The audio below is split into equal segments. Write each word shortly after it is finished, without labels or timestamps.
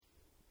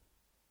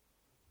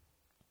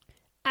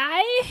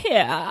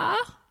hear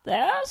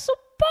there's a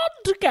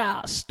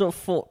podcast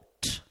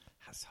afoot.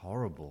 That's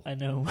horrible. I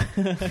know.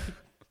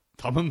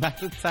 Tom and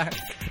Matt attack.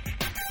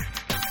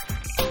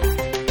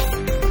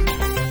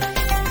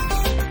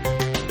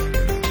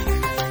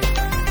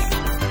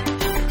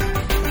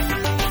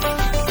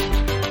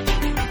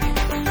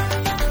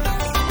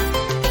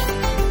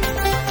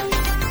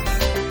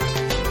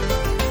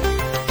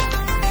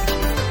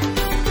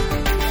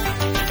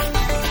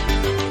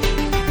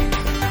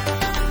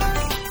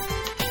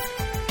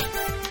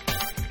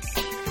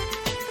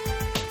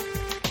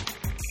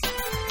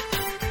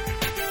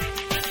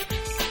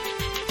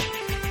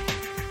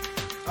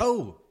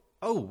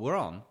 Oh, we're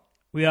on?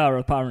 We are,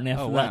 apparently,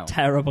 after wow. that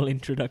terrible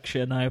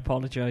introduction. I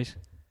apologise.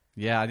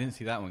 Yeah, I didn't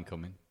see that one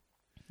coming.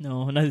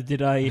 No, neither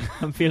did I.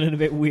 I'm feeling a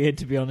bit weird,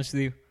 to be honest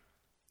with you.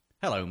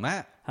 Hello,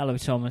 Matt. Hello,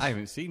 Thomas. I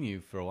haven't seen you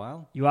for a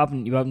while. You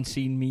haven't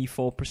seen me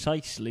for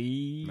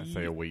precisely... Let's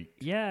say a week.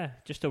 Yeah,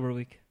 just over a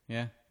week.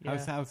 Yeah?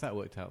 Yeah. How's that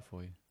worked out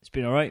for you? It's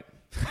been alright.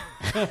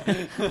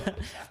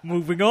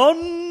 Moving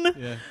on.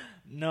 Yeah.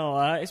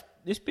 No,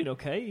 it's been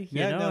okay.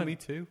 You know, me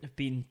too. I've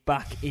been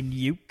back in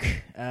Uke.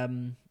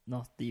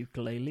 Not the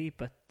ukulele,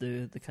 but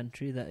the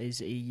country that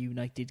is a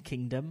United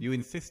Kingdom. You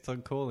insist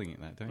on calling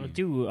it that, don't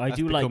you? I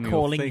do like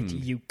calling it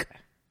Uke.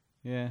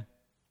 Yeah.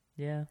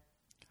 Yeah.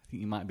 I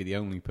think you might be the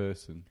only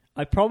person.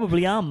 I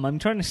probably am. I'm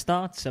trying to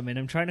start something.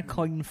 I'm trying to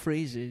coin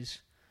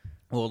phrases.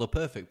 Well, the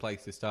perfect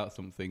place to start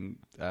something,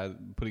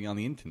 putting it on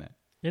the internet.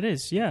 It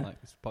is, yeah. Like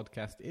this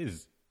podcast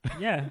is.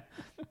 Yeah.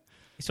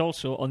 It's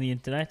also on the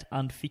internet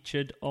and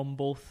featured on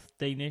both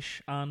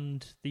Danish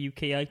and the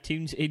UK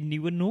iTunes in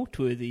New and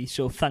Noteworthy.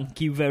 So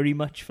thank you very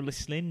much for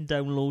listening,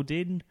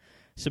 downloading,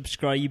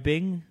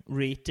 subscribing,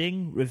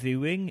 rating,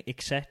 reviewing,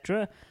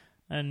 etc.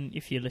 And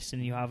if you're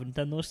listening and you haven't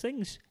done those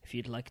things, if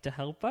you'd like to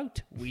help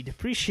out, we'd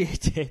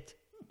appreciate it.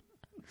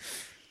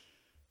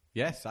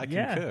 Yes, I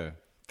concur.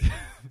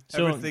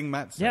 So, everything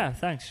Matt said. Yeah,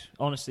 thanks.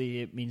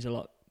 Honestly, it means a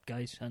lot,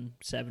 guys. And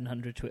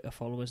 700 Twitter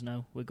followers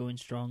now. We're going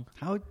strong.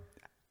 How?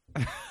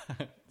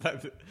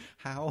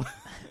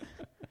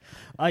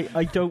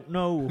 I don't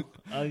know.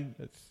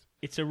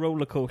 It's a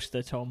roller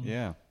coaster, Tom.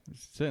 Yeah, it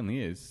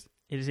certainly is.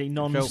 It is a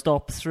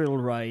non-stop thrill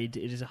ride.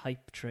 It is a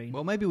hype train.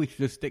 Well, maybe we should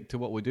just stick to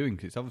what we're doing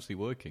because it's obviously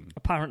working.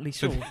 Apparently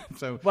so.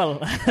 So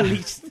well, at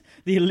least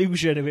the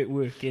illusion of it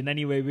working.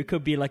 Anyway, we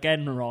could be like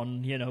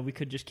Enron. You know, we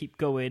could just keep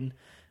going,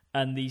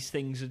 and these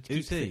things would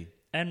who's he?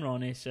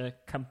 Enron is a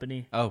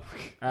company. Oh,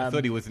 I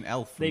thought he was an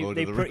elf. From Lord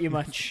they of the pretty Rings.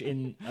 much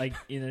in the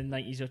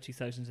 90s or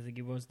 2000s, I think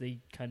it was. They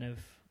kind of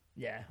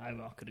I'm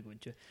not going to go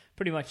into it.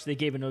 Pretty much, they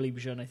gave an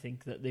illusion, I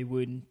think, that they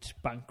weren't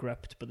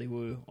bankrupt, but they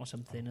were, or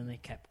something, and they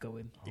kept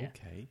going. Yeah.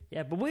 Okay.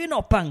 Yeah, but we're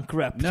not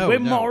bankrupt. No, we're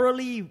no.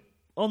 morally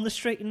on the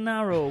straight and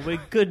narrow.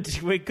 We're good.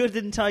 We're good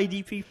and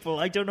tidy people.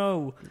 I don't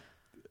know.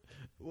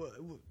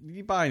 Did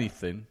you buy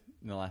anything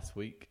in the last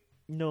week?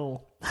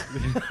 No.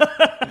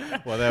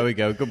 Well, there we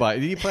go. Goodbye.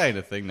 Did you play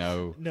anything?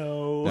 No.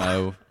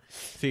 No.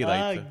 See you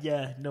later.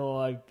 Yeah,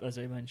 no, as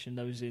I mentioned,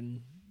 I was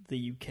in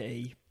the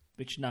UK,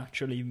 which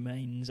naturally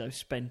means I've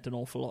spent an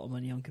awful lot of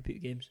money on computer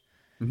games.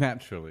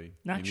 Naturally.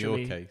 In your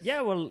case.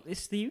 Yeah, well,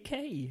 it's the UK.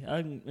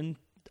 And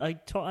I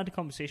had a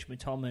conversation with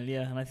Tom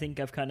earlier, and I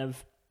think I've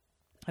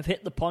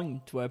hit the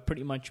point where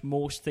pretty much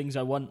most things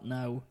I want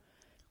now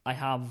I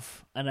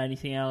have, and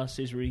anything else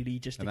is really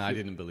just... And I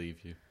didn't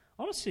believe you.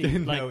 Honestly,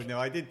 no,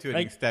 I did to an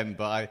extent,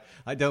 but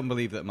I don't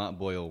believe that Matt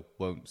Boyle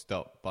won't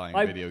stop buying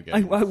video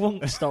games. I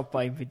won't stop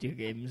buying video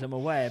games, I'm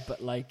aware,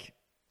 but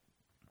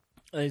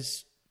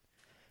as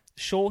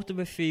short of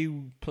a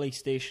few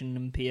PlayStation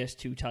and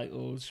PS2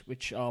 titles,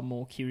 which are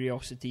more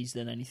curiosities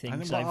than anything.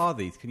 And what are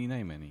these? Can you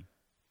name any?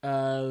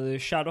 The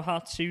Shadow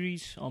Hearts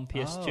series on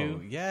PS2.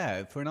 Oh,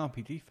 yeah, for an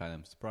RPG fan,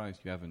 I'm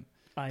surprised you haven't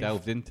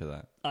delved into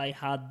that. I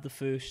had the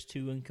first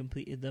two and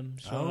completed them,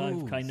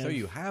 so so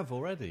you have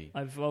already.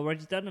 I've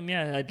already done them.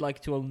 Yeah, I'd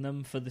like to own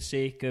them for the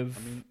sake of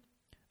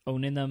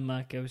owning them.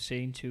 Like I was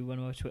saying to one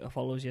of our Twitter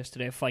followers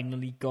yesterday, I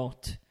finally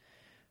got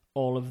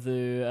all of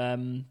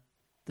the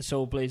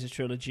Soul Blazer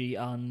trilogy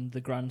and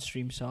the Grand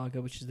Stream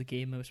Saga, which is the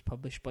game that was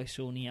published by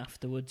Sony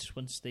afterwards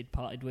once they'd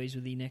parted ways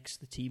with Enix,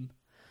 the team.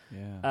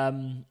 Yeah.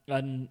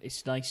 And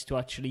it's nice to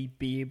actually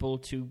be able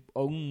to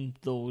own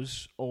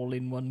those all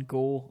in one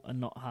go and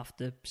not have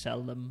to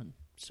sell them. And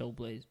Soul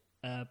Blaze,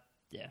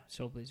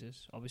 Soul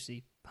Blazer's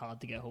obviously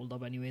hard to get hold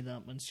of anyway.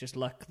 That one's just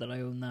luck that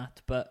I own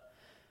that. But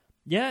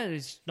yeah,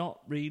 it's not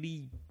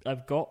really.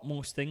 I've got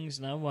most things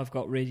now. I've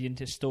got Radiant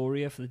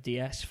Historia for the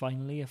DS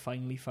finally. I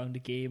finally found a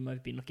game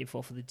I've been looking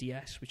for the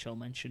DS, which I'll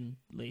mention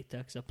later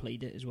because I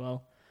played it as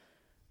well.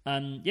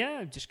 And yeah,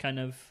 I've just kind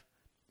of...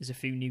 There's a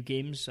few new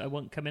games I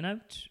want coming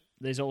out.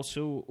 There's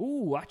also...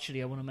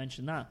 actually, I want to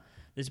mention that.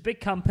 There's a big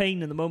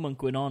campaign at the moment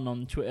going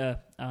on Twitter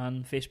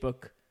and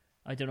Facebook.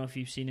 I don't know if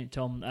you've seen it,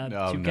 Tom.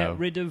 Get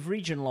rid of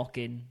region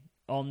locking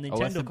on Nintendo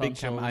that's a consoles. big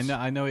campaign.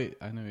 I know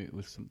it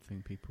was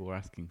something people were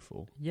asking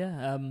for.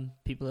 Yeah,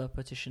 people are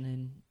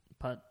petitioning...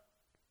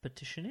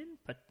 Petitioning?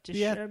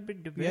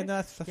 Yeah,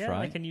 that's yeah,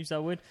 right. I can use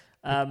that word.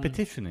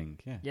 Petitioning,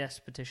 yeah. Yes,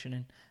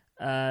 petitioning.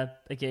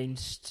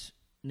 Against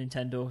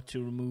Nintendo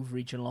to remove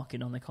region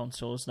locking on their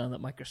consoles now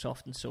that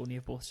Microsoft and Sony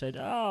have both said,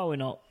 oh, we're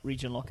not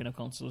region locking our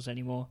consoles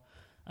anymore.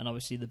 And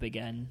obviously the big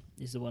N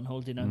is the one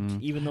holding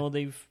out, even though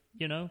they've,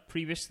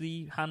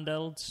 previously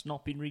handhelds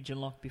not been region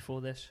locked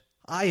before this.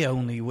 I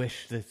only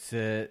wish that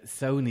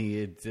Sony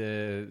had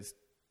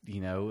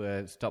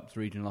stopped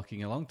region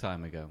locking a long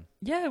time ago.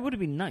 Yeah, it would have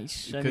been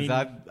nice. Because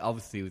I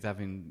obviously was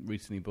having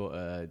recently bought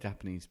a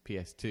Japanese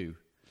PS2.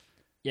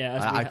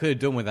 Yeah, I could have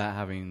done without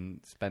having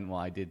spent what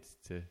I did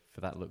for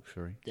that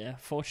luxury. Yeah,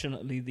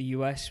 fortunately, the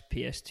US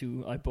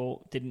PS2 I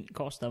bought didn't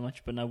cost that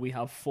much, but now we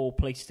have 4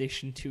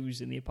 PlayStation 2s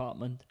in the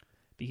apartment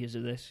because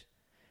of this.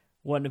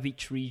 One of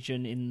each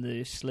region in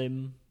the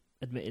Slim.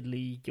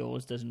 Admittedly,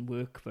 yours doesn't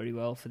work very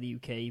well for the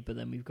UK, but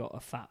then we've got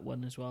a fat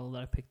one as well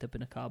that I picked up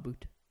in a car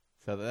boot.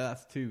 So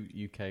that's 2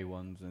 UK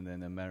ones and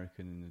then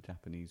American and the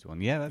Japanese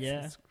one. Yeah,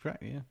 that's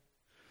correct, yeah.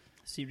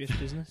 Serious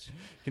business.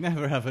 You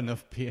never have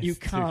enough PS2s. You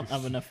can't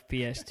have enough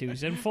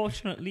PS2s.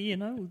 Unfortunately,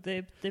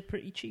 they're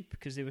pretty cheap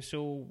because they were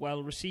so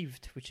well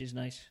received, which is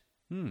nice.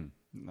 On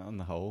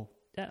the whole.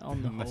 Yeah,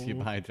 on the whole. Unless you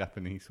buy a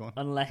Japanese one.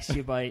 Unless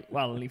you buy...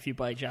 Well, if you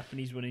buy a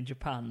Japanese one in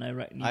Japan, I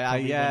reckon you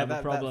probably won't have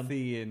a problem. That's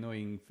the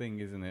annoying thing,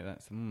 isn't it?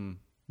 That's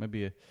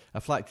maybe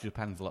a flight to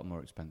Japan's a lot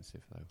more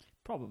expensive, though.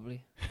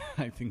 Probably.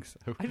 I think so.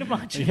 I'd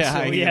imagine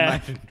I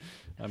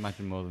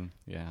imagine more than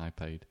I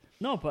paid.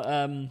 No, but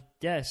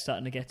it's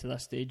starting to get to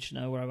that stage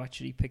now where I've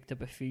actually picked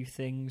up a few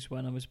things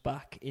when I was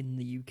back in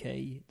the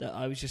UK that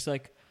I was just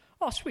like,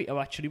 oh, sweet, I've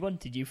actually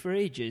wanted you for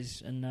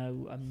ages, and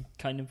now I'm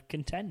kind of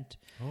content.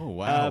 Oh,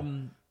 wow.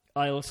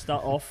 I'll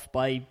start off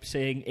by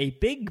saying a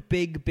big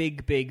thank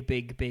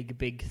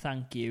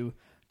you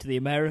to the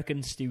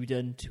American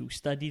student who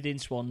studied in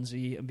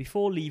Swansea and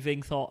before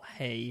leaving thought,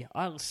 hey,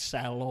 I'll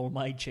sell all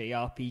my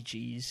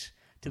JRPGs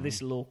to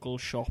this local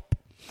shop.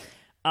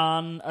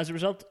 And as a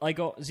result, I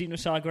got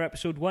Xenosaga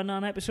Episode 1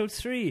 and Episode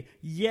 3.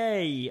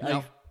 Yay!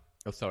 No.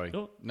 Sorry.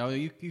 Oh. No,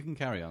 you can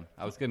carry on.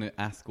 I was going to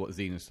ask what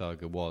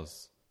Xenosaga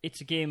was.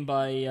 It's a game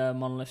by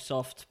Monolith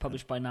Soft,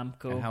 published by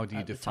Namco. And how do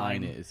you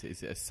define it? Is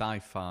it a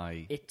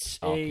sci-fi It's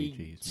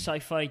RPG? It's a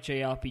sci-fi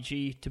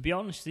JRPG. To be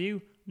honest with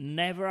you,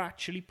 never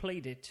actually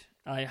played it.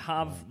 I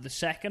have the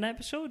second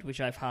episode,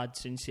 which I've had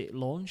since it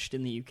launched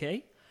in the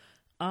UK,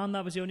 and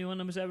that was the only one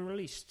that was ever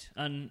released.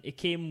 And it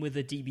came with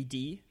a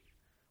DVD,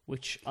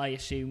 which I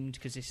assumed,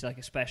 because it's like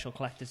a special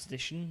collector's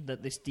edition,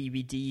 that this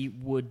DVD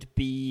would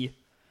be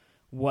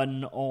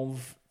one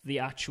of the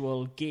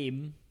actual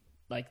game,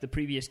 like the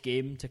previous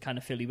game, to kind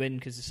of fill you in,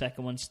 because the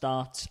second one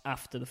starts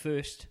after the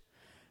first.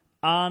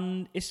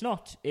 And it's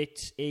not.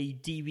 It's a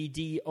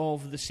DVD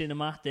of the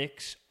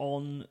cinematics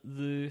on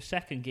the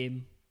second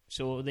game.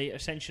 So they're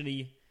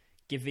essentially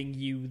giving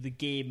you the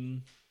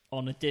game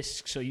on a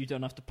disc so you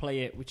don't have to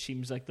play it, which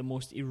seems like the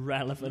most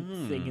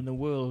irrelevant thing in the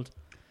world.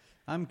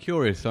 I'm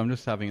curious, so I'm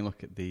just having a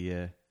look at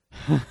the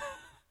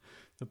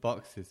the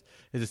boxes.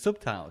 There's a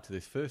subtitle to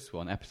this first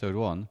one, episode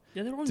 1.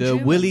 Yeah, they're on Der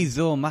German. Willi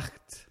zur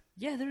Macht.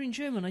 Yeah, they're in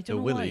German. I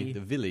don't know why.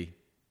 The Willi.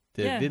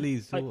 Der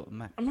Willi zur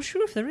Macht. I'm not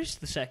sure if there is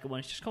the second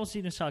one. It's just called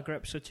Xenosaga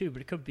Episode 2,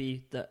 but it could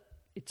be that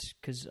it's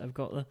because I've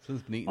got the...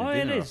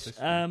 It is.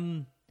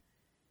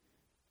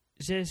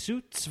 Ze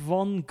zoet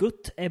von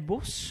gut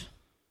Bus,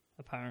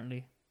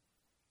 apparently.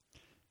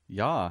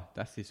 Ja,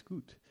 das ist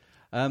gut.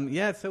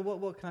 So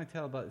what can I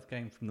tell about this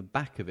game from the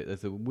back of it?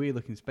 There's a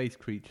weird-looking space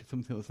creature,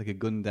 something that looks like a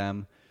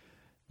Gundam,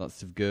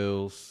 lots of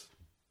girls,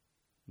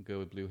 a girl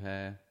with blue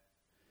hair.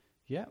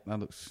 Yeah, that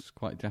looks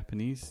quite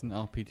Japanese and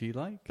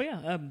RPG-like. But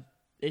yeah,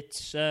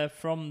 it's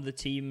from the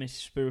team is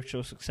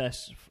spiritual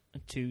success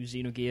to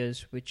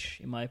Xenogears, which,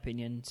 in my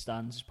opinion,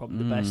 stands as probably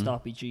the best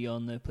RPG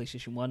on the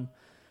PlayStation 1.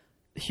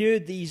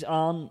 Heard these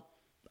aren't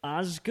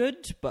as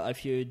good, but I've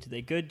heard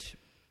they're good.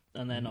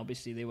 And then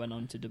obviously they went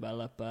on to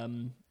develop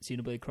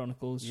Xenoblade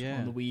Chronicles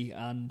on the Wii,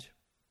 and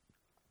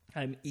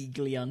I'm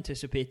eagerly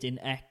anticipating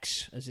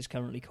X, as it's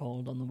currently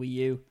called, on the Wii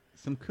U.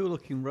 Some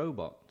cool-looking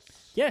robots.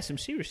 Yeah, some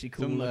seriously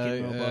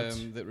cool-looking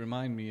robots. That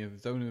remind me of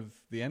Zone of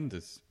the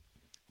Enders.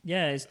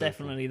 Yeah, it's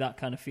definitely that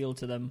kind of feel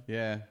to them.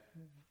 Yeah.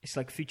 It's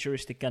like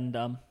futuristic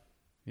Gundam.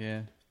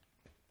 Yeah.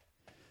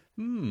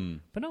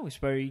 But no, it's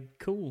very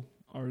cool,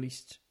 or at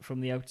least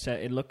from the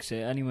outset it looks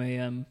it.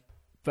 Anyway,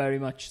 very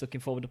much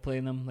looking forward to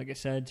playing them. Like I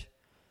said,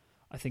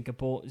 I think I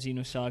bought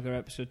Xenosaga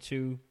Episode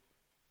 2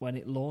 when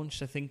it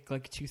launched, I think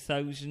like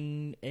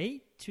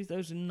 2008,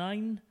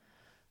 2009.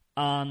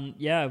 And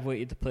yeah, I've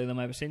waited to play them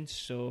ever since.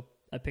 So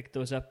I picked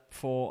those up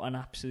for an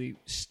absolute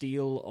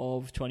steal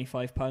of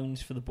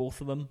 £25 for the both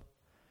of them,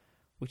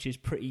 which is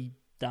pretty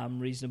damn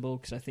reasonable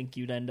because I think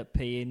you'd end up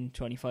paying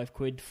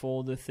 £25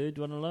 for the third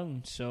one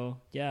alone.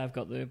 So yeah, I've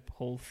got the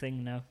whole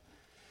thing now.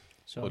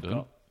 So I've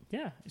got...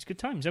 Yeah, it's good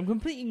times. I'm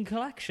completing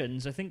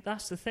collections. I think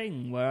that's the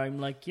thing where I'm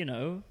like,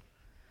 I'm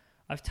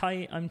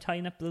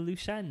tying up the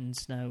loose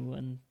ends now,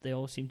 and they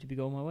all seem to be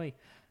going my way.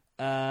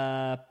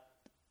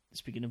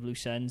 Speaking of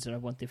loose ends that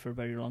I've wanted for a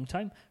very long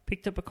time,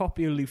 picked up a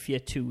copy of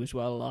Lufia 2 as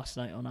well last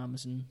night on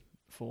Amazon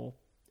for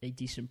a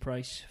decent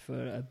price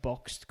for a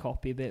boxed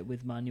copy of it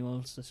with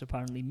manuals that's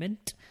apparently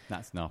mint.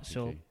 That's not.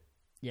 So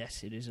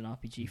Yes, it is an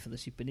RPG for the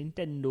Super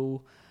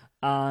Nintendo.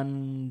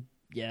 And,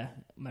 yeah,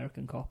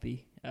 American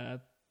copy.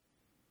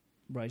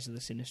 Rise of the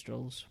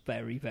Sinistrals.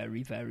 Very,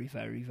 very, very,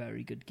 very,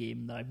 very good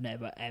game that I've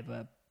never,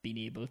 ever been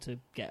able to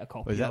get a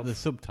copy of. Is that the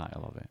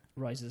subtitle of it?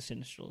 Rise of the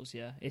Sinistrals,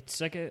 yeah. It's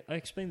like I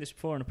explained this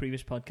before on a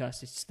previous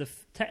podcast. It's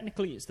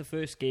technically it's the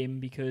first game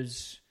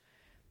because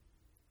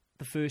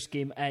the first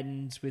game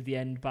ends with the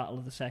end battle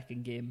of the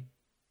second game.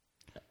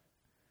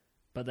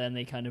 But then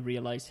they kind of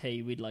realised,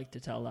 hey, we'd like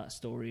to tell that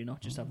story, not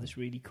just have this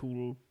really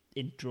cool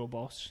intro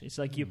boss. It's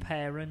like your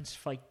parents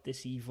fight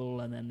this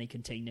evil and then they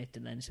contain it,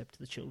 and then it's up to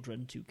the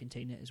children to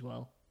contain it as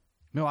well.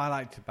 No, I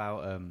liked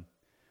about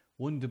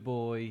Wonder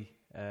Boy,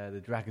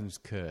 The Dragon's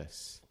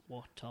Curse.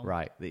 What, Tom?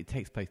 Right, it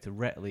takes place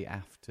directly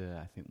after,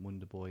 I think,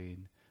 Wonder Boy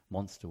in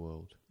Monster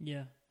World.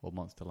 Yeah. Or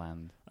Monster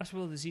Land. That's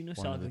what the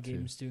Xenosaga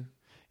games do.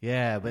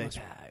 Yeah, but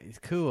it's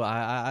cool.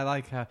 I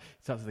like how it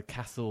starts with the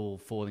castle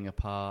falling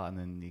apart and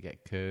then you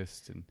get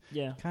cursed. And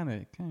yeah. Kind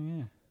of,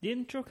 yeah. The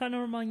intro kind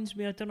of reminds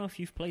me, I don't know if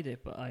you've played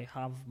it, but I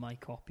have my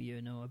copy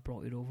here now. I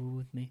brought it over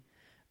with me.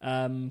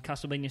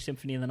 Castlevania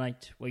Symphony of the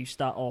Night, where you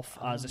start off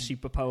as a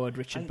superpowered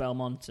Richard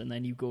Belmont, and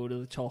then you go to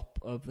the top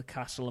of the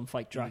castle and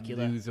fight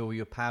Dracula. You lose all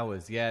your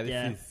powers.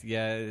 This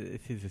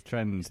is a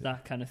trend. It's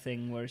that kind of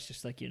thing where it's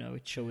just like,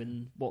 it's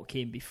showing what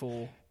came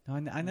before. No,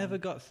 I never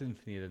got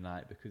Symphony of the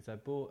Night because I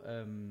bought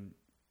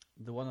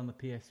the one on the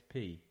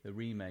PSP, the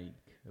remake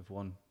of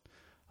one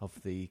of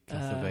the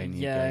Castlevania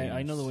games.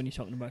 I know the one you're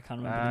talking about. I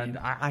can't remember the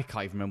name. I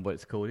can't even remember what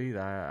it's called either.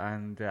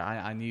 And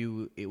I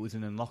knew it was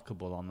an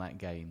unlockable on that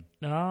game.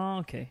 Oh,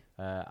 okay.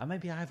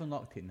 Maybe I've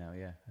unlocked it now,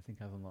 yeah. I think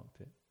I've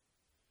unlocked it.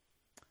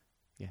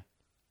 Yeah.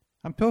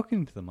 I'm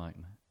talking to the mic,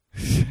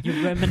 man.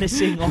 You're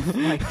reminiscing off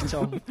mic,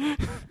 Tom.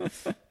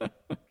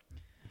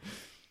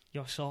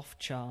 Your soft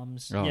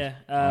charms. Oh, yeah.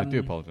 I do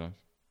apologise.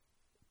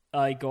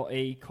 I got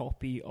a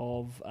copy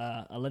of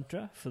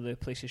Elantra for the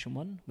PlayStation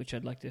 1, which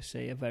I'd like to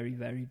say a very,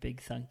 very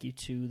big thank you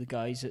to the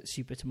guys at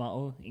Super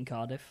Tomato in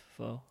Cardiff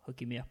for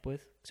hooking me up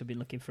with, because I've been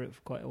looking for it for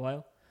quite a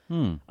while.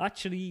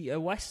 Actually, a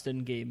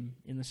Western game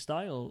in the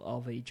style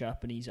of a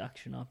Japanese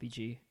action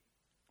RPG.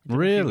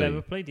 Really? If you've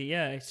ever played it,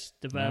 yeah. It's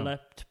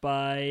developed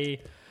by,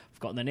 I've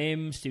forgotten the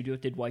name, studio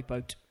did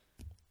Wipeout.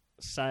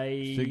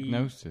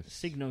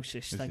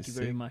 Psygnosis, thank you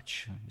very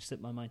much. It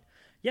slipped my mind.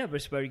 Yeah, but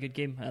it's a very good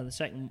game. The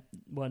second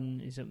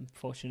one is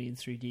unfortunately in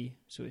 3D,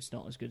 so it's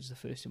not as good as the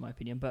first, in my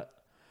opinion. But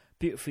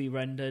beautifully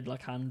rendered,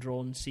 like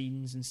hand-drawn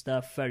scenes and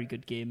stuff. Very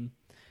good game.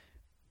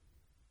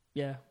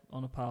 Yeah,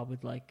 on a par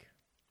with like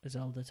a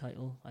Zelda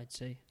title, I'd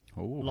say.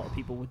 Ooh, a lot of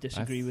people would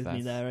disagree with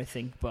me there, I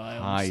think, but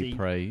I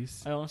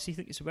honestly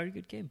think it's a very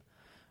good game.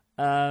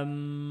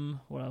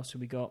 What else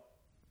have we got?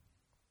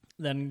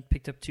 Then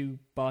picked up 2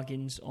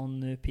 bargains on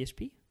the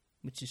PSP,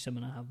 which is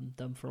something I haven't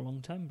done for a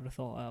long time, but I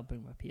thought I'll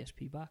bring my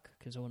PSP back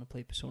because I want to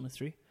play Persona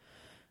 3.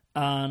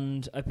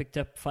 And I picked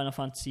up Final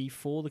Fantasy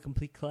IV, the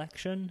complete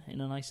collection,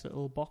 in a nice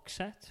little box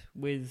set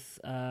with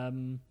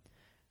the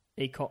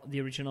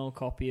original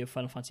copy of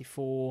Final Fantasy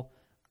IV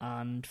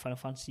and Final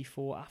Fantasy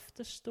IV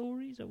After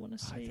Stories, I want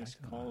to say it's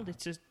called.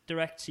 It's a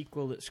direct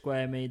sequel that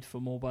Square made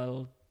for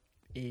mobile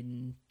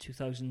in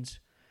 2000s.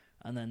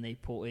 And then they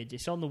ported.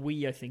 It's on the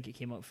Wii, I think it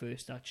came out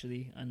first,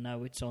 actually, and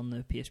now it's on the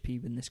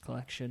PSP in this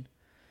collection.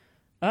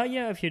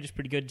 Yeah, I've heard it's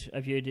pretty good.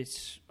 I've heard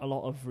it's a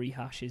lot of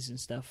rehashes and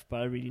stuff, but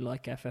I really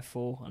like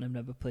FF4, and I've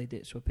never played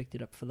it, so I picked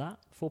it up for that,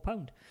 £4.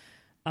 And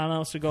I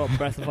also got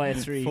Breath of Fire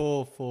 3.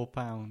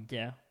 £4.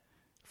 Yeah,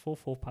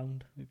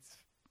 £4. It's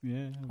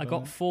I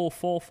got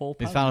 £4.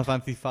 Is Final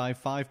Fantasy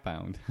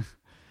 £5?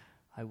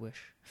 I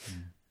wish.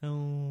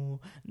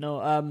 Oh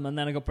no, and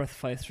then I got Breath of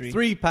Fire 3.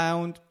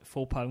 £3.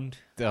 £4.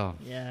 Oh.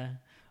 Yeah,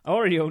 I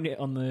already own it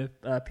on the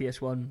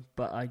PS1,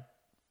 but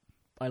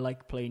I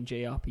like playing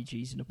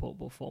JRPGs in a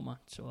portable format,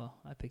 so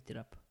I picked it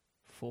up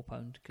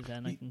 £4 because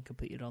then I can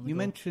complete it on the go. You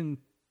mentioned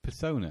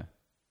Persona.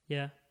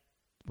 Yeah.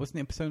 Wasn't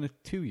it Persona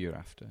 2 you're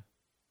after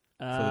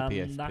for the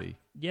PSP?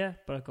 Yeah,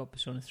 but I got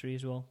Persona 3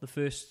 as well. The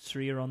first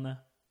 3 are on there.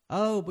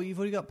 Oh, but you've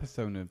already got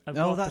Persona.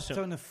 That's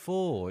Persona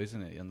 4,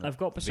 isn't it? I've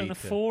got Persona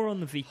 4 on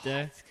the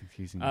Vita. It's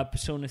confusing.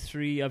 Persona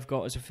 3 I've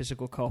got as a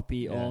physical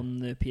copy on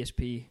the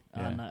PSP,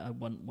 and I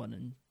want 1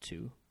 and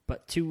 2.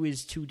 But 2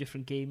 is 2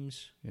 different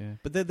games. Yeah,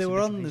 but they were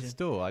on the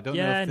store. I don't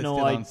know if they're still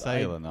on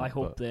sale or not. I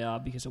hope they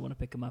are because I want to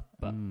pick them up.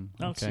 But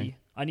I'll see.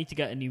 I need to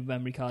get a new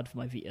memory card for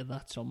my Vita.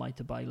 That's on my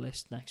to-buy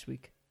list next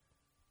week.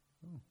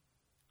 Oh.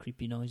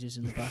 Creepy noises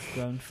in the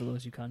background for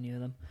those who can't hear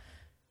them.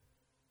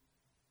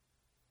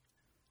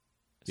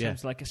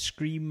 Sounds like a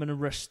scream and a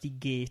rusty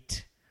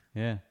gate.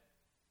 Yeah.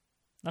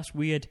 That's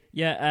weird.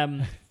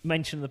 Yeah,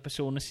 mention the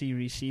Persona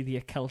series. See, the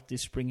occult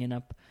is springing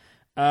up.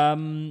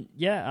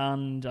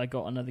 And I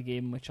got another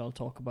game which I'll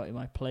talk about in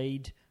my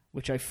played,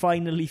 which I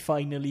finally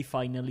found.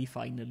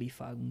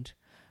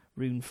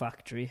 Rune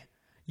Factory.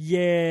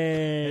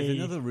 Yay! There's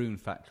another Rune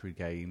Factory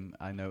game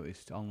I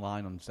noticed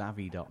online on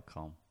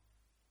Zavi.com.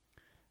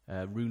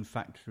 Rune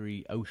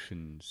Factory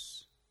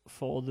Oceans.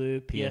 For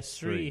the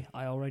PS3.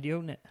 I already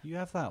own it. You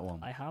have that one?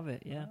 I have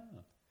it, yeah.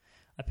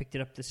 I picked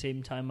it up the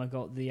same time I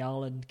got the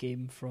Ireland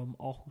game from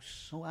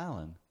Aarhus. Oh,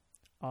 Alan.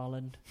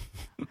 Ireland.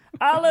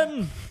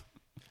 Alan!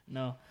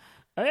 No.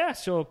 Oh, yeah,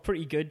 so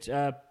pretty good.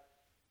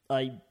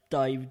 I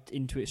dived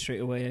into it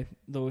straight away.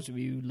 Those of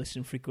you who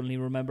listen frequently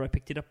remember I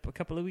picked it up a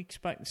couple of weeks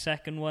back, the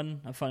second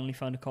one. I finally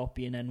found a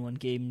copy in N1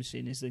 Games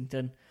in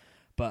Islington.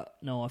 But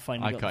no, I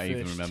finally got the first. I can't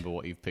even remember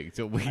what you've picked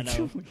up. I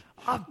know.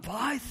 I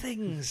buy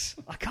things.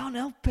 I can't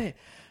help it.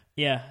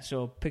 Yeah,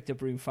 so picked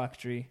up Rune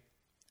Factory.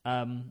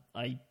 I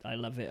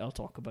love it. I'll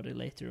talk about it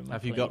later.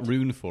 Have you got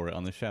Rune for it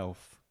on the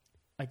shelf?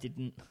 I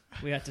didn't.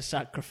 We had to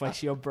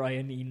sacrifice your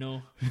Brian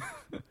Eno.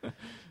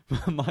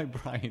 My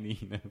Brian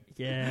Eno.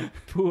 Yeah,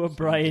 poor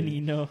Brian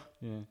Eno.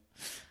 Yeah.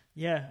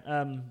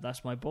 Yeah,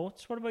 that's my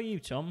boughts. What about you,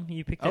 Tom?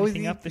 You picked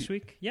anything up this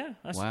week? Yeah,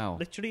 that's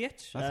literally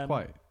it. That's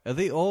quite... Are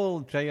they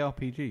all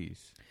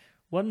JRPGs?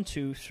 1,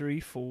 2, 3,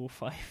 4,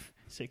 5,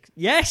 6.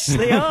 Yes,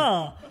 they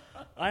are!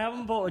 I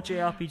haven't bought a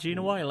JRPG in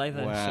a while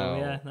either, wow, so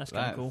yeah, that's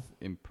kind of cool.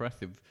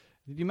 Impressive.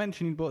 Did you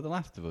mention you bought The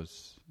Last of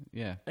Us?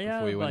 Yeah,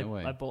 before you went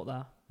away. I bought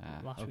that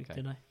last week,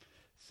 didn't I?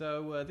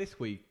 So this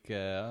week,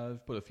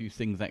 I've put a few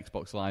things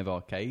Xbox Live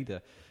Arcade.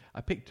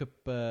 I picked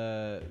up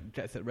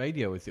Jet Set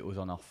Radio as it was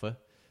on offer.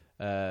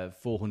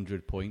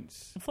 400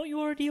 points. I thought you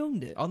already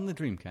owned it. On the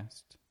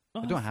Dreamcast.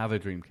 I don't have a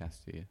Dreamcast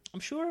here. I'm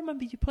sure I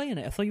remember you playing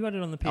it. I thought you had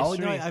it on the PS3. Oh,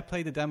 no, I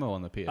played a demo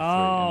on the PS3.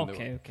 Oh,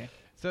 okay.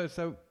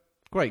 So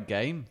great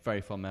game. Very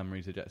fond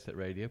memories of Jet Set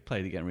Radio.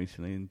 Played it again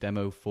recently in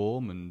demo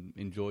form and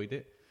enjoyed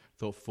it.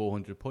 Thought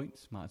 400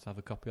 points. Might have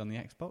a copy on the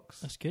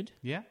Xbox. That's good.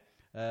 Yeah.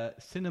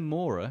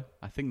 Cinemora,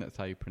 I think that's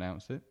how you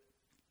pronounce it.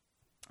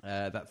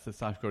 That's the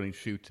side-scrolling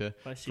shooter.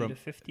 By Suda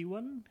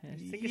 51?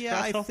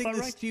 I think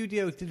the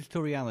studio's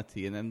Digital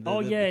Reality. And then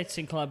it's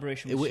in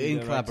collaboration with Suda.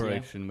 In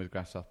collaboration with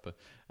Grasshopper.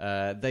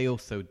 They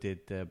also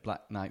did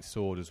Black Knight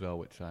Sword as well,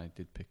 which I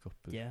did pick up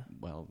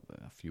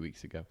a few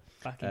weeks ago.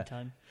 Back in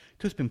time.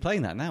 Just been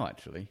playing that now,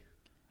 actually.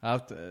 I'll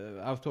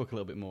talk a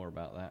little bit more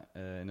about that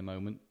in a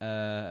moment.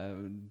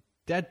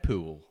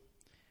 Deadpool.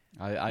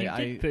 You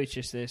did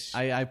purchase this.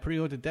 I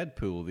pre-ordered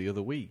Deadpool the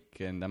other week,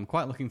 and I'm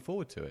quite looking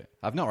forward to it.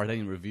 I've not read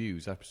any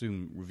reviews. I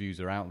presume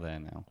reviews are out there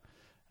now.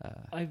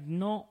 I've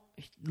not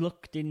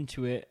looked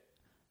into it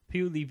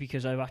purely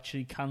because I've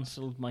actually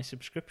cancelled my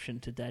subscription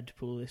to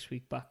Deadpool this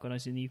week back when I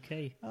was in the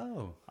UK.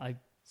 Oh.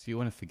 So you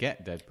want to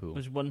forget Deadpool?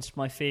 Was once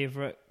my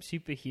favourite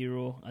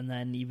superhero, and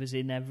then he was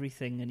in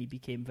everything, and he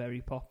became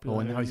very popular. Oh,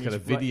 and now he's got a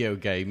video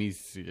game.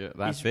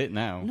 That's it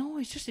now. No,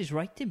 it's just his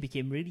writing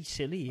became really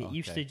silly. It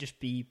used to just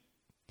be...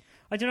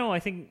 I don't know,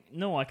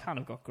 I kind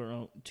of got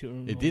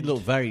too... It did look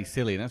very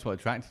silly, and that's what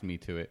attracted me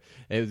to it.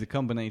 It was a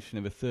combination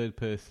of a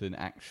third-person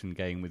action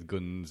game with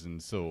guns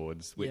and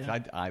swords, which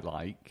I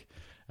like,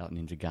 like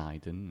Ninja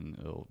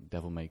Gaiden or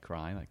Devil May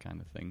Cry, that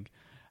kind of thing.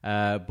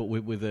 But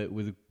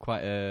with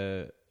quite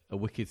a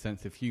wicked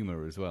sense of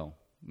humour as well,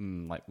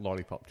 like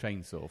Lollipop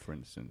Chainsaw, for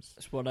instance.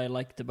 That's what I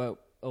liked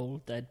about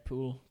old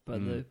Deadpool, but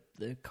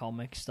the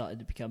comics started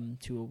to become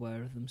too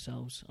aware of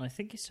themselves. And I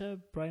think it's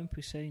Brian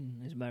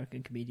Posehn, his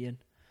American comedian.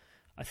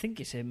 I think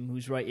it's him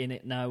who's writing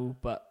it now,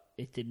 but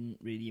it didn't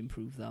really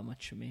improve that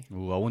much for me.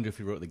 Ooh, I wonder if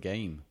he wrote the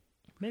game.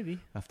 Maybe.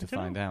 Have to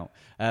find out.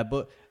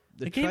 But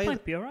the game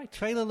might be alright.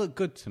 Trailer looked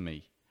good to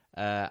me.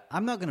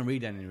 I'm not going to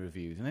read any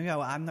reviews. And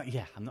I'm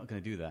not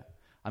going to do that.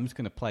 I'm just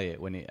going to play it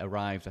when it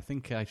arrives. I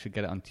think I should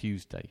get it on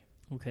Tuesday.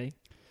 Okay.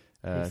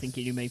 I think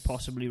you may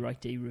possibly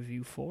write a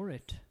review for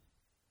it.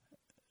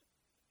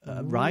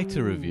 Write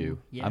a review.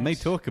 Yes. I may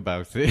talk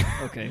about it.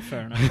 Okay,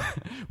 fair enough.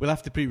 We'll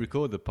have to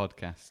pre-record the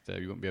podcast.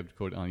 We won't be able to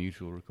record it on our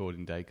usual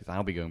recording day because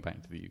I'll be going back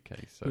to the UK.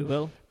 So we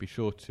will. Be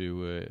sure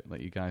to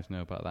let you guys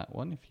know about that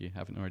one if you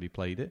haven't already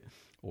played it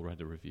or read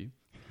a review.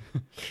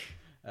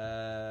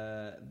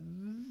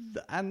 And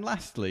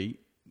lastly,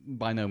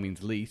 by no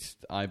means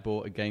least, I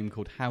bought a game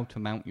called How to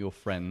Mount Your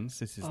Friends.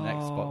 This is an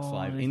Xbox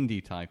Live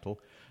indie title.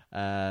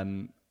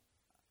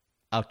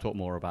 I'll talk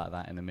more about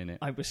that in a minute.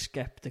 I was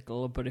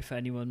sceptical, but if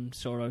anyone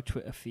saw our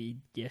Twitter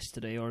feed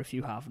yesterday, or if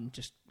you haven't,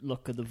 just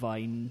look at the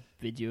Vine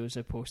videos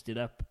I posted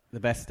up. The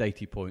best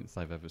 80 points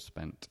I've ever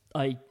spent.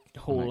 I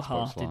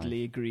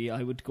wholeheartedly agree.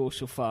 I would go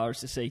so far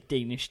as to say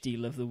Danish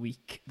Deal of the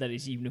Week. That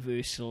is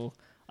universal.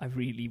 I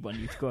really want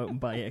you to go out and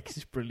buy it because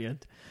it's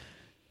brilliant.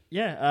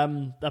 Yeah,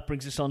 that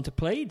brings us on to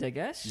Played, I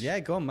guess. Yeah,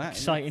 go on, Matt.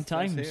 Exciting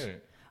times. Let's hear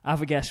it.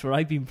 Have a guess where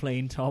I've been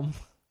playing, Tom.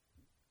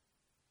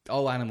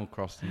 Oh, Animal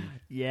Crossing.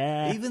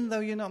 Yeah. Even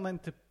though you're not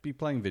meant to be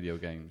playing video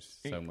games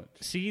so much.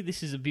 See,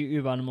 this is the beauty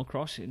of Animal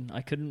Crossing.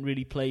 I couldn't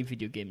really play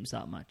video games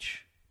that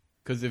much.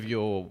 Because of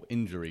your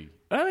injury?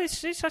 Well,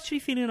 it's actually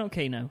feeling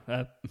okay now,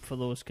 for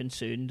those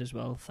concerned as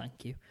well,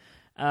 thank you.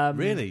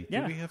 Really?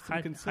 Yeah, Did we have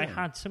some concern? I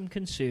had some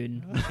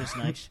concern, which was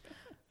nice.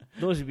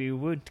 Those of you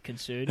who weren't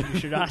concerned, you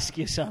should ask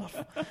yourself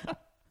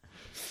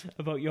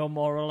about your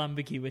moral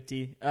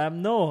ambiguity.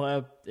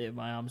 No,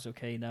 my arm's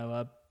okay now.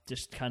 I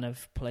just kind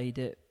of played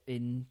it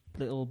in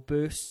little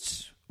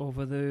bursts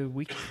over the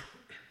week.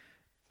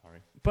 Sorry.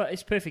 But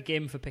it's a perfect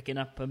game for picking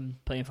up and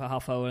playing for a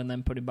half hour and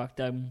then putting back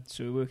down.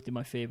 So it worked in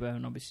my favour,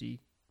 and obviously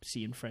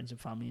seeing friends and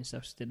family and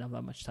stuff, so didn't have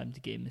that much time to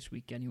game this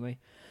week anyway.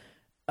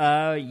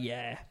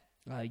 Yeah.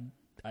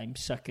 I'm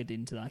suckered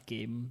into that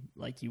game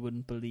like you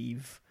wouldn't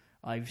believe.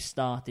 I've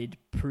started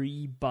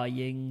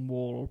pre-buying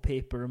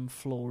wallpaper and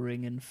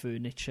flooring and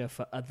furniture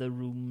for other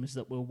rooms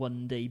that will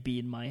one day be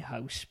in my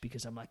house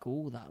because I'm like,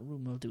 oh, that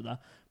room will do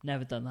that.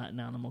 Never done that in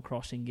an Animal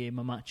Crossing game.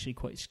 I'm actually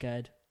quite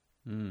scared.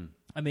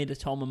 I made a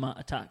Tomomat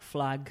attack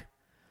flag.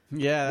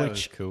 Yeah, that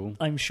which was cool.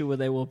 I'm sure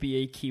there will be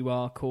a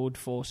QR code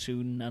for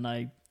soon, and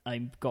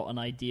I've got an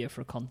idea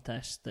for a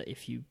contest that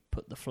if you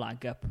put the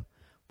flag up,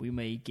 we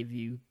may give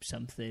you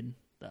something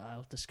that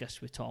I'll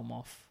discuss with Tom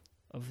off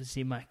of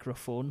the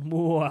microphone.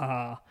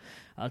 Whoa,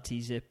 I'll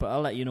tease it, but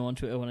I'll let you know on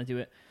Twitter when I do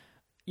it.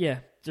 Yeah,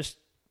 just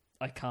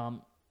I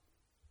can't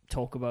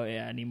talk about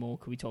it anymore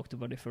because we talked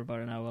about it for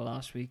about an hour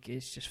last week.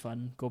 It's just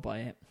fun. Go buy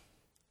it.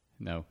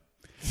 No.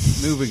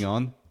 Moving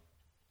on.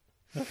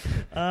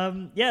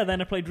 Yeah,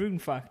 then I played Rune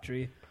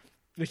Factory,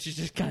 which is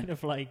just kind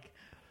of like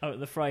out of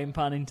the frying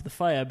pan into the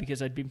fire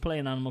because I'd been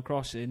playing Animal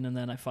Crossing and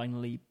then I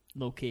finally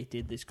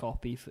located this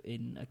copy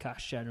in a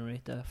cash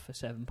generator for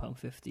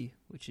 £7.50,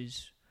 which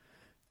is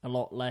a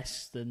lot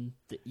less than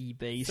the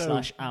eBay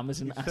 /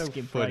 Amazon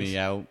asking so funny price.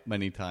 How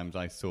many times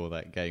I saw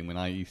that game when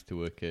I used to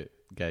work at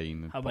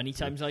Game. How many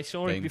times I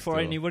saw it before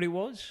I knew what it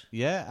was.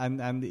 Yeah,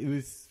 and it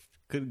was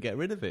couldn't get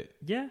rid of it.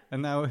 Yeah.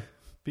 And now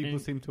people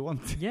seem to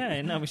want it. Yeah,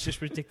 and now it's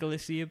just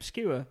ridiculously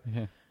obscure.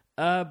 Yeah.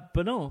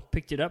 But no,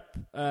 picked it up.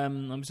 I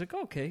was like,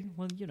 okay,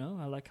 well,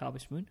 I like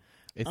Harvest Moon.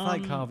 It's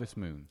like Harvest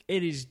Moon.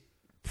 It is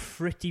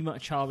pretty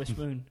much Harvest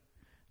Moon.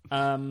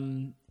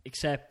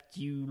 Except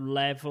you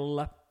level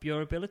up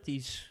your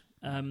abilities.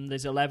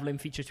 There's a leveling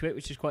feature to it,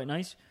 which is quite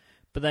nice.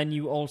 But then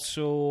you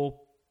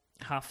also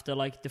have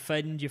to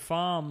defend your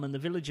farm and the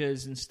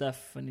villagers and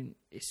stuff, and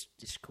it's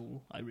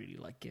cool. I really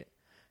like it.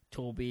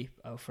 Toby,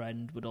 our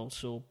friend, would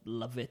also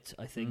love it,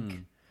 I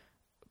think.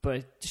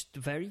 But just a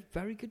very,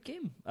 very good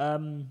game.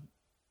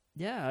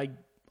 Yeah,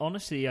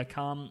 honestly, I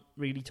can't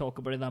really talk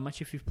about it that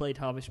much. If you've played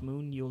Harvest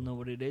Moon, you'll know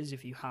what it is.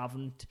 If you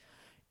haven't,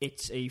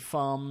 it's a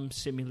farm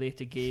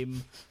simulator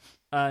game.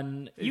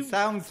 And it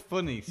sounds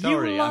funny.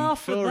 Sorry, I'm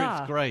sure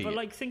it's great.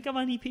 But think how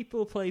many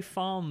people play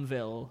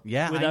Farmville.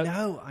 Yeah, I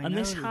know. And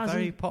this hasn't,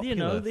 very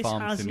popular this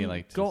farm hasn't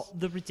simulators. got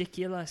the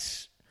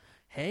ridiculous.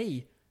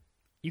 Hey,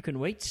 you can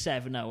wait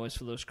 7 hours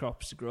for those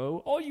crops to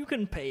grow, or you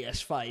can pay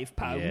us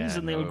 £5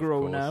 and they'll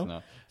grow now.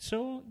 Not.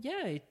 So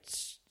yeah,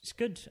 it's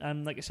good.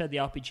 And like I said, the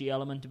RPG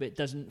element of it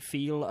doesn't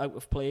feel out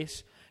of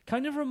place.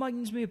 Kind of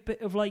reminds me a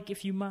bit of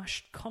if you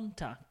mashed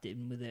Contact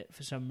in with it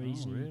for some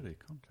reason. Oh, really?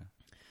 Contact.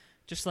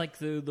 Just like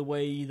the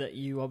way that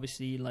you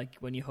obviously,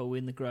 when you hoe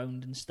in the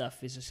ground and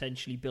stuff, is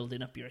essentially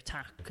building up your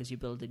attack because you're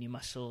building your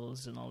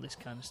muscles and all this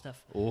kind of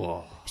stuff.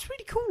 Oh. It's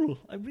really cool.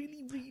 I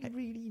really, really,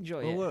 really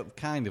enjoy it. Well, we're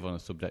kind of on a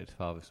subject of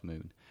Harvest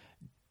Moon.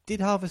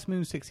 Did Harvest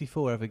Moon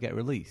 64 ever get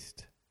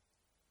released?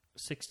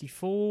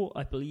 64,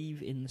 I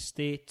believe, in the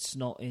States,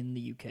 not in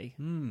the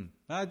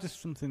UK.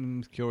 Just something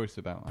I'm curious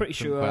about. Pretty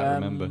sure. Quite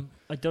remember.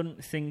 I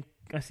think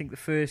the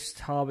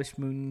first Harvest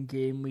Moon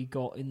game we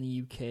got in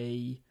the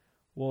UK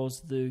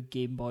was the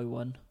Game Boy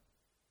one,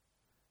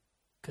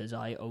 because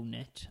I own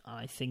it.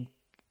 I think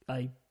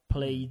I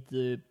played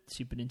the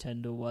Super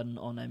Nintendo one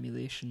on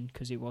emulation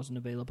because it wasn't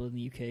available in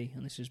the UK,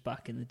 and this was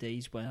back in the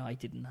days when I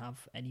didn't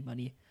have any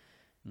money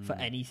for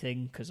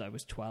anything because I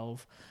was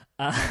 12,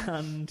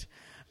 and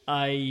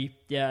I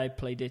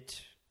played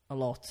it a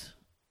lot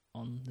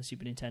on the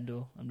Super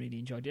Nintendo and really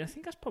enjoyed it. I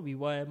think that's probably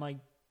where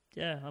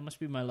that must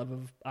be my love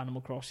of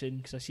Animal Crossing,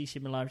 because I see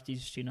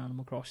similarities between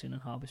Animal Crossing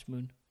and Harvest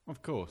Moon.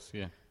 Of course,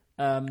 yeah.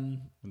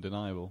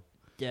 Undeniable.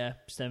 Yeah,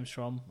 stems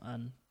from,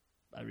 and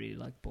I really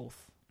like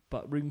both.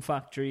 But Rune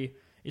Factory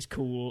is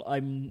cool.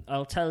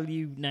 I'll tell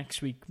you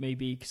next week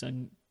maybe, because I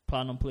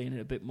plan on playing it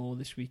a bit more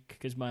this week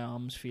because my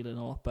arm's feeling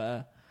a lot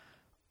better,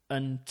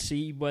 and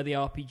see where the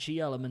RPG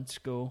elements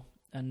go,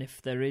 and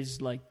if there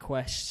is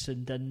quests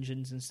and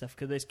dungeons and stuff,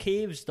 because there's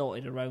caves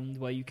dotted around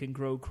where you can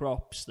grow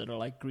crops that are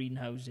like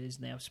greenhouses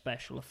and they have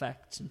special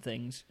effects and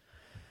things,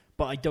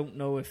 but I don't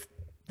know if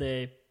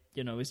they're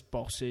as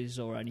bosses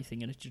or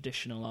anything in a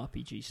traditional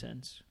RPG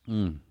sense.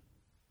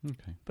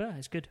 Okay. But yeah,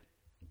 it's good.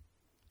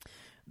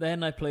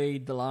 Then I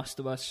played The Last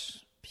of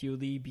Us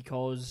purely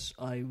because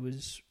I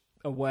was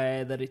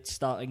aware that it's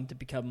starting to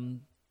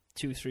become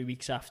 2-3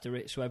 weeks after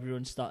it, so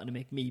everyone's starting to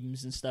make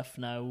memes and stuff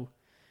now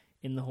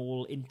in the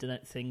whole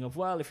internet thing of,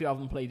 well, if you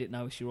haven't played it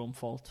now, it's your own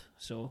fault.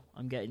 So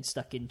I'm getting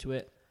stuck into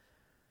it.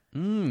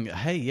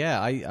 Hey, yeah,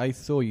 I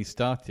saw you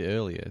start it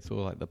earlier. It's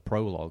all the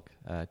prologue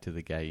to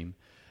the game.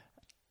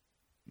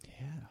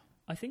 Yeah.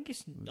 I think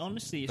it's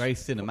honestly very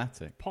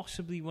cinematic.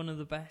 Possibly one of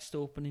the best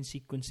opening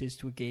sequences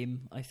to a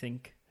game, I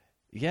think.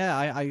 Yeah,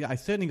 I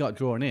certainly got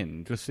drawn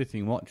in just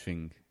sitting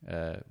watching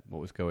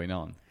what was going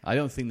on. I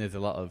don't think there's a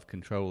lot of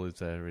controllers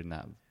there in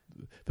that.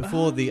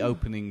 Before the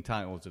opening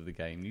titles of the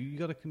game, you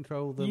got to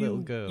control the little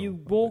girl. You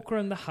walk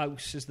around the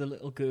house as the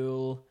little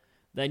girl,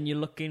 then you're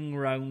looking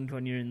around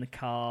when you're in the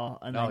car,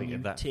 and then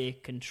you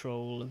take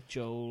control of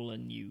Joel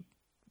and you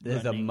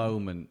There's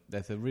running.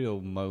 there's a real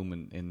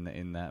moment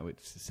in that which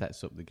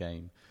sets up the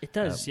game. It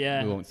does,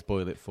 yeah. We won't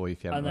spoil it for you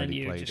if you haven't And then already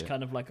you're played just it.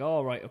 kind of like,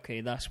 oh, right,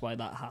 okay, that's why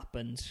that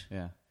happened.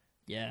 Yeah.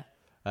 Yeah.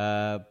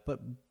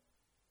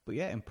 But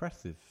yeah,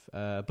 impressive.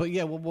 But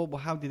yeah, well,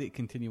 how did it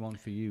continue on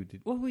for you?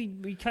 Well,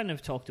 we kind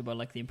of talked about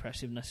like the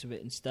impressiveness of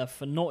it and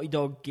stuff. And Naughty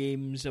Dog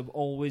games have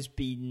always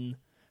been,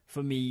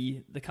 for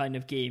me, the kind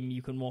of game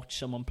you can watch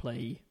someone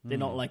play. They're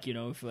not like, you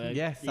know, if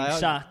Yes, you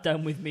sat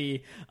down with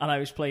me and I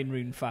was playing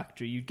Rune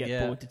Factory, you'd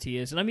get bored to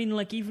tears. And I mean,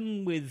 like,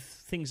 even with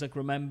things like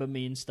Remember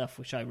Me and stuff,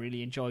 which I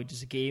really enjoyed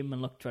as a game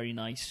and looked very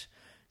nice,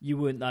 you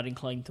weren't that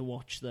inclined to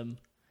watch them.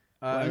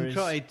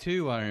 Uncharted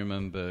 2, I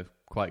remember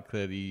quite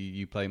clearly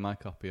you play my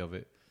copy of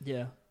it.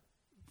 Yeah.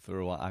 For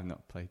a while, I've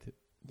not played it.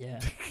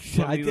 Yeah.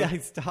 I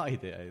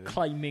started it. I think.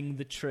 Climbing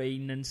the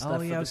train and stuff.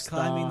 Oh yeah, I was at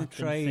climbing the the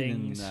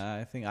train,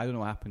 start and I don't know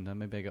what happened.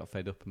 Maybe I got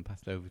fed up and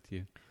passed it over to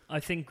you. I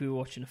think we were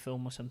watching a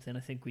film or something.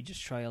 I think we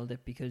just trialed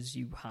it because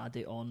you had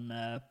it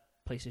on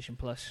PlayStation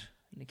Plus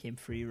and it came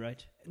free,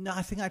 right? No,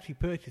 I think I actually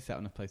purchased that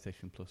on a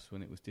PlayStation Plus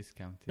when it was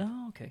discounted.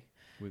 Oh, okay.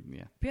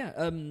 Yeah. But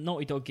yeah,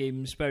 Naughty Dog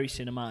games, very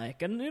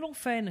cinematic. And in all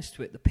fairness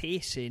to it, the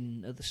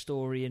pacing of the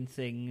story and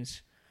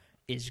things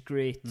is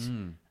great.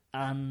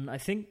 And I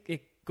think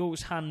it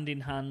goes hand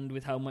in hand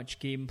with how much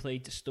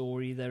gameplay to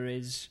story there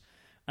is.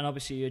 And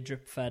obviously you're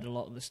drip-fed a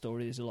lot of the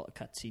story. There's a lot of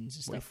cutscenes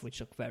and stuff which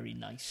look very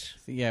nice.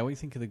 So, yeah, what do you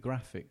think of the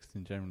graphics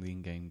and generally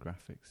in-game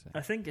graphics?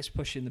 I think it's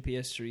pushing the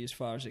PS3 as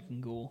far as it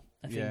can go.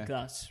 I think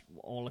that's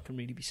all that can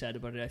really be said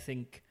about it. I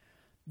think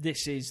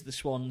this is the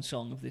swan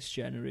song of this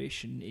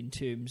generation in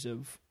terms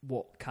of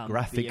what can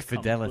Graphic be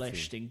fidelity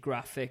accomplished in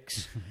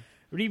graphics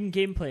or even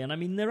gameplay. And I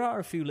mean, there are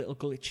a few little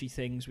glitchy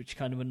things which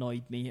kind of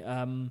annoyed me.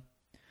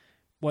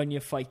 When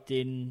you're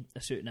fighting a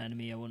certain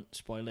enemy, I won't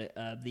spoil it,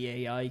 the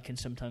AI can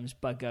sometimes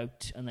bug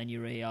out, and then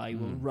your AI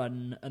will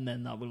run, and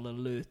then that will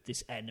alert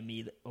this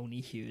enemy that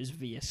only hears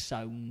via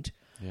sound.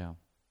 Yeah.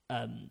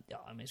 I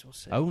may as well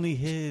say. Only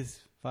hears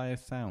via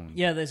sound.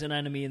 Yeah, there's an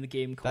enemy in the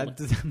game called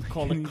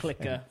a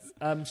clicker.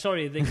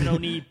 Sorry, they can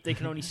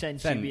only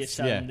sense you via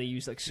sound. Yeah. They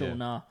use like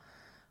sonar,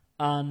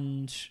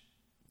 and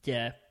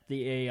yeah,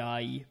 the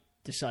AI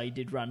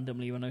decided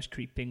randomly when I was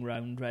creeping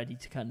round, ready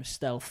to kind of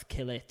stealth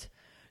kill it,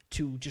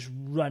 to just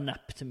run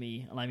up to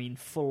me, and I mean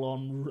full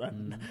on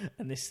run,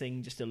 and this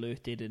thing just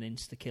alerted and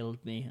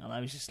insta-killed me, and I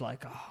was just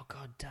like, oh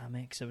god damn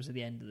it, because I was at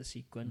the end of the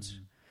sequence.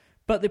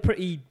 But they're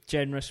pretty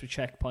generous with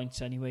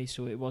checkpoints anyway,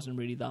 so it wasn't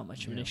really that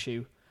much of an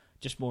issue,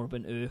 just more of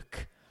an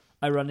irk.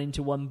 I ran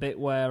into one bit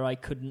where I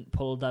couldn't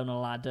pull down a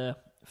ladder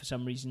for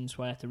some reason,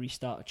 so I had to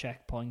restart a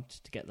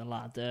checkpoint to get the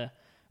ladder,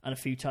 and a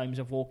few times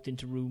I've walked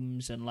into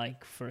rooms and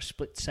like for a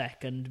split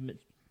second,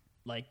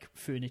 like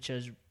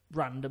furniture's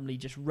randomly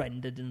just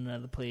rendered in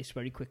another place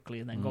very quickly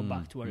and then gone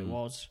back to where it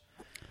was.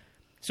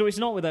 So it's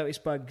not without its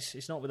bugs,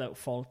 it's not without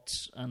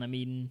faults, and I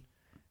mean,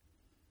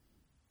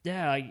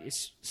 yeah,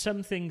 it's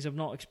some things I've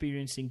not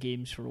experienced in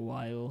games for a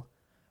while,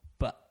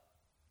 but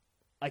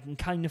I can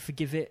kind of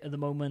forgive it at the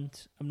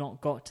moment. I've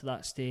not got to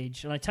that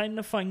stage, and I tend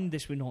to find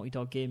this with Naughty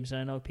Dog games, and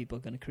I know people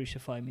are going to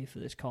crucify me for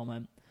this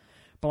comment,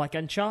 but like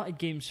Uncharted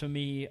games for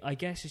me, I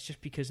guess it's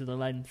just because of the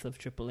length of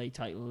AAA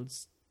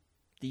titles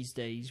these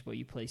days where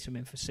you play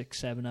something for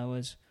 6-7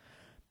 hours,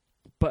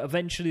 but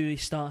eventually they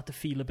start to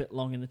feel a bit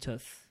long in the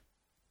tooth.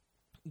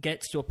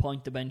 Gets to a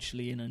point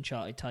eventually in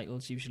Uncharted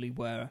titles usually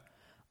where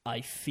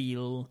I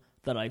feel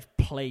that I've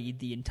played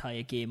the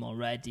entire game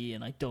already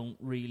and I don't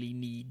really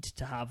need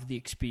to have the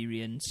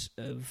experience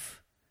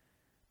of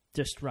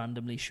just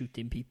randomly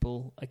shooting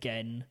people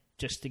again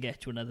just to get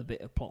to another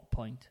bit of plot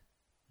point,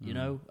 you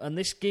know? And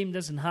this game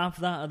doesn't have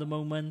that at the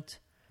moment,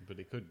 but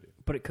it could do.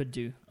 But it could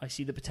do. I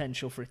see the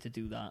potential for it to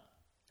do that.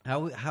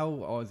 How I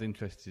was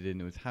interested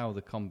in was how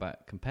the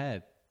combat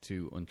compared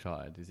to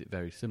Uncharted. Is it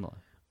very similar?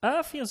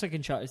 Feels like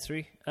Uncharted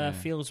 3.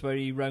 Feels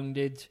very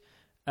rounded.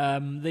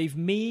 They've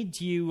made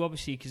you,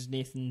 obviously, because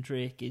Nathan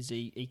Drake is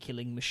a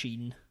killing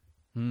machine.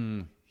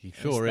 He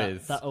sure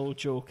is. That old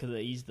joke that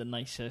he's the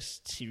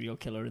nicest serial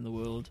killer in the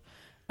world.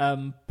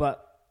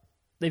 But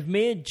they've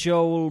made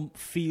Joel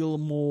feel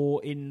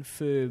more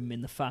infirm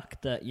in the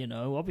fact that, you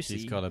know, obviously...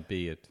 He's got a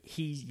beard.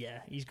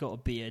 He's got a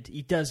beard.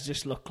 He does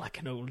just look like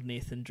an old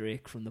Nathan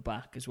Drake from the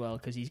back as well,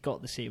 because he's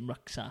got the same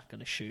rucksack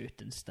and a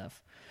shirt and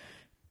stuff.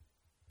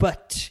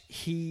 But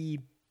he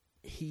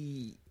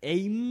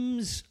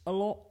aims a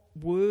lot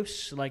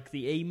worse. Like,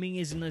 the aiming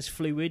isn't as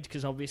fluid,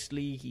 because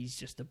obviously he's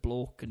just a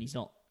bloke and he's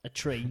not a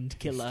trained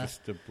killer. He's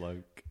just a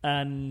bloke.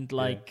 And,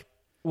 like...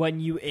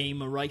 When you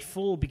aim a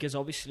rifle, because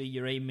obviously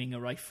you're aiming a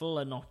rifle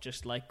and not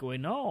just like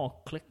going, oh,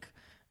 click.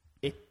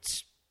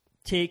 It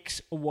takes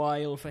a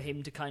while for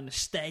him to kind of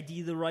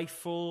steady the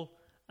rifle,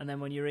 and then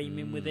when you're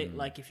aiming with it,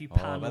 like if you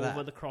pan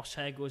over, the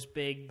crosshair goes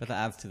big. But that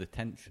adds to the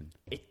tension.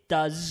 It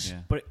does,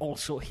 but it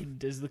also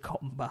hinders the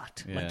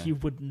combat. Like you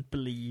wouldn't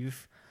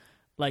believe.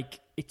 Like,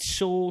 it's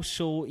so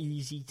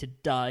easy to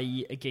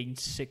die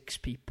against 6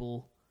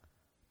 people.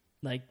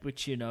 Like,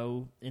 which, you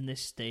know, in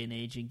this day and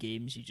age in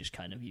games, you're just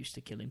kind of used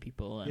to killing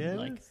people. And Yeah,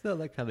 like, it's not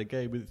that kind of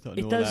game. It's not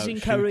an it does all-out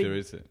encourage shooter,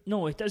 is it?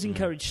 No, it does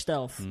encourage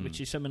stealth, which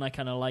is something I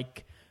kind of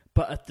like.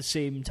 But at the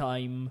same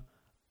time,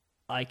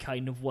 I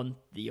kind of want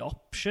the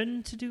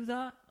option to do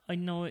that. I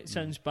know it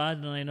sounds bad,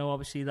 and I know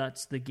obviously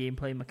that's the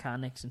gameplay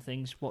mechanics and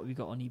things. What have we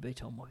got on eBay,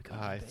 Tom? What have we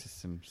got on eBay? It's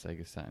just some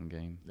Sega Saturn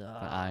game. The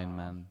Iron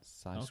Man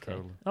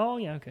side-scroller. Oh,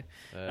 yeah, okay.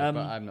 But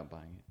I'm not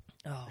buying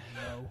it. Oh,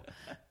 no.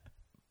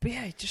 But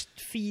yeah, it just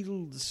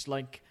feels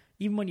like,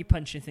 even when you're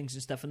punching things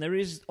and stuff, and there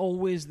is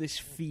always this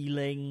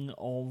feeling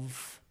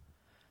of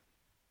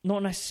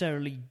not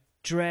necessarily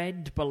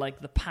dread, but like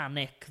the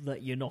panic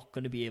that you're not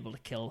going to be able to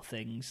kill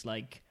things.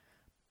 Like,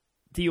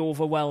 the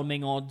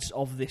overwhelming odds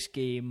of this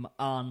game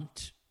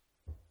aren't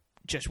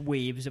just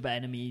waves of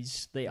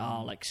enemies, they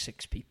are like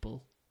 6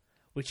 people,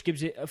 which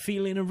gives it a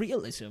feeling of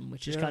realism,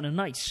 which is kind of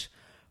nice.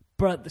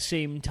 But at the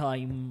same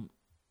time,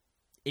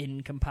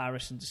 in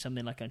comparison to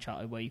something like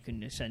Uncharted, where you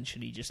can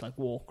essentially just like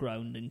walk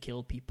around and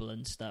kill people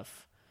and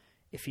stuff,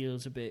 it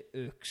feels a bit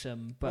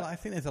irksome. But well, I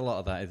think there's a lot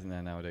of that, isn't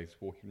there, nowadays?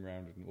 Walking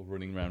around or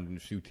running around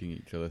and shooting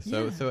each other.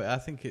 So I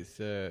think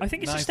it's. I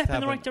think it's nice a step to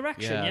in the have right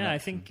direction. Yeah, I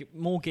action. think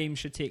more games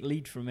should take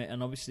lead from it,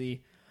 and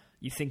obviously,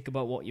 you think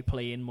about what you're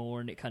playing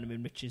more, and it kind of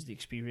enriches the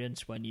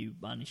experience when you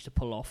manage to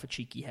pull off a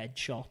cheeky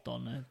headshot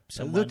on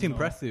someone. It looked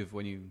impressive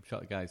when you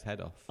shot a guy's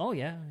head off. Oh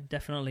yeah,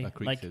 definitely. A Like,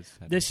 creature's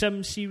head there's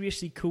some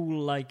seriously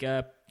cool like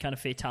kind of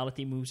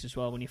fatality moves as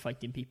well when you're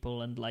fighting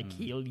people, and like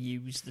he'll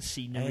use the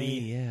scenery. Hey,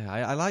 yeah,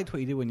 I liked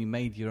what you did when you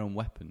made your own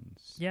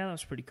weapons. Yeah,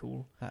 that's pretty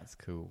cool. That's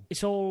cool.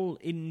 It's all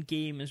in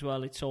game as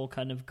well. It's all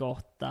kind of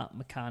got that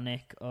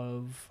mechanic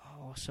of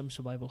some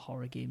survival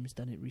horror games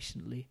done it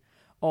recently.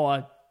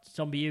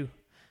 Zombie U.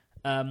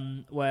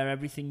 Where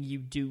everything you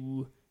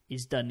do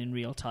is done in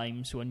real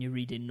time. So when you're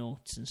reading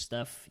notes and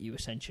stuff, you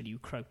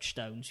crouch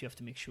down, so you have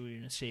to make sure you're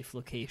in a safe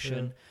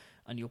location,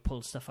 and you'll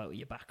pull stuff out of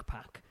your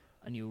backpack,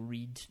 and you'll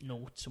read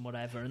notes and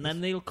whatever, and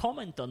then they'll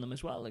comment on them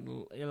as well.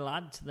 It'll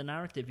add to the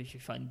narrative if you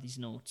find these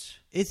notes.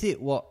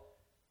 What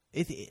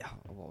was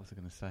I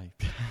going to say?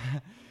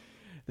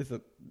 There's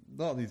a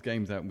lot of these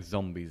games out with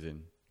zombies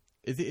in.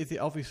 Is it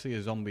obviously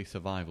a zombie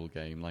survival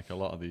game like a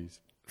lot of these?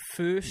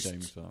 First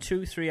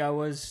 2-3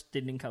 hours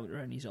didn't encounter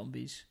any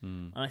zombies,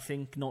 and I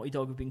think Naughty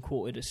Dog have been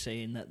quoted as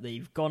saying that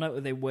they've gone out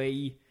of their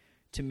way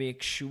to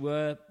make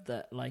sure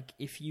that, like,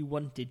 if you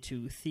wanted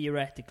to,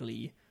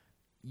 theoretically,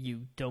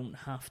 you don't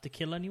have to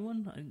kill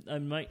anyone. I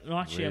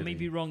may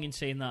be wrong in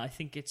saying that. I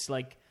think it's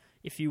like,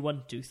 if you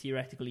want to,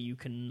 theoretically, you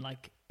can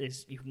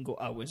go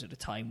hours at a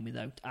time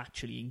without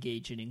actually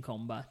engaging in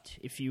combat.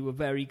 If you were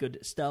very good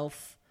at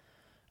stealth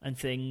and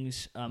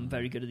things,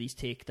 very good at these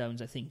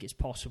takedowns, I think it's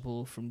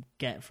possible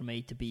get from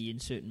A to B in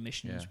certain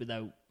missions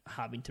without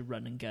having to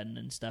run and gun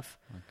and stuff,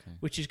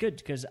 which is good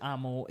because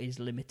ammo is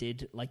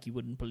limited like you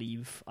wouldn't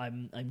believe.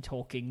 I'm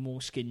talking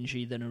more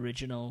stingy than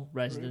original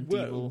Resident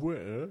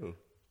Evil.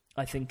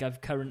 I think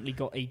I've currently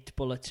got 8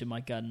 bullets in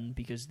my gun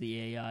because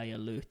the AI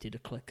alerted a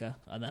clicker,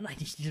 and then I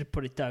needed to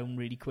put it down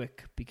really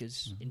quick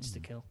because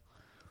insta-kill.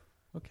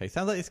 Okay,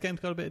 sounds like this game's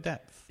got a bit of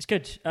depth. It's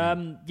good.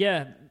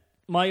 Yeah.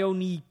 My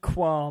only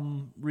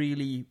qualm,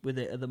 really, with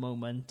it at the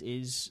moment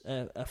is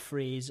a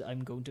phrase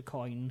I'm going to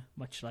coin,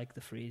 much like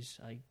the phrase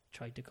I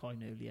tried to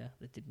coin earlier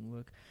that didn't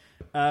work,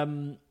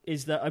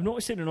 is that I've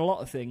noticed it in a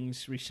lot of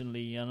things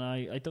recently, and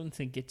I don't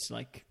think it's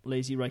like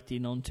lazy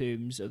writing on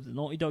terms of the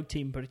Naughty Dog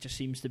team, but it just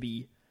seems to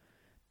be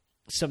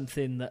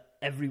something that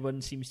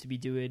everyone seems to be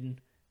doing.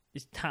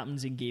 It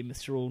happens in Game of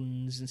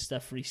Thrones and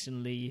stuff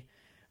recently,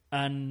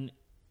 and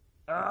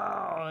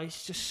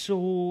it's just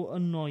so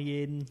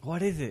annoying.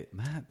 What is it,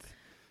 Matt?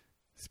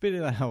 Spit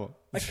it out.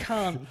 I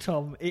can't,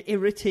 Tom. It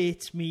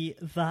irritates me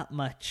that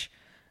much.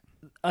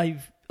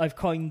 I've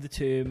coined the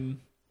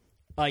term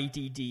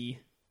IDD,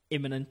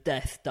 imminent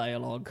death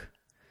dialogue,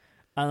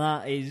 and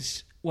that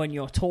is when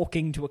you're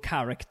talking to a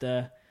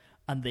character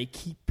and they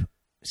keep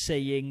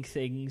saying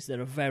things that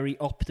are very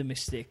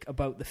optimistic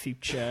about the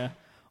future,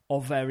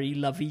 or very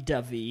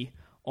lovey-dovey,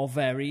 or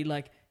very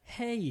like,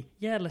 hey,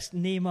 yeah, let's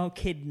name our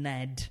kid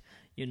Ned.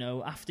 You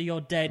know, after your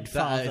dead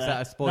father, is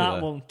that a spoiler?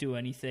 That won't do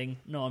anything.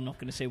 No, I'm not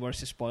going to say where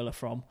it's a spoiler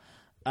from.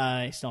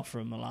 It's not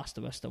from The Last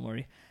of Us, don't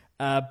worry.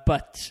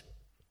 But,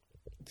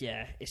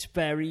 yeah, it's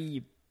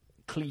very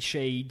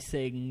cliched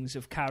things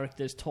of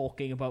characters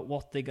talking about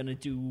what they're going to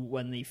do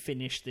when they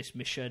finish this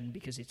mission,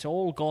 because it's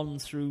all gone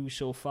through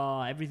so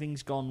far.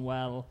 Everything's gone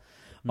well.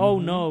 Oh,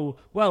 no.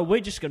 Well,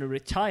 we're just going to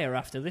retire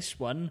after this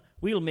one.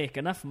 We'll make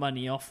enough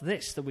money off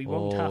this that we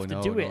won't have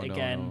to do it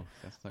again.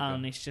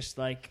 And it's just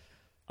like,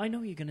 I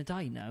know you're going to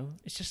die now.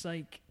 It's just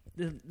like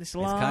this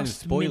last it's kind of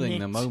spoiling the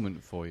minute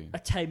moment for you.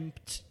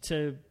 Attempt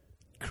to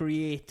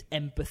create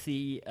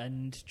empathy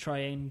and try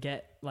and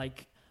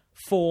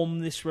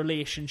form this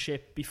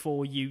relationship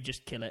before you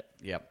just kill it.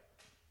 Yep.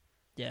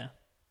 Yeah.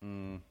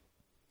 And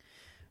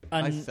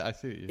I see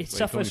what it you're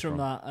suffers coming from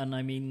that, and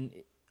I mean,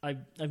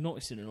 I've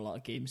noticed it in a lot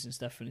of games and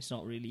stuff, and it's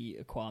not really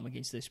a qualm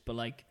against this, but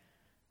like,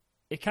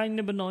 it's kind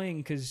of annoying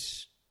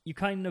because you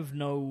kind of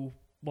know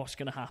what's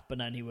going to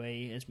happen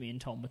anyway, as me and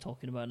Tom were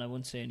talking about, and I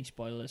won't say any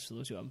spoilers for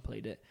those who haven't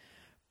played it.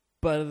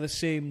 But at the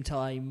same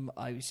time,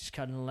 I was just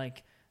kind of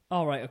like,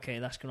 all right, okay,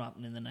 that's going to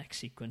happen in the next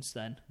sequence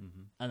then.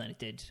 Mm-hmm. And then it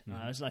did. Mm-hmm.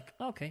 And I was like,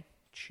 okay,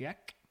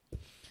 check.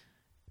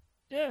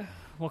 Yeah,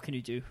 what can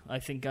you do? I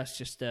think that's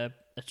just a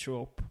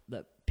trope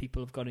that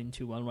people have got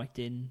into while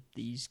writing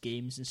these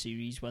games and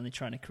series when they're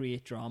trying to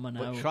create drama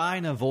now. But try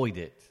and avoid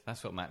it.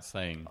 That's what Matt's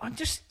saying. I'm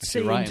just If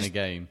saying, you're writing a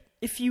game.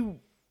 if you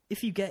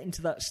get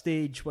into that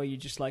stage where you're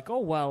just like, oh,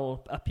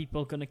 well, are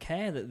people going to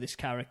care that this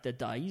character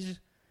dies?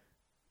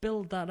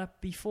 Build that up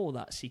before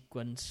that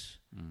sequence.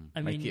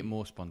 Make it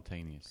more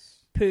spontaneous.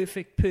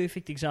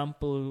 Perfect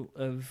example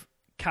of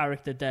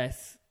character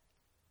death,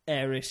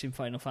 Aeris in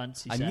Final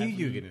Fantasy I VII. knew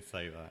you were going to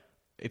say that.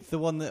 It's the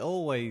one that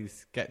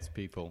always gets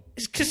people.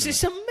 It's because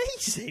it's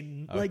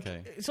amazing. Okay. Like,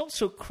 it's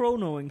also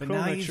Chrono and But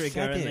now Chrono you've Trigger,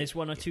 said and it. there's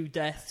one or two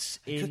deaths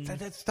in...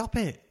 Stop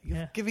it. You're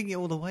Yeah. giving it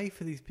all away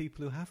for these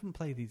people who haven't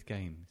played these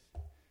games.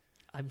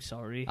 I'm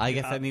sorry. I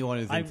guess anyone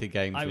who's I'm- into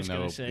games I will was know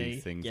gonna of say,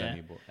 these things yeah.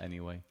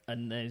 anyway.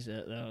 And there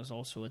was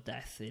also a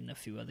death in a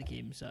few other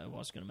games that I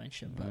was going to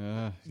mention, but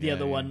the Yeah,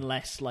 other yeah. one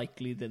less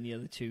likely than the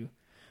other two.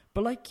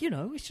 But, like, you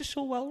know, it's just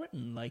so well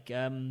written. Like,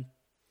 the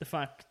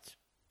fact...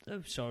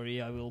 Oh,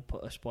 sorry, I will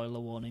put a spoiler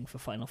warning for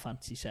Final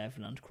Fantasy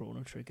VII and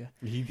Chrono Trigger.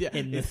 Yeah,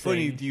 in the it's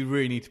funny. thing. Do you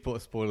really need to put a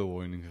spoiler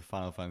warning for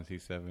Final Fantasy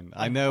VII?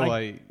 I know.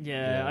 I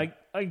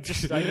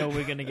know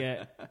we're going to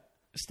get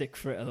stick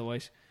for it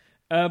otherwise.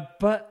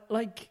 But,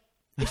 like,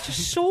 it's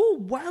just so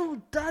well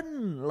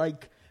done.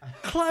 Like,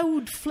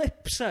 Cloud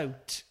flips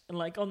out, and,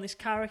 like, on this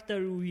character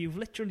who you've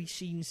literally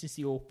seen since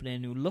the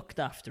opening, who looked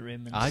after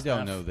him and I stuff.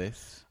 don't know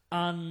this.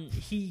 And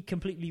he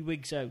completely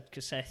wigs out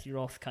because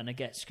Sephiroth kind of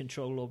gets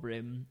control over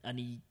him and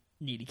he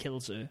nearly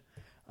kills her.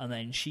 And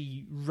then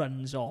she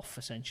runs off,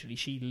 essentially.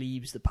 She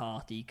leaves the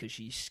party because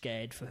she's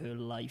scared for her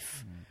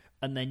life.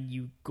 And then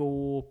you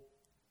go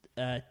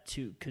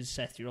because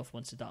Sephiroth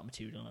wants a dark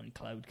material and only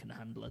Cloud can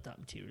handle a dark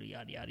material,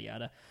 yada, yada,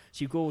 yada.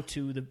 So you go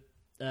to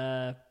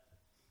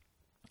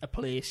a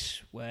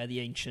place where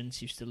the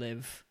ancients used to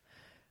live.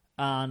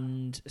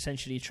 And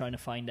essentially you're trying to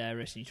find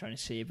Aeris and you're trying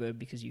to save her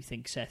because you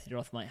think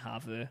Sephiroth might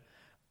have her.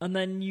 And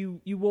then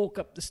you walk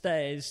up the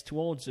stairs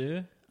towards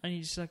her and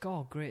you're just like,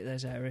 oh, great,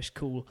 there's Aeris,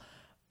 cool.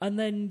 And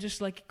then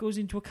just like it goes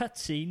into a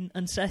cutscene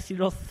and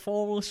Sephiroth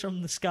falls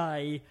from the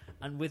sky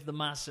and with the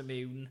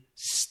Masamune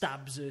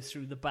stabs her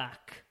through the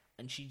back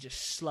and she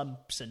just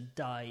slumps and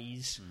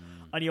dies.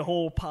 And your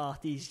whole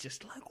party's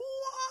just like,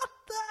 what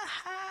the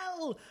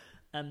hell?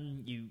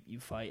 And you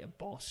fight a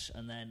boss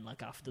and then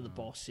like after the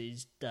boss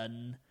is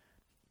done...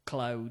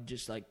 Cloud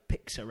just like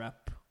picks her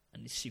up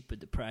and is super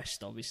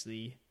depressed,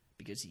 obviously,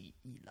 because he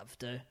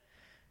loved her.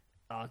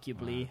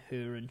 Arguably,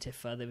 her and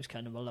Tifa, there was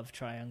kind of a love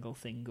triangle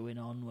thing going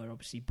on where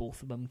obviously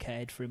both of them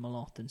cared for him a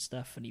lot and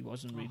stuff, and he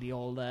wasn't really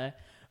all there.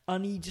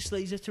 And he just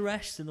lays her to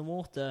rest in the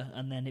water,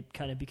 and then it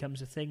kind of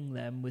becomes a thing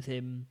then with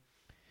him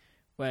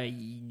where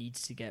he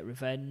needs to get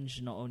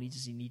revenge. Not only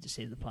does he need to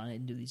save the planet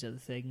and do these other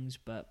things,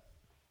 but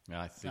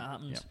I see. that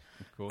happens. Yeah,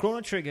 of course.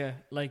 Chrono Trigger,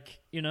 like,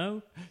 you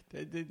know,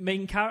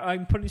 main character.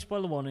 I'm putting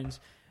spoiler warnings.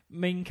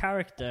 Main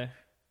character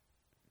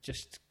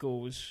just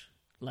goes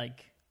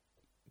like,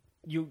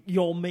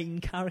 your main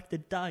character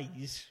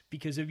dies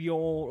because of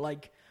your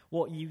like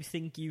what you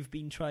think you've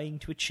been trying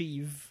to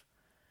achieve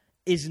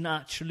isn't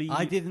actually.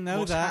 I didn't know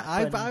what's that.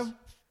 happened.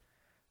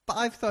 But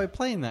I've started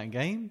playing that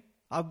game.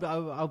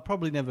 I'll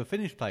probably never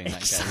finish playing that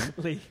game.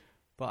 Exactly.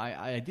 But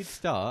I did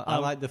start. I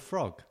like the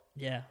frog.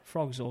 Yeah,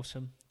 Frog's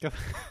awesome.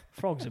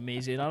 Frog's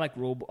amazing. I like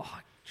Robo. Oh,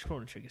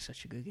 Chrono Trigger's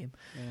such a good game.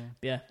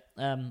 Yeah.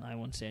 But yeah, I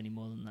won't say any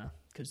more than that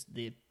because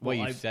the. Well,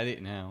 you've said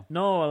it now.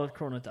 No, well,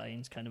 Chrono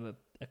dying's kind of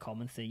a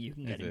common thing. You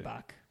can get Is him it?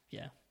 back.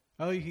 Yeah.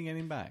 Oh, you can get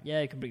him back?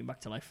 Yeah, you can bring him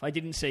back to life. I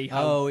didn't say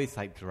how. Oh, it's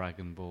like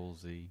Dragon Ball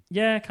Z.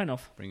 Yeah, kind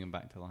of. Bring him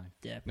back to life.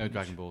 Yeah. No pretty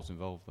Dragon much. Balls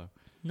involved, though,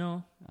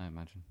 No. I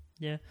imagine.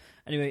 Yeah.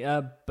 Anyway,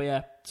 but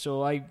yeah,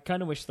 so I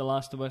kind of wish The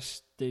Last of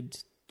Us did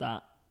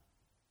that.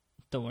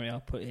 Don't worry, I'll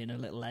put in a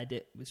little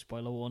edit with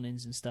spoiler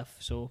warnings and stuff.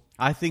 So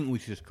I think we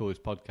should just call this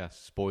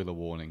podcast Spoiler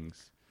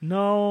Warnings.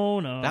 no.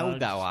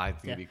 I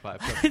think yeah. would be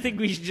quite I think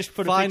we should just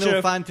put a Final picture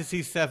of,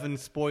 Fantasy VII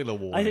Spoiler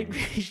Warning. I think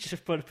we should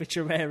just put a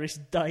picture of Aeris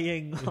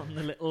dying on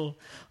the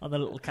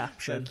little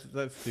caption.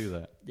 Let's do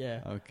that.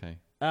 Yeah. Okay.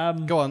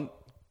 Go on.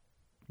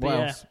 What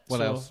yeah, else? What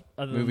so else?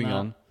 other than Moving that,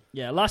 on.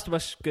 Yeah, Last of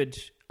Us, good.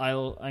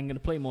 I'm going to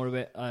play more of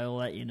it. I'll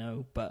let you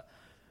know, but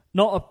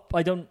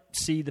I don't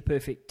see the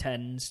perfect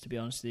 10s, to be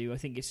honest with you. I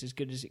think it's as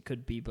good as it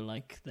could be, but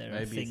like there are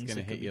Maybe things it's that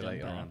going to could hit be you done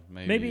later better.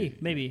 on.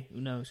 Maybe.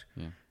 Who knows?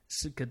 Yeah.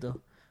 It's good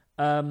though.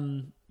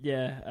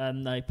 Yeah,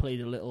 and I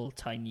played a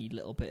tiny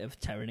little bit of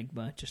Terra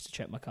Enigma just to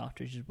check my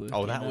cartridges working.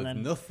 Oh, that and was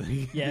then,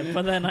 nothing. Yeah,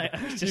 but then I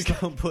was You just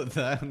can't put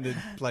that on the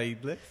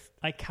played list.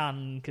 I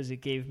can because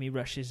it gave me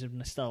rushes of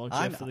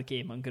nostalgia for the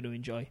game I'm going to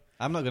enjoy.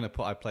 I'm not going to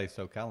put I play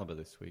Soul Calibur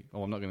this week.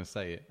 Oh, I'm not going to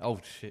say it. Oh,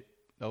 shit.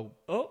 Oh.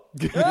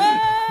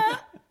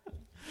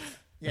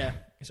 Yeah,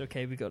 it's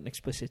okay. We got an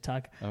explicit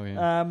tag. Oh,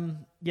 yeah.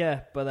 Yeah,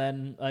 but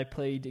then I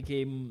played a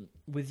game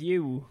with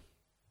you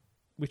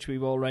which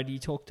we've already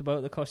talked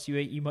about, that cost you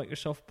 80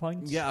 Microsoft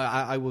points. Yeah,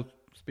 I will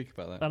speak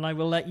about that. And I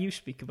will let you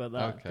speak about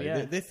that. Okay,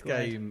 Yeah, this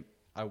game,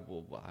 I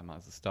might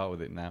as well start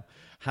with it now.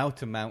 How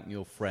to Mount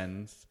Your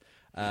Friends.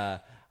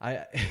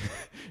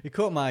 It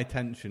caught my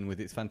attention with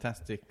its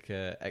fantastic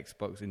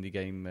Xbox indie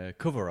game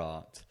cover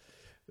art,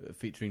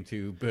 featuring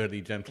two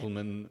burly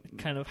gentlemen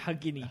kind of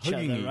hugging each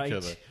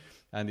other.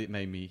 And it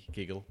made me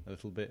giggle a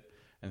little bit.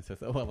 And so I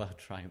thought, well, I'll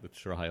try the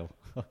trial.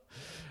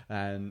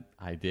 And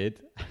I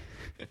did.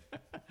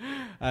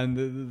 And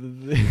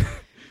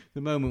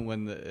the moment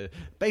when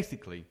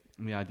basically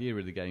the idea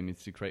of the game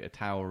is to create a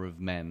tower of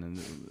men,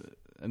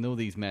 and all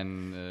these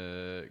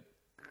men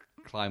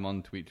climb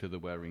onto each other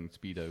wearing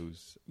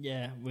Speedos.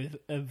 Yeah, with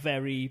a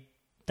very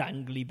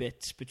dangly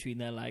bits between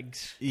their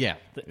legs. Yeah.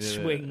 That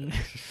swing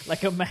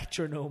like a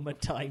metronome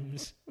at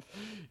times.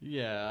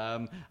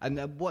 Yeah,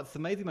 and what's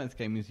amazing about this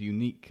game is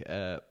unique,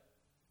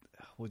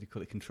 what do you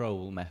call it,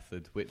 control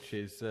method, which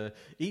is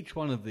each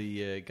one of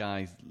the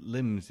guy's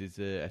limbs is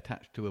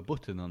attached to a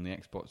button on the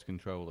Xbox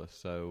controller.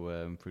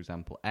 So, for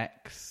example,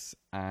 X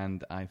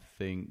and I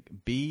think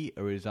B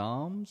are his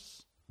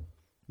arms,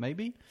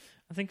 maybe?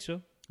 I think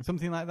so.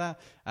 Something like that.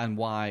 And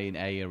Y and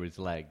A are his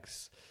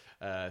legs.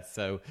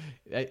 So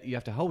you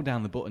have to hold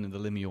down the button of the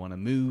limb you want to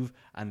move,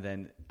 and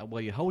then while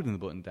you're holding the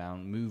button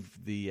down, move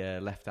the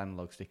left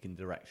analog stick in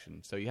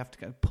direction. So you have to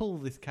kind of pull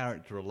this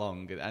character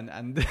along,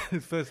 and the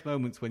first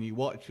moments when you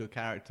watch your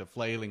character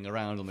flailing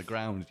around on the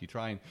ground as you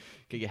try and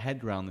get your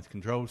head around this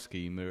control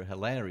scheme are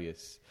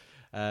hilarious.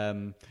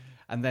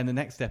 And then the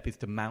next step is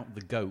to mount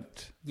the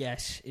goat.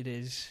 Yes, it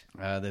is.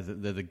 There's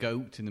a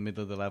goat in the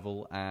middle of the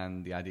level,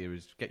 and the idea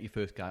is get your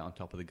first guy on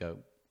top of the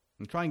goat.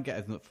 And try and get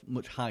as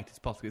much height as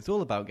possible. It's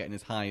all about getting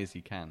as high as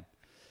you can.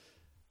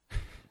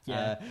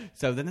 Yeah.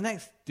 So then the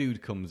next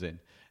dude comes in.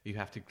 You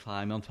have to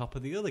climb on top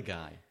of the other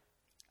guy.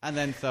 And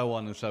then so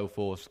on and so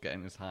forth,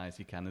 getting as high as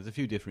you can. There's a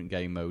few different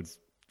game modes.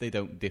 They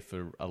don't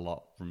differ a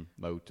lot from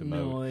mode to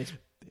mode. No, it's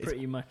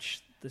pretty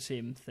much the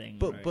same thing.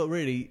 But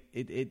really,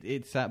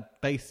 it's that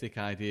basic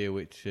idea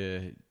which...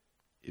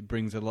 it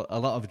brings a lot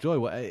of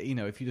joy.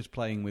 If you're just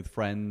playing with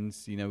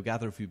friends,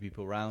 gather a few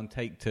people around,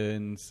 take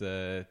turns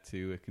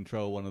to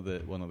control one of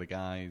the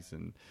guys,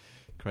 and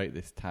create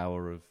this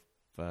tower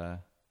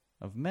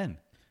of men.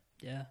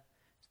 Yeah,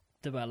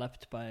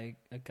 developed by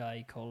a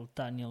guy called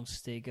Daniel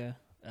Steger,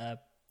 a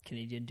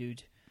Canadian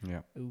dude,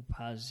 who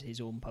has his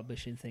own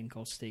publishing thing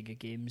called Steger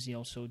Games. He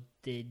also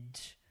did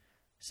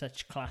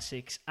such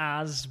classics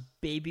as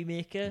Baby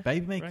Maker.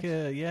 Baby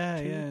Maker, right?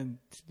 Yeah.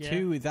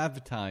 Two is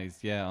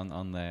advertised,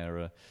 on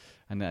there,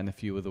 and a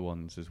few other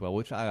ones as well,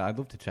 which I'd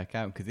love to check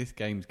out, because this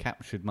game's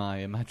captured my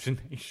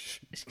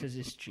imagination. It's because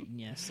it's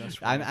genius, that's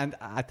right. And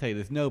I tell you,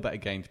 there's no better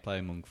game to play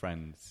among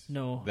friends.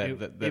 No,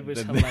 it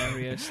was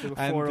hilarious. There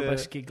were four of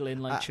us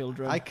giggling like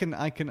children. I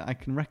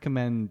can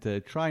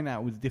recommend trying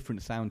out with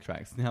different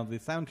soundtracks. Now, the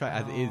soundtrack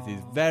as it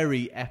is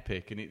very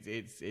epic, and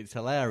it's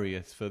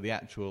hilarious for the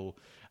actual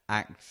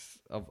acts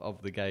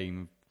of the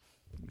game,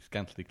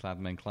 scantily clad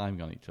men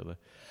climbing on each other,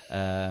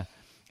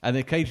 and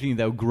occasionally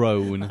they'll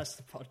groan. That's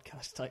the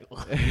podcast title.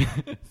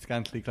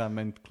 Scantily clad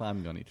men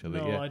climbing on each other.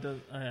 No, yeah. I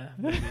don't.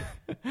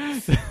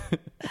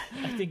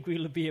 I think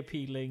we'll be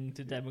appealing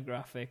to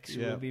demographics.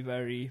 We'll be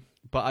very.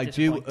 But I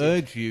do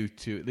urge you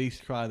to at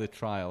least try the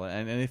trial,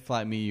 and if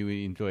like me you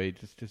enjoy it,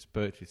 just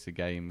purchase the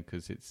game,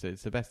 because it's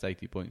the best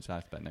 80 points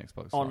I've spent on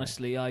Xbox.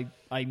 Honestly,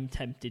 I'm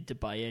tempted to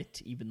buy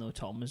it, even though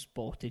Tom has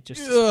bought it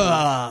just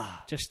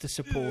to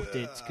support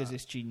it, because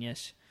it's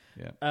genius.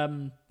 Yeah.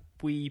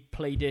 We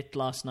played it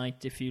last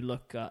night. If you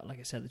look at, like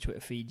I said, the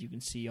Twitter feed, you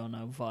can see on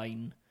our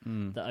Vine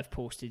that I've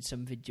posted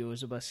some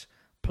videos of us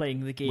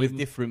playing the game with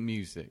different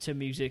music,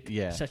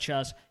 such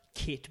as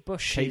Kate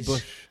Bush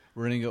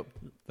running up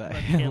that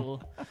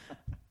hill.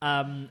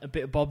 A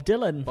bit of Bob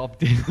Dylan.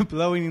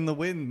 Blowing in the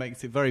wind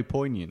makes it very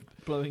poignant.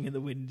 Blowing in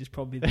the wind is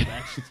probably the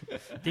best.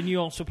 Didn't you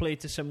also play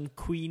to some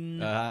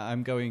Queen?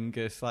 I'm going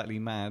slightly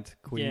mad.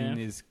 Queen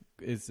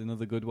is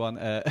another good one.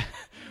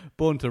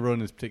 Born to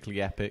Run is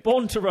particularly epic.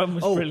 Born to Run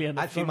was brilliant.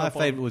 Actually, my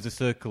favourite was A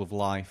Circle of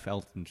Life,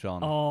 Elton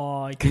John.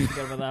 Oh, I didn't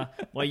forget about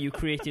that. Where you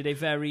created a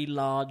very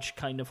large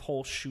kind of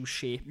horseshoe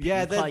shape.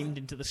 Yeah, climbed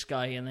into the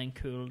sky and then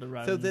curled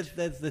around. So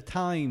there's the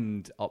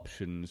timed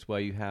options where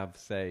you have,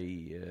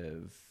 say,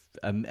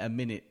 a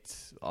minute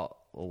or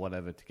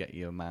whatever to get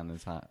your man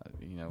as high,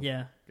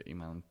 get your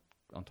man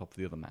on top of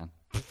the other man.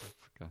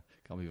 Can't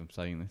believe I'm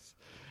saying this.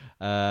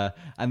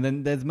 And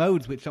then there's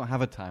modes which don't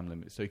have a time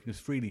limit, so you can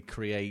just freely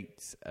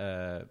create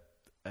a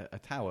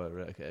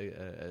tower,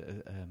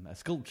 a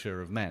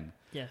sculpture of men.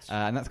 Yes.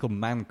 And that's called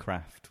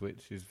Mancraft,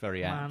 which is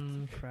very apt.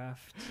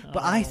 Mancraft.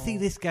 But I see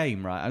this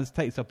game, right, I'll just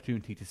take this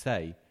opportunity to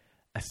say,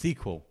 a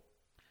sequel.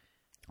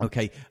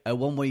 Okay,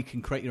 one where you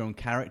can create your own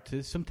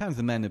characters. Sometimes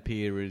the men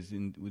appear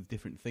with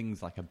different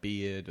things, like a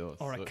beard or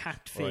a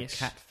cat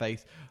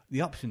face.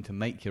 The option to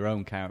make your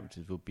own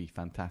characters would be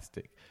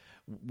fantastic.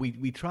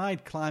 We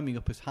tried climbing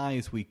up as high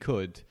as we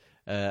could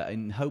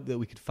in hope that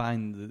we could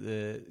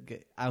find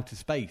get outer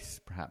space,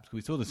 perhaps. We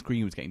saw the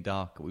screen was getting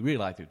darker. We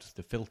realised it was just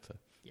a filter.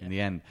 in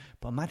the end.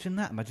 But imagine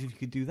that. Imagine if you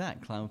could do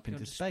that, climb up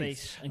into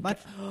space.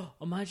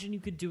 Imagine you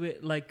could do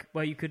it like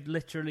where you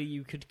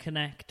could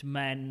connect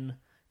men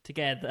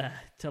together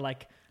to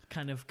like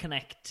kind of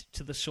connect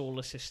to the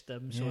solar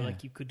system. So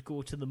like you could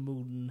go to the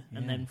moon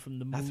and then from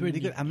the moon. That's really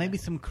good. And maybe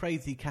some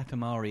crazy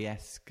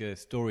Katamari-esque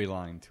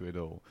storyline to it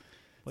all.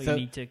 Well, you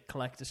need to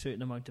collect a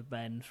certain amount of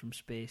men from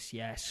space,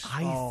 yes.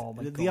 Oh,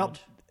 my the God.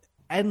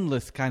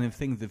 Endless kind of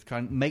things of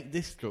trying to make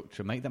this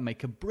structure,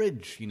 make a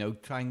bridge,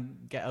 try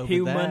and get over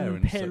Human there.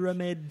 Human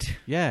pyramid.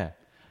 Yeah.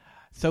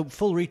 So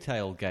full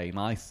retail game,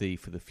 I see,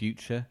 for the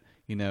future.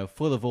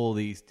 Full of all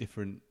these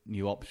different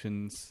new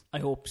options. I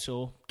hope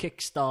so.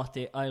 Kickstart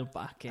it. I'll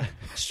back it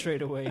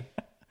straight away.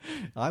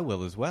 I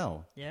will as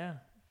well. Yeah.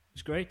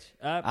 It's great.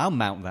 I'll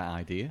mount that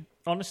idea.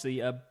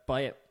 Honestly,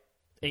 buy it.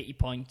 80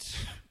 points.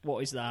 What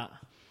is that?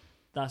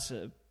 That's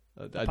a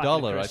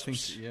dollar, I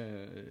think. Yeah,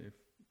 if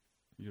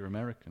you're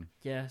American.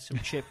 Yeah, some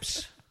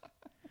chips.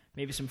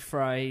 Maybe some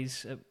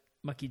fries at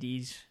Mucky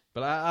D's.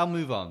 But I'll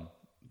move on.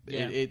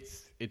 Yeah.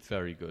 It's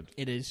very good.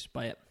 It is.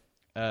 Buy it.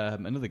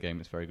 Another game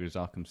that's very good is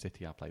Arkham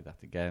City. I played that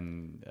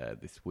again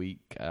this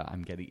week.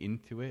 I'm getting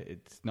into it.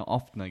 It's not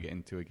often I get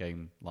into a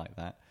game like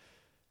that.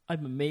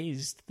 I'm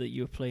amazed that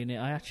you were playing it.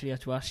 I actually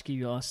had to ask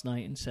you last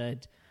night and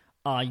said,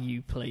 are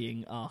you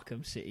playing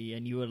Arkham City?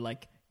 And you were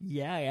like,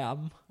 yeah, I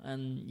am.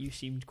 And you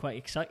seemed quite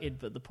excited,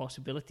 but the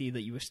possibility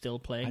that you were still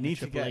playing a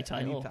AAA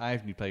title. I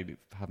haven't played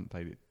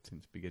it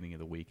since the beginning of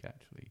the week,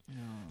 actually. Oh.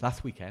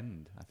 Last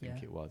weekend, I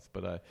think it was.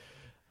 But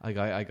I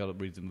got up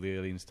reasonably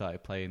early and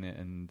started playing it,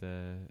 and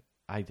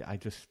I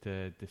just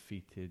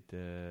defeated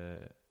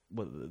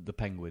the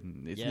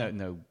Penguin. It's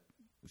no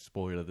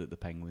spoiler that the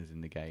Penguin's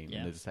in the game. Yeah.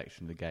 And there's a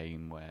section of the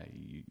game where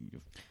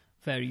you've...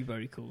 Very,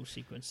 very cool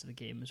sequence of the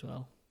game as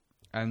well.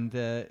 And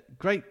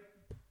great.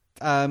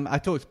 I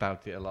talked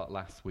about it a lot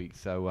last week,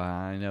 so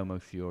I know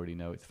most of you already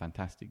know it's a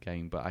fantastic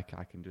game, but I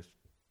can just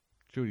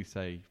truly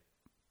say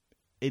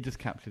it just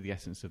captured the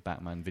essence of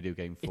Batman video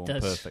game form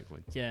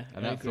perfectly. Yeah,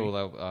 and that's all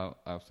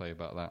I'll say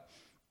about that.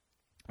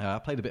 I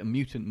played a bit of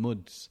Mutant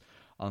Mudds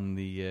on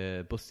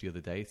the bus the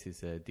other day. It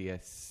is a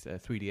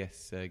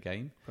 3DS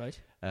game. Right.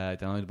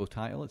 Downloadable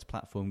title. It's a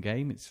platform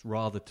game. It's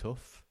rather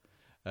tough,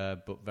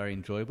 but very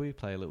enjoyable. You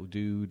play a little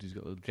dude who's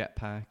got a little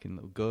jetpack and a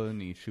little gun,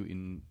 and you're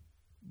shooting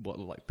what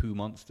look like poo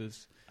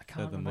monsters. I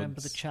can't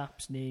remember the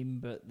chap's name,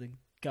 but the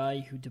guy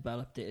who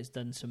developed it has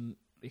done some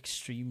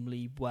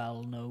extremely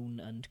well-known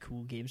and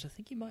cool games. I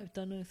think he might have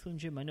done Earthworm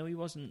Jim. I know he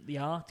wasn't the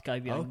art guy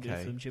behind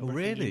Earthworm Jim, but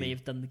I think he may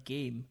have done the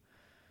game.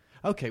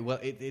 Okay, well,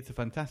 it's a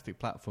fantastic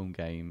platform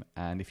game,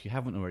 and if you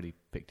haven't already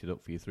picked it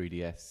up for your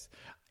 3DS,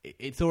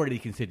 it's already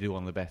considered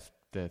one of the best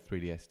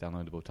 3DS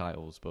downloadable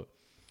titles, but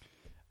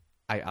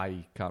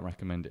I can't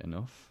recommend it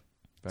enough.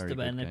 Very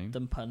good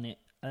game.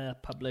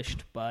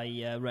 Published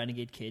by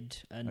Renegade Kid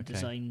and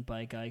designed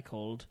by a guy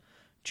called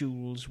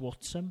Jules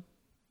Watson.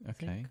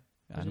 Okay.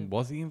 And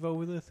was he involved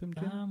with Earthworm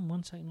Jim?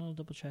 1 second, I'll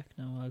double check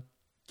now. I'll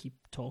keep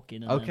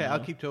talking. Okay, I'll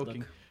keep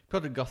talking.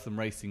 Project Gotham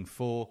Racing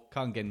 4.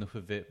 Can't get enough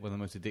of it. One of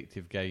the most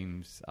addictive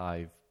games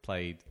I've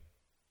played.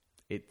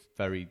 It's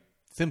very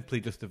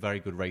simply just a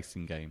very good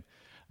racing game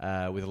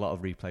with a lot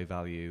of replay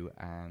value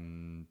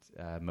and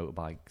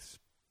motorbikes,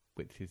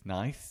 which is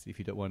nice if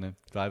you don't want to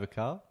drive a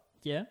car.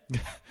 Yeah.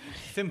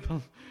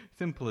 Simple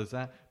as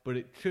that.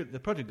 But the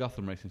Project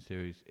Gotham Racing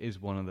series is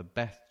one of the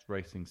best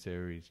racing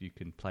series you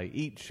can play.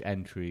 Each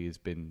entry has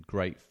been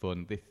great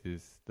fun. This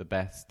is the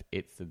best.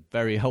 It's a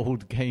very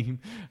old game.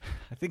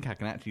 I think I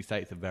can actually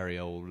say it's a very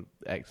old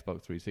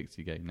Xbox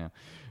 360 game now.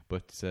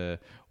 But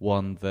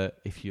one that,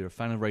 if you're a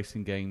fan of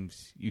racing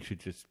games, you should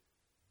just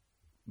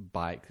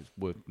buy it because it's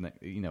worth,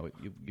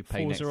 you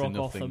pay next to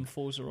nothing.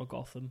 Forza or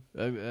Gotham?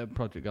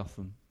 Project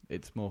Gotham.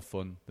 It's more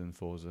fun than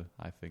Forza,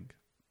 I think.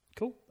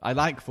 Cool. I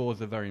like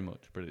Forza very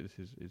much, but this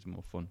is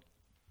more fun.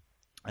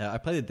 I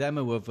played a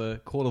demo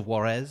of Call of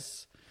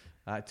Juarez.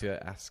 I had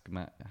to ask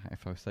Matt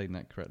if I was saying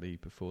that correctly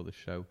before the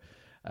show.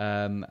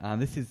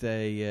 And this is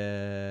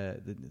the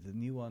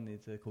new one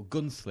is called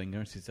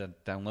Gunslinger. This is a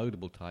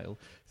downloadable title.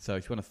 So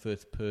if you want a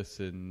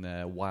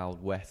first-person Wild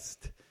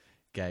West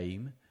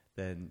game,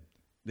 then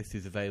this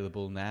is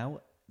available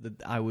now.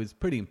 I was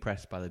pretty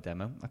impressed by the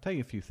demo. I'll tell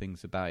you a few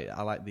things about it.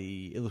 I like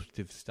the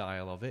illustrative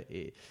style of it.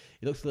 It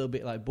looks a little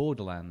bit like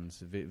Borderlands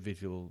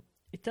visual.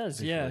 It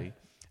does, visually,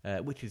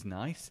 which is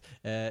nice.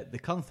 The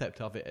concept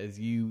of it is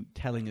you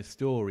telling a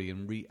story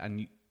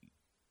and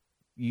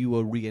you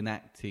are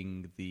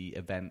reenacting the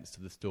events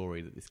of the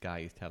story that this guy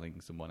is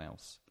telling someone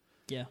else.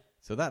 Yeah.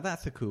 So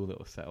that's a cool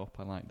little setup.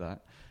 I like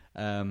that.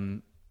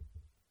 I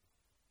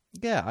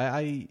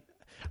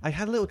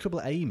had a little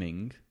trouble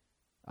aiming.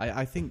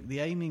 I think the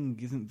aiming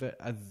isn't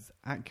as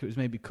accurate as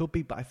maybe it could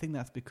be, but I think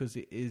that's because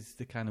it is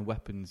the kind of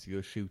weapons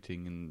you're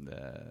shooting,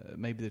 and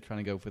maybe they're trying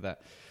to go for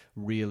that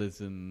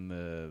realism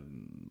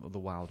of the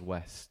Wild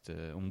West,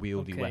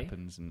 unwieldy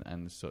weapons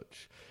and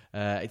such.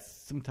 It's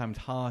sometimes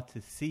hard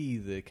to see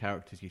the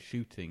characters you're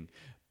shooting,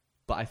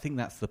 but I think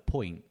that's the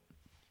point.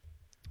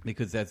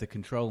 because there's a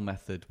control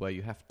method where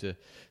you have to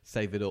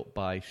save it up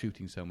by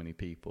shooting so many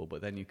people,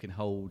 but then you can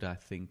hold, I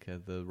think,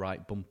 the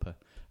right bumper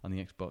on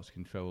the Xbox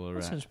controller.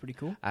 That sounds pretty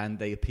cool. And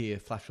they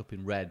flash up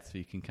in red, so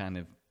you can kind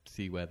of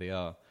see where they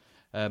are.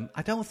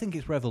 I don't think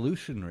it's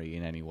revolutionary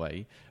in any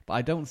way, but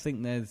I don't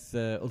think there's,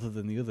 other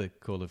than the other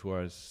Call of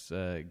Juarez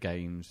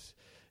games,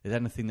 there's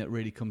anything that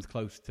really comes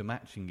close to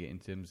matching it in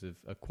terms of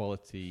a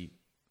quality,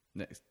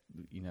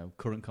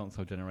 current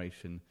console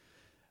generation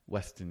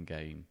Western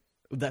game.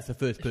 That's a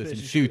first-person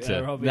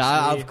shooter.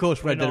 Now, of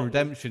course, Red Dead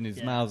Redemption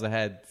is miles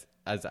ahead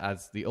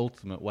as the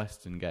ultimate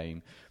Western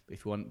game. But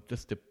if you want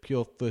just a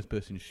pure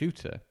first-person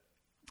shooter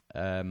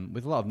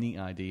with a lot of neat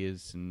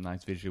ideas and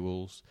nice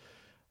visuals,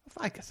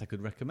 I guess I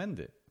could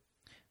recommend it.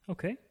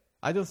 Okay.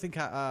 I don't think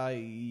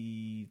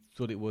I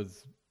thought it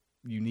was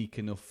unique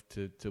enough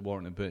to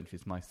warrant a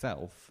purchase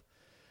myself,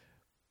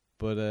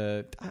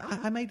 but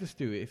I may just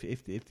do it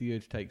if the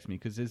urge takes me,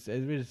 because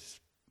there is,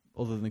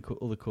 other than the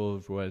other Call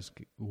of Juarez,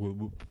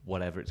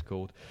 whatever it's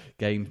called,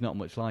 games, not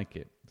much like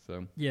it.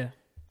 So yeah,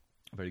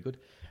 very good.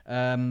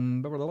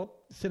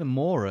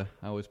 Cinemora,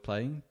 I was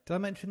playing. Did I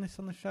mention this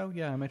on the show?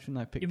 Yeah, I mentioned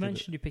I picked it. You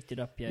mentioned you picked it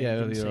up, yeah.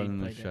 Earlier on in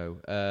the show.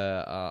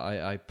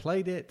 I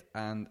played it,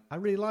 and I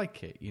really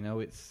like it.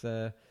 It's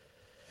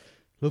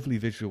lovely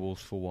visuals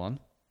for one.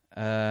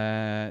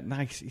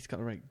 Nice. It's got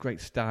a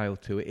great style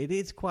to it. It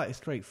is quite a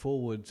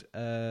straightforward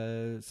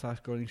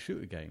side-scrolling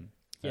shooter game.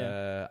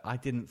 Yeah. I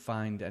didn't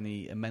find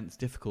any immense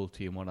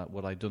difficulty in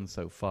what I'd done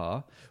so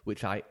far,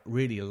 which I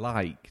really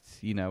liked.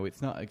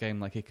 It's not a game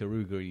like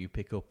Ikaruga you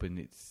pick up and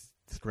it's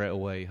straight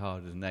away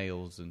hard as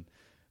nails, and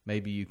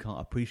maybe you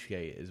can't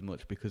appreciate it as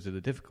much because of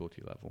the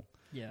difficulty level.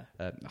 Yeah.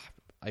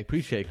 I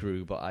appreciate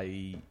Ikaruga, but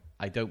I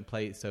don't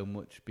play it so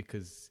much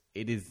because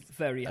it is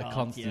very a hard,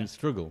 constant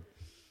struggle.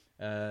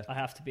 I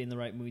have to be in the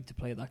right mood to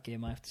play that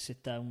game. I have to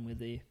sit down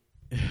with a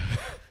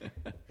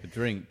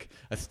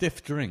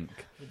stiff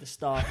drink. With the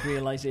stark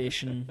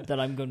realization that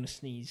I'm going to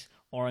sneeze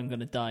or I'm going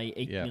to die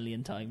 8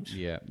 million times.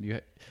 Yeah.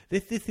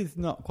 This is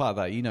not quite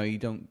that. You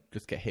don't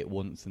just get hit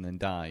once and then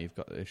die. You've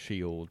got a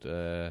shield.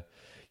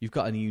 You've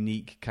got a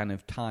unique kind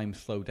of time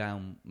slow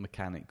down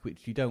mechanic,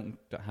 which you don't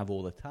have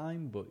all the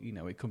time, but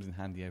it comes in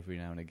handy every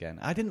now and again.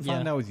 I didn't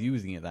find I was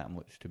using it that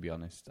much, to be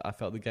honest. I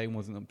felt the game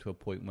wasn't up to a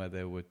point where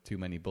there were too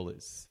many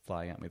bullets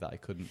flying at me that I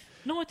couldn't.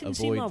 No, it didn't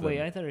seem that way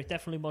either. It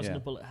definitely wasn't a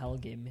bullet hell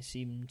game. It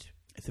seemed.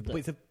 It's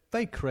a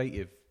very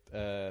creative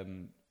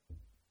side-scrolling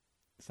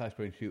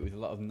shooter with a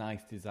lot of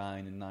nice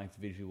design and nice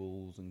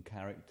visuals and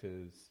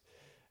characters.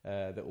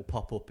 That will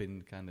pop up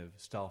in kind of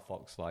Star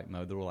Fox-like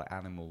mode. They're all like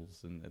animals,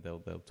 and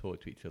they'll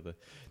talk to each other.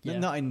 Yeah.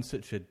 Not in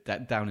such a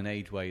down in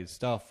age way as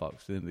Star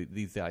Fox.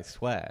 These guys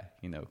swear,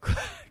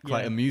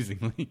 quite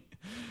amusingly.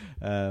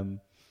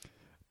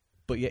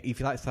 But yeah, if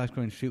you like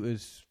side-scrolling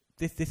shooters,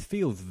 this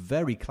feels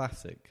very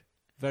classic,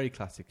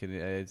 and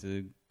it has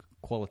a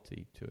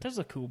quality to it. It does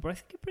look cool, but I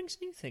think it brings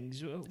new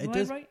things. It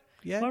does. Right?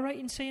 Yeah. Am I right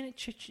in saying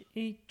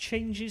it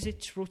changes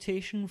its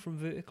rotation from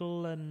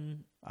vertical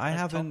and? I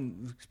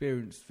haven't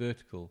experienced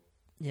vertical.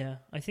 Yeah,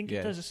 I think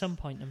it does at some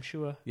point, I'm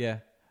sure. Yeah.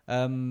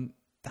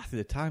 That's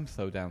the time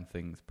slowdown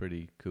thing's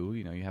pretty cool.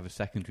 You have a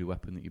secondary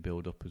weapon that you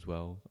build up as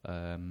well.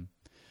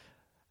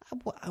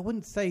 I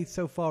wouldn't say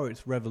so far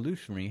it's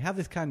revolutionary. You have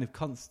this kind of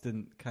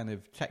constant kind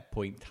of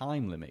checkpoint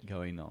time limit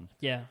going on.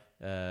 Yeah.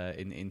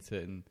 In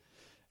certain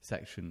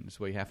sections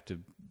where you have to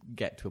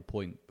get to a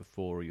point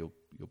before you'll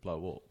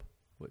blow up,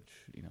 which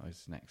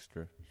is an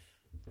extra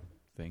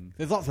thing.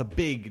 There's lots of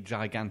big,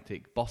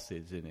 gigantic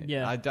bosses in it.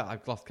 Yeah.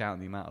 I've lost count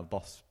of the amount of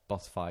boss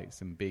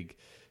fights and big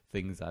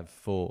things I've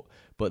fought,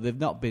 but they've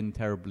not been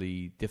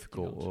terribly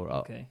difficult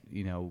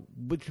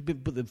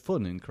but they're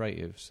fun and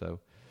creative. So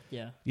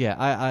yeah.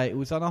 It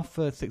was on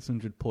offer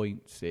 600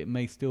 points. It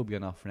may still be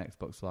on offer in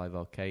Xbox Live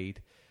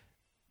Arcade.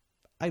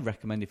 I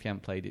recommend, if you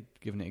haven't played it,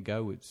 giving it a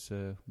go. It's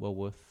well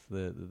worth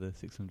the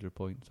 600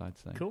 points, I'd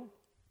say. Cool.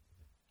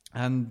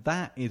 And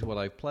that is what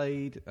I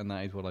played, and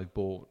that is what I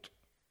bought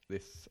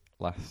this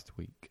last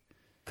week.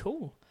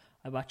 Cool.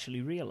 I've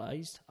actually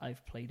realised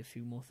I've played a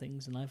few more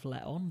things than I've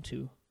let on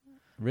to.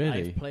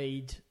 Really? I've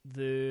played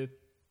the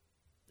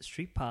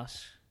Street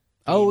Pass.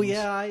 Oh,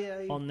 yeah.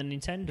 I on the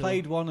Nintendo.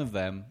 Played one of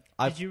them.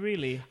 Did you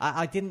really?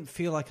 I didn't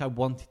feel like I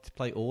wanted to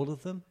play all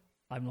of them.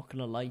 I'm not going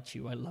to lie to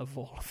you. I love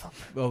all of them.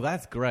 Well,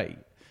 that's great.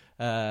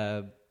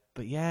 But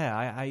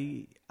yeah,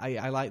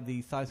 I like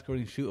the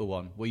side-scrolling shooter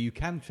one where you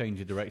can change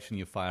the direction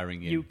you're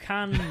firing in. You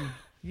can.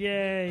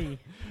 Yay.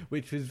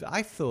 Which was,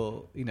 I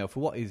thought, for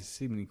what is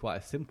seemingly quite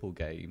a simple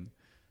game,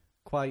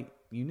 quite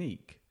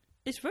unique.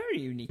 It's very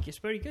unique. It's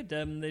very good.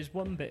 There's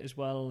one bit as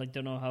well. I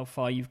don't know how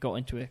far you've got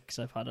into it because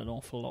I've had an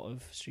awful lot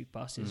of Street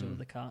Passes over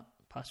the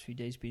past few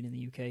days being in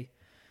the UK.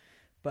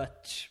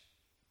 But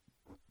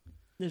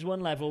there's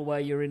one level where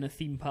you're in a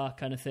theme park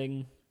kind of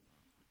thing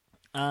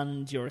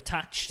and you're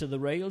attached to the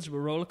rails of a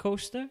roller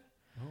coaster.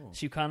 Oh.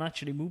 So you can't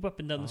actually move up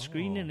and down the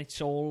screen, and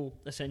it's all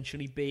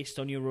essentially based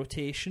on your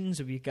rotations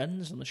of your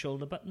guns and the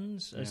shoulder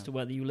buttons as to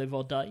whether you live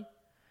or die.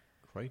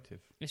 Creative.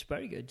 It's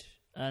very good.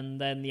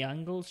 And then the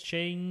angles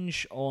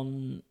change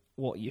on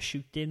what you're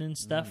shooting and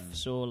stuff.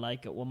 So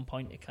like at one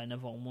point it kind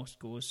of almost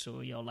goes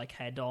so you're like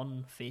head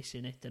on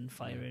facing it and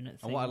firing at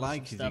things. And what I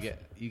like is stuff.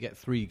 you get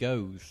 3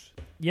 goes.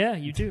 Yeah,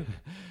 you do.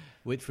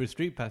 Which for a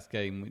Street Pass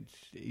game, which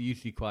is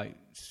usually quite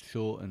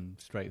short and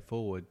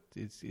straightforward,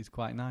 is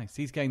quite nice.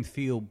 These games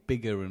feel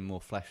bigger and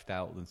more fleshed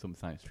out than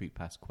something like Street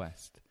Pass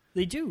Quest.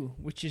 They do,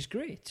 which is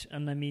great.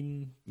 And I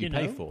mean, you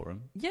pay know, for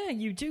them. Yeah,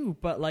 you do.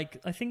 But like,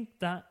 I think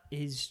that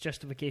is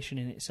justification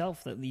in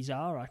itself that these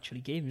are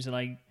actually games. And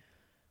I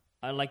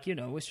like, you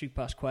know, with Street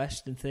Pass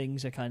Quest and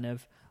things,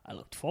 I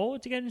looked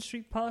forward to getting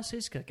Street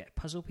Passes because I get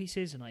puzzle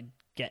pieces and I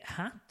get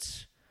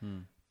hats.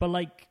 But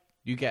like,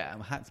 you get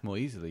hats more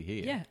easily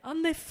here. Yeah,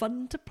 and they're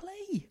fun to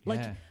play. Like,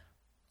 Yeah.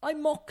 I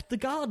mocked the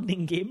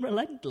gardening game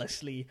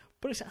relentlessly,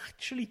 but it's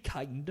actually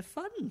kind of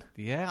fun.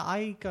 Yeah,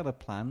 I got a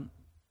plant.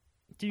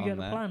 Do you on get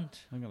a there.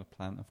 plant? I got a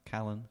plant of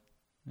Callan.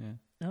 Yeah,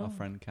 Oh. our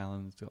friend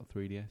Callan's got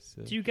 3DS.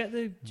 So. Do you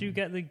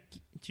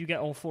get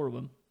all 4 of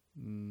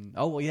them?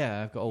 Oh well,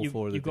 yeah, I've got all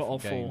 4 of the you've got all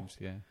different 4. games.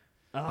 Yeah,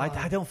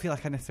 Ah. I don't feel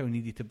like I necessarily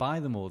needed to buy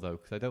them all though,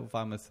 because I don't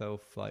find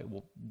myself like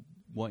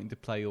wanting to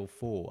play all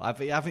 4. I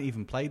haven't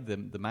even played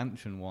the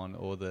mansion one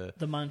or the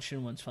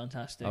mansion one's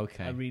fantastic.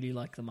 Okay. I really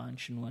like the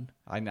mansion one.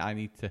 I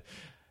need to.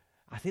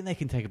 I think they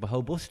can take up a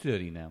whole bus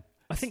journey now.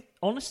 I think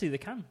honestly they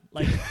can.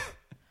 Like,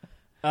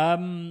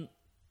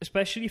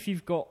 especially if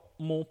you've got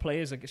more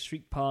players. Like a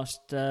Street Pass,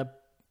 I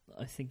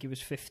think it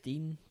was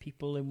 15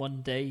 people in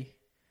one day.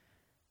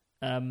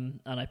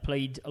 And I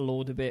played a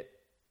load of it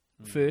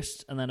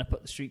first, and then I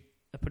put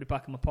it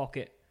back in my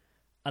pocket,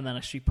 and then I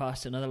Street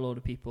Passed another load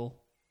of people.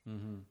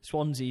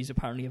 Swansea is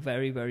apparently a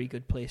very, very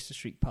good place to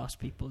Street Pass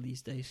people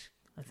these days.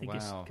 I think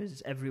it's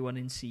because everyone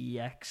in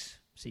CEX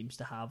seems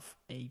to have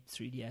a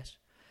 3DS.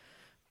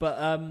 But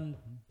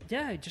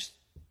yeah,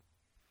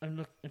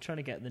 I'm trying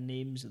to get the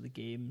names of the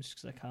games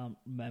because I can't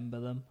remember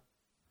them.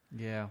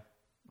 Yeah,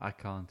 I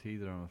can't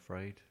either, I'm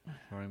afraid.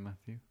 Sorry,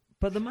 Matthew.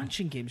 But the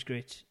mansion game's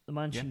great. The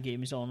mansion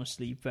game is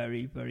honestly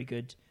very, very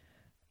good.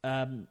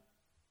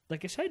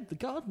 Like I said, the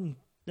garden.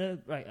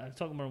 Right, I'm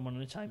talking about them one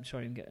at a time.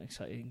 Sorry, I'm getting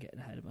excited and getting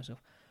ahead of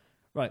myself.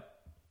 Right,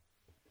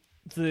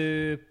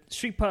 the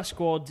Street Pass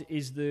Squad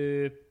is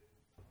the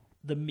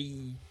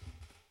me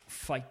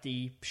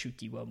fighty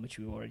shooty one, which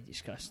we've already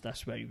discussed.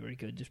 That's very, very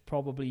good. It's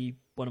probably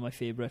one of my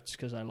favourites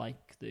because I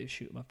like the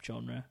shoot 'em up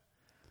genre.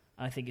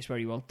 I think it's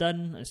very well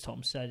done. As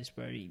Tom said, it's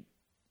very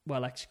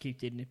well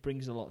executed, and it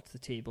brings a lot to the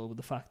table with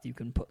the fact that you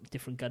can put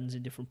different guns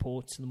in different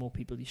ports, and the more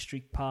people you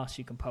Street Pass,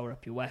 you can power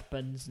up your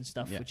weapons and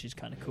stuff, which is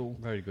kind of cool.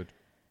 Very good.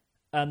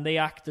 And they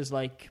act as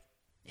like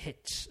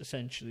hits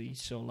essentially.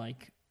 So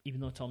like,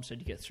 even though Tom said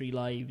you get 3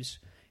 lives,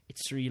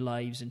 it's 3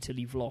 lives until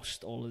you've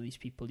lost all of these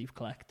people you've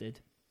collected,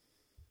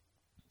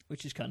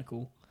 which is kind of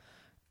cool.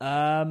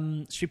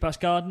 Street Pass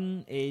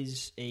Garden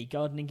is a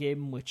gardening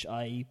game which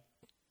I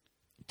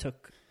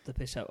took the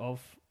piss out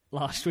of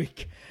last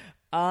week,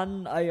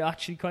 and I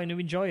actually kind of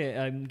enjoy it.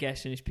 I'm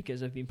guessing it's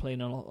because I've been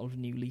playing a lot of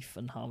New Leaf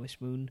and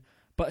Harvest Moon,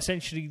 but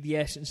essentially the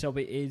essence of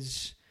it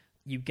is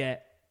you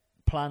get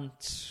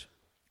plants,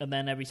 and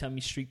then every time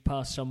you Street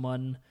Pass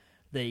someone,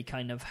 they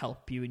kind of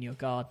help you in your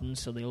garden,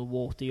 so they'll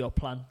water your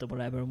plant or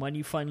whatever, and when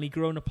you've finally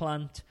grown a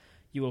plant,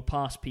 you will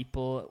pass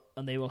people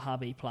and they will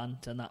have a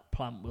plant, and that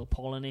plant will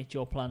pollinate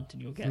your plant,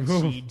 and you'll get a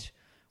seed,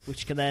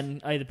 which can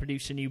then either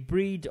produce a new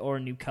breed or a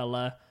new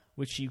colour,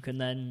 which you can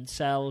then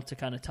sell to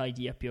kind of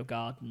tidy up your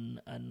garden.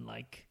 And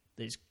like,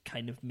 there's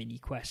kind of mini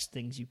quest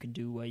things you can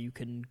do where you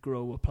can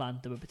grow a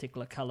plant of a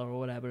particular colour or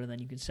whatever, and then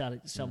you can sell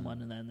it to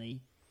someone, and then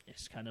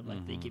it's kind of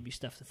like they give you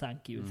stuff to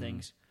thank you and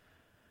things.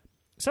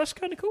 So that's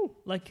kind of cool.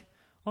 Like,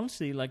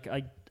 honestly, like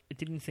I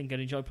didn't think I'd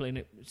enjoy playing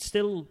it. It's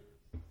still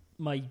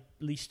my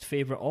least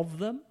favourite of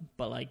them,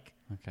 but like,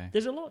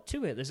 there's a lot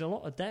to it. There's a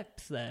lot of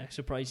depth there,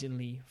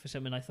 surprisingly, for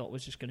something I thought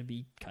was just going to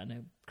be kind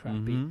of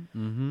crappy.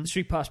 The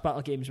Street Pass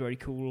battle game is very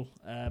cool.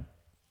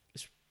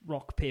 It's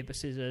rock, paper,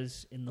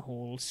 scissors in the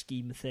whole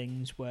scheme of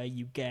things, where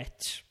you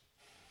get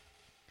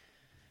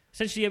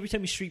essentially every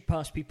time you Street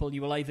Pass people,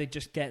 you will either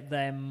just get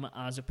them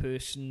as a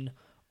person,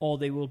 or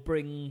they will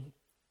bring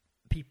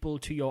people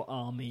to your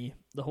army.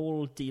 The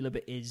whole deal of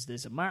it is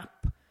there's a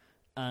map,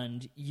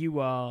 and you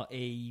are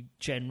a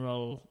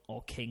general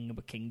or king of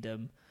a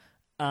kingdom,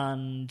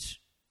 and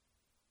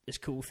this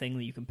cool thing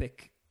that you can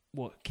pick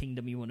what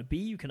kingdom you want to be.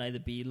 You can either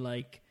be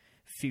like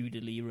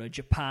feudal era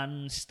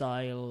Japan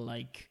style,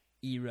 like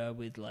era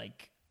with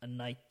like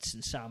knights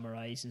and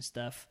samurais and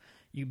stuff.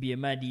 You can be a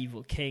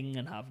medieval king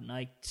and have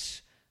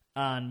knights,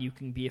 and you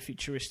can be a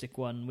futuristic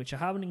one, which I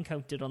haven't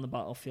encountered on the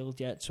battlefield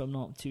yet, so I'm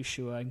not too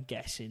sure. I'm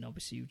guessing,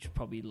 obviously, you should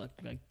probably look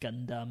like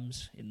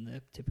Gundams in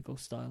the typical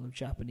style of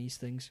Japanese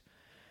things.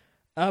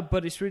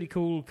 But it's really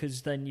cool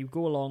because then you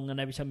go along, and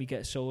every time you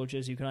get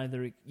soldiers, you can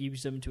either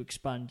use them to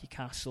expand your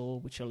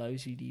castle, which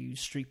allows you to use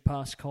Street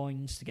Pass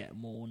coins to get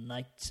more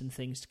knights and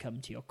things to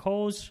come to your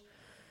cause,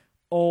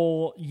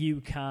 or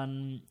you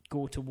can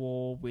go to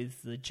war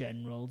with the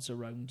generals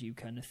around you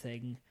kind of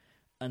thing,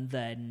 and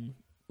then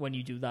when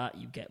you do that,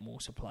 you get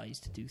more supplies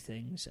to do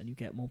things, and you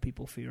get more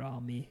people for your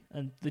army.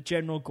 And the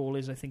general goal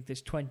is, I think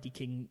there's 20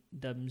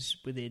 kingdoms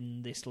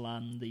within this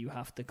land that you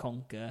have to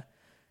conquer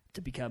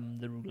to become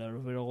the ruler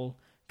of it all.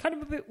 Kind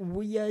of a bit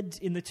weird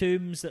in the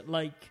terms that,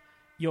 like,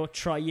 you're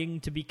trying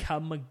to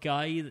become a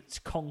guy that's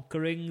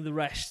conquering the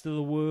rest of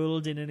the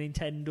world in a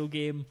Nintendo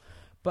game.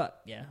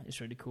 But, yeah,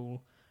 it's really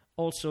cool.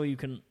 Also, you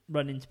can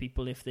run into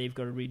people if they've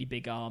got a really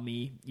big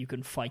army. You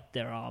can fight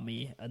their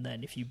army, and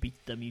then if you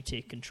beat them, you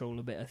take control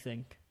of it, I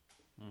think.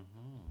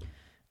 Mm-hmm.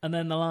 And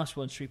then the last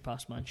one, Street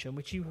Pass Mansion,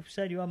 which you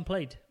said you haven't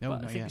played. No,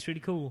 but I think yet. it's really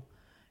cool.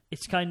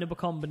 It's kind of a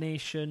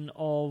combination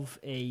of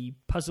a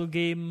puzzle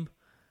game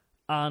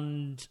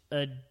and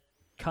a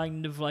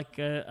kind of like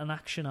an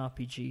action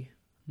RPG,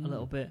 a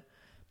little bit.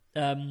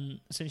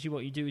 Essentially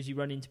what you do is you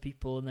run into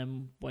people, and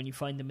then when you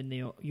find them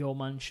in your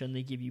mansion,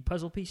 they give you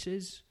puzzle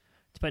pieces.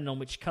 Depending on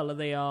which colour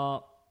they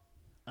are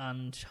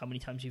and how many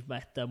times you've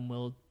met them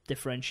will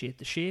differentiate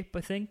the shape,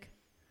 I think.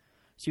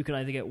 So you can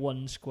either get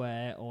one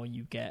square, or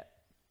you get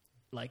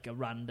like a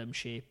random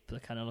shape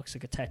that kind of looks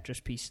like a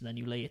Tetris piece, and then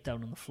you lay it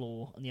down on the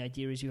floor. And the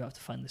idea is you have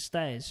to find the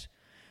stairs.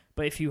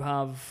 But if you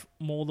have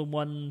more than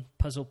one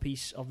puzzle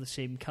piece of the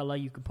same colour,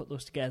 you can put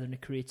those together and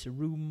it creates a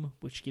room,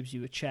 which gives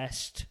you a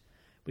chest,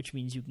 which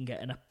means you can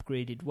get an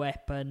upgraded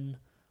weapon,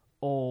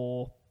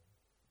 or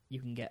you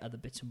can get other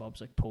bits and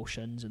bobs like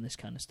potions and this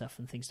kind of stuff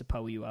and things to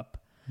power you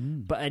up.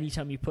 But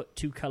anytime you put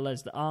two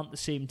colours that aren't the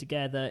same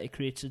together, it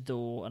creates a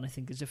door, and I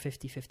think there's a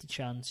 50-50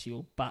 chance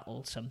you'll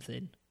battle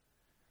something.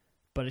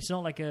 But it's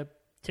not like a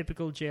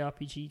typical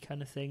JRPG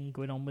kind of thing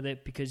going on with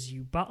it, because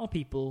you battle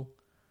people,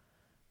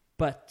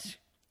 but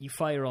you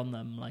fire on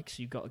them. Like,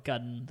 so you've got a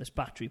gun that's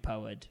battery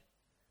powered,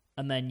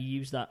 and then you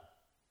use that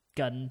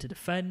gun to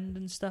defend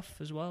and stuff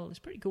as well. It's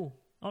pretty cool.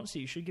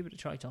 Honestly, you should give it a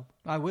try, Tom.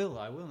 I will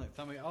next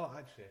time. Actually,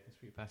 I can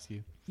street pass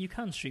you. You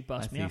can street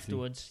pass That's me easy.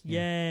 Afterwards.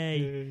 Yeah.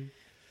 Yay!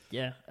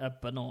 Yeah,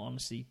 but no,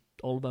 honestly,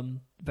 all of them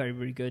very,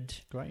 very good.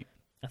 Great.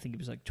 I think it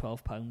was like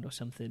 £12 or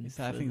something.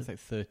 I think it's like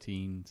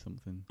 13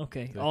 something.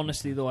 Okay, 13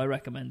 honestly though, I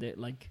recommend it.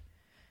 Like,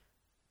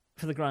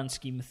 for the grand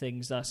scheme of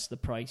things, that's the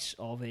price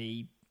of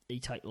a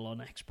title on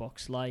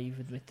Xbox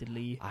Live,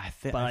 admittedly. I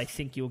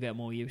think you'll get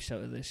more use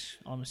out of this.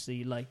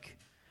 Honestly, like,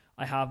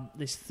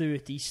 there's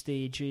 30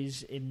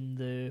 stages in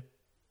the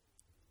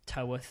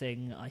tower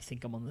thing. I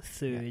think I'm on the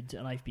third,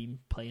 and I've been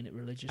playing it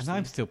religiously. And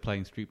I'm still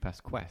playing Street Pass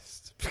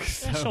Quest.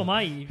 So am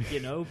I,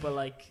 but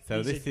like...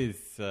 So this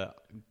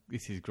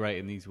is great,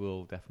 and these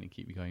will definitely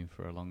keep you going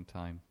for a long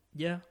time.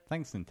 Yeah.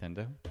 Thanks,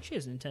 Nintendo.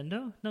 Cheers,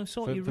 Nintendo. Now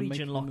sort your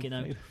region locking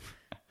out.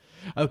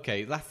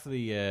 Okay,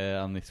 lastly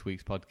on this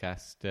week's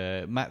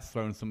podcast, Matt's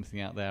thrown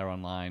something out there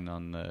online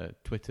on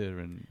Twitter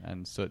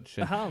and such,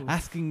 and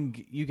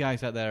asking you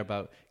guys out there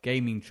about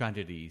gaming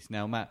tragedies.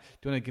 Now, Matt,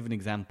 do you want to give an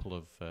example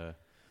of the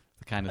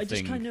kind of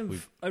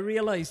thing? I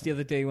realised the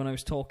other day when I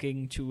was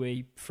talking to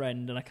a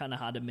friend, and I kind of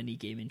had a mini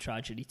gaming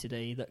tragedy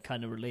today that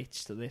kind of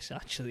relates to this,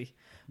 actually.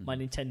 My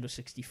Nintendo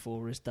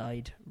 64 has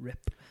died.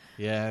 RIP.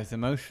 Yeah, it's an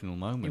emotional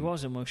moment. It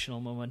was an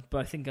emotional moment, but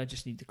I think I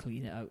just need to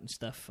clean it out and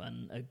stuff,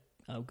 and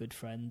our good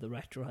friend, the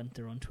Retro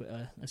Hunter on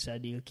Twitter, I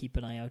said he'll keep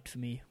an eye out for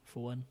me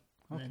for one.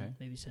 And then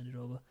maybe send it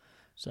over.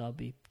 So that'll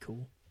be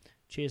cool.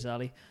 Cheers,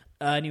 Ali.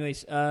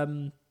 Anyways,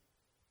 I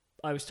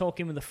was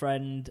talking with a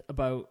friend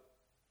about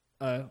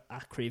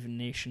at Craven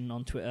Nation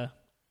on Twitter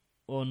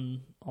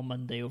on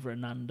Monday over at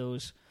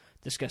Nando's,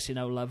 discussing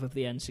our love of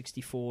the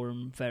N64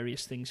 and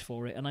various things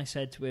for it. And I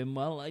said to him,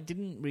 well, I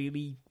didn't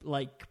really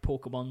like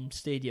Pokemon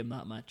Stadium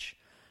that much.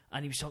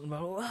 And he was talking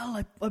about,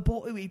 well, I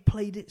bought it, we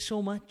played it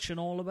so much, and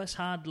all of us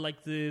had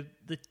like the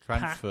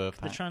transfer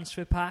pack. The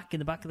transfer pack in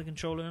the back of the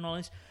controller and all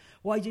this.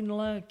 Why didn't you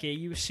like it?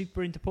 You were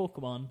super into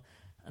Pokemon.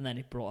 And then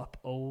it brought up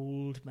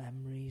old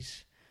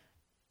memories.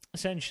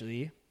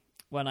 Essentially,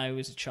 when I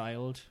was a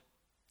child,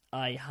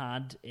 I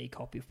had a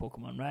copy of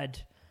Pokemon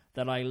Red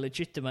that I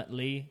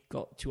legitimately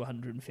got to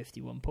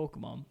 151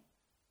 Pokemon.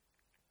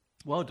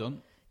 Well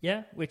done.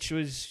 Yeah, which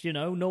was,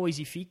 no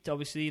easy feat.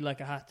 Obviously,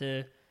 like, I had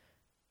to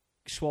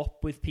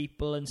swap with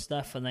people and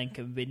stuff, and then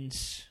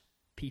convince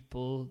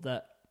people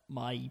that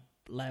my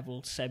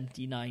level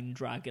 79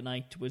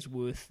 Dragonite was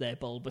worth their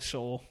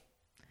Bulbasaur,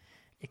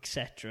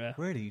 etc.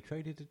 Really? You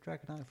traded a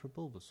Dragonite for a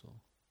Bulbasaur?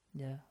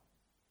 Yeah.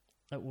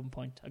 At one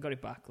point. I got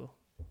it back, though.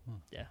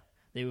 Yeah.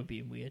 They were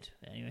being weird.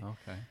 Anyway.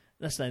 Okay.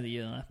 That's neither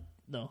here nor there.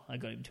 No, I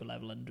got him to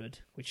level 100,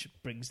 which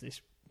brings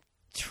this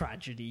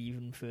tragedy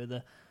even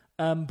further.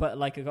 But,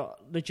 like, I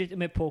got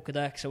legitimate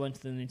Pokedex. I went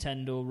to the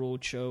Nintendo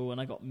Roadshow, and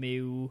I got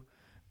Mew.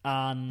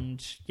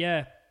 And,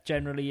 yeah,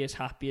 generally as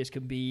happy as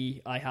can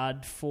be. I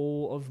had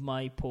 4 of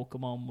my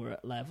Pokemon were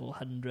at level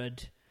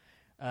 100.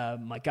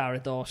 My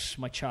Gyarados,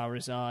 my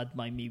Charizard,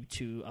 my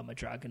Mewtwo, and my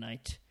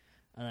Dragonite.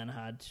 And then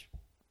I had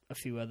a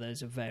few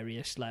others of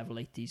various level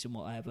 80s and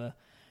whatever.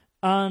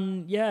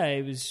 And, yeah,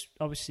 it was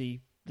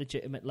obviously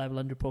legitimate level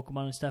 100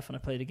 Pokemon and stuff. And I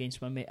played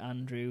against my mate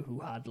Andrew, who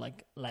had,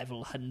 like, level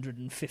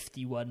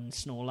 151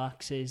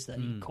 Snorlaxes that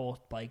he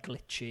caught by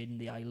glitching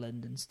the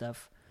island and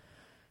stuff.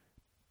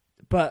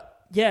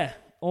 But, yeah,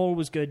 all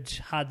was good.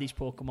 Had these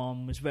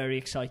Pokemon. Was very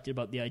excited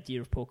about the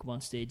idea of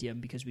Pokemon Stadium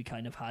because we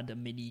kind of had a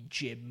mini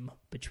gym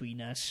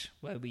between us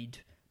where we'd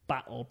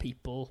battle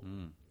people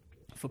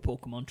for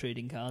Pokemon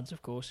trading cards,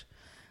 of course.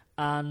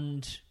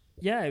 And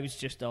yeah, it was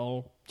just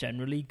all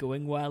generally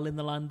going well in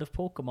the land of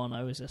Pokemon.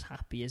 I was as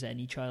happy as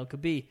any child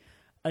could be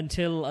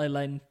until I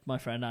lent my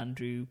friend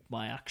Andrew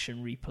my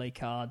Action Replay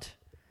card,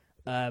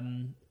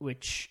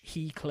 which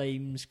he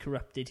claims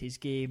corrupted his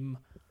game.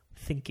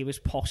 I think it was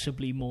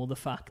possibly more the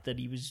fact that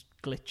he was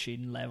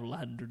glitching level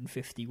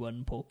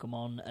 151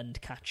 Pokemon and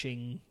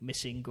catching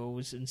missing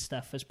goes and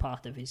stuff as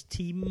part of his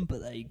team,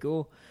 but there you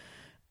go.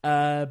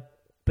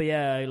 But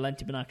yeah, I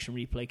lent him an Action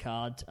Replay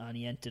card and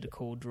he entered a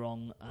code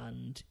wrong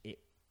and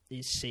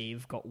his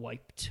save got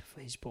wiped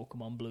for his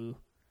Pokemon Blue.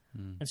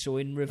 And so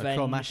in revenge... A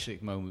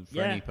traumatic moment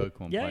for any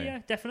Pokemon player. Yeah,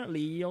 definitely.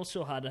 He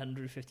also had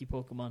 150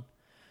 Pokemon.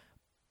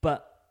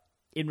 But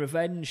in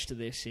revenge to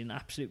this, in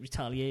absolute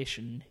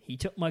retaliation, he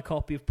took my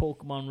copy of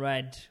Pokemon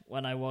Red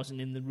when I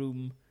wasn't in the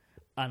room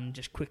and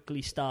just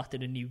quickly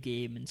started a new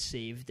game and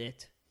saved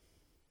it.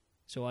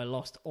 So I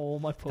lost all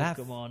my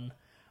Pokemon.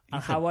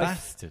 He's a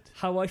bastard.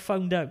 How I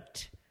found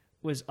out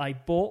was I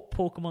bought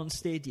Pokemon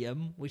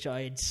Stadium, which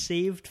I had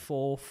saved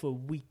for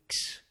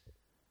weeks.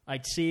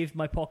 I'd saved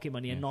my pocket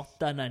money and not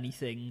done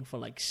anything for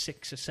like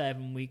 6 or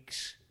 7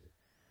 weeks.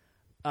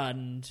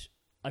 And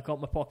I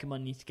got my pocket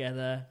money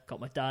together, got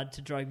my dad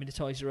to drive me to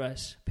Toys R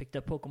Us, picked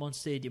up Pokemon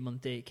Stadium on the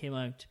day it came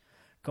out,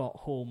 got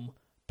home,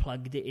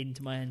 plugged it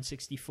into my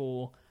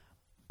N64,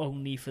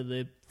 only for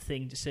the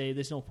thing to say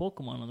there's no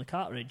Pokemon on the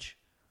cartridge.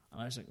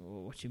 And I was like,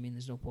 oh, what do you mean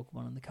there's no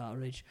Pokemon on the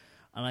cartridge?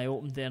 And I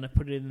opened it and I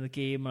put it in the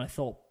game and I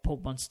thought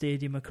Pokemon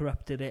Stadium had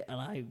corrupted it and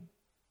I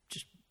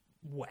just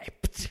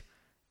wept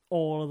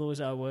all of those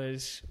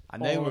hours.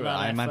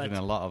 I imagine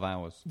a lot of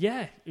hours.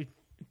 Yeah,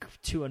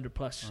 200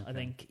 plus, okay. I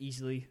think,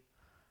 easily.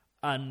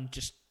 And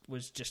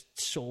was just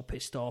so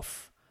pissed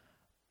off.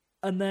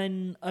 And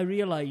then I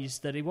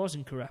realised that it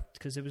wasn't corrupt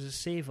because there was a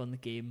save on the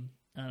game.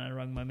 And I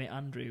rang my mate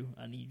Andrew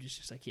and he was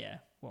just like, yeah,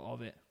 what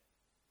of it?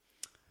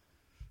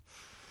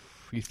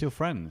 Are you still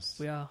friends?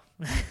 We are.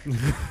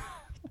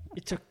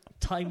 It took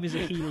time as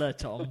a healer,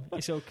 Tom.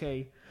 It's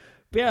okay.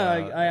 But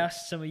yeah, I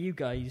asked some of you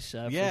guys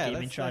for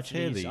Gaming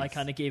Tragedies. I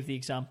kind of gave the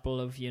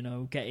example of,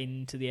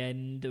 getting to the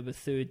end of a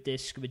third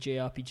disc of a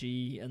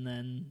JRPG and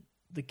then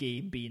the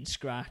game being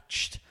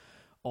scratched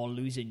or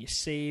losing your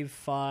save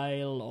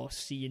file or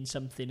seeing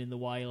something in the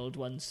wild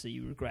once that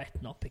you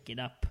regret not picking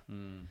up.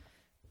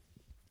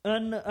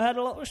 And I had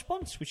a lot of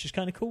response, which is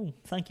kind of cool.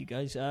 Thank you,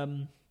 guys.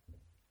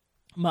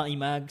 Matty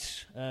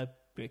Mags,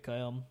 great guy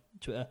on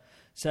Twitter,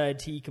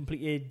 said he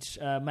completed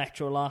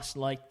Metro Last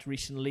Light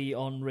recently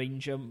on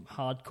Ranger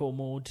Hardcore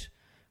mode,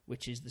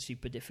 which is the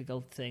super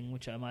difficult thing,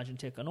 which I imagine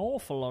took an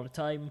awful lot of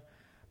time.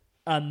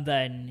 And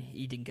then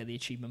he didn't get the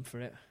achievement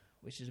for it,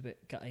 which is a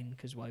bit gutting,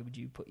 because why would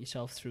you put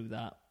yourself through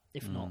that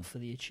if not for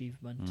the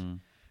achievement?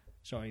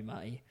 Sorry,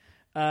 Matty.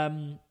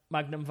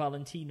 Magnum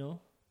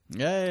Valentino,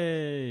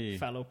 yay,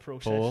 fellow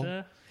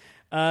processor,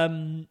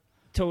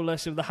 told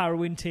us of the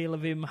harrowing tale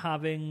of him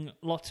having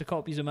lots of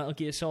copies of Metal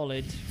Gear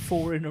Solid,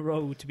 4 in a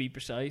row to be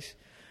precise,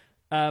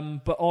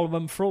 but all of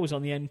them froze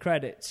on the end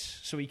credits,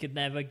 so he could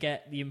never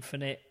get the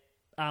infinite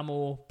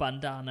ammo,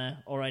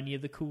 bandana, or any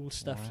of the cool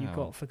stuff you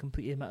got for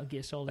completing Metal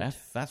Gear Solid.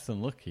 That's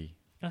unlucky.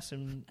 That's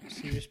some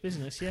serious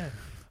business, yeah.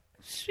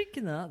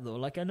 Speaking of that,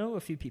 though, I know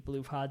a few people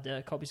who've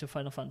had copies of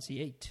Final Fantasy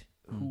VIII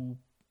who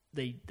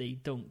they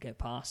don't get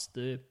past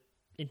the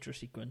intro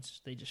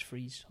sequence. They just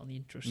freeze on the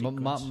intro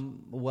sequence.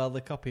 Well, the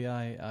copy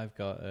I've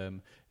got,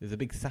 there's a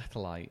big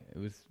satellite.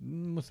 It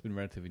must have been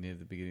relatively near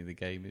the beginning of the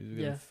game. It was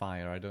going to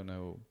fire. I don't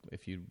know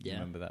if you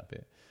remember that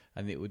bit.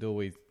 And it would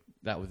always,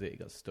 that was it. It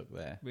got stuck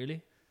there.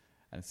 Really?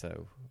 And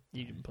so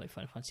you didn't play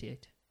Final Fantasy VIII?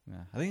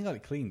 Yeah, I think I got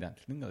it cleaned,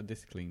 actually. I think I got the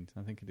disc cleaned.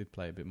 I think I did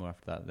play a bit more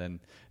after that. Then,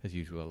 as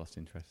usual, I lost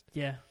interest.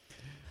 Yeah.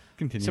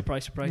 Continue.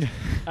 Surprise, surprise.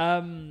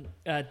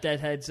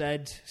 Deadhead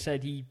Zed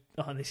said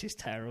this is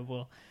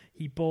terrible.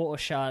 He bought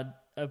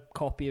a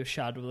copy of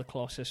Shadow of the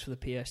Colossus for the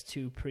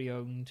PS2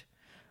 pre-owned,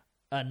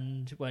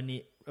 and when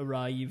it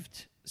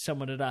arrived,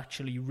 someone had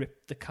actually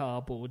ripped the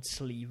cardboard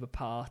sleeve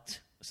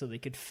apart so they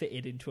could fit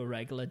it into a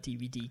regular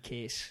DVD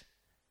case.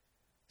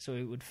 So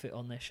it would fit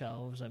on their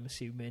shelves, I'm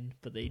assuming.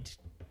 But they'd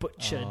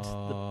butchered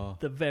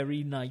the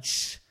very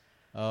nice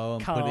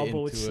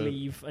cardboard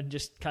sleeve and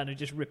just kind of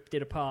just ripped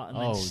it apart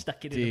and then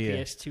stuck it in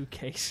a PS2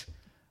 case.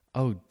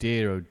 Oh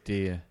dear.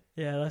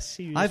 Yeah, that's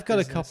serious. I've got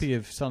a copy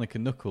of Sonic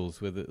and Knuckles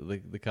where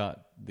the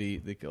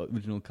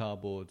original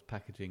cardboard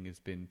packaging has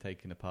been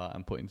taken apart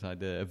and put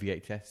inside a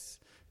VHS.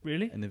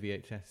 Really? In the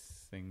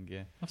VHS thing,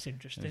 yeah. That's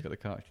interesting. And it's got the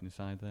cartridge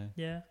inside there.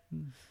 Yeah.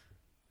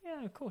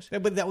 Yeah, of course. Yeah,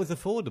 but that was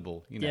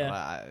affordable,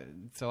 Yeah.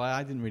 So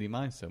I didn't really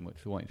mind so much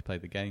for wanting to play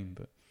the game,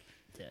 but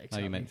exactly.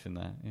 Now you mentioned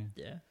that,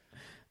 yeah.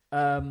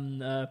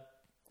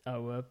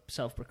 Our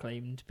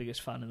self-proclaimed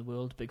biggest fan in the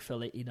world, Big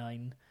Phil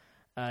 89,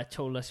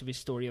 told us of his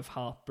story of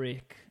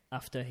heartbreak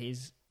after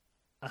his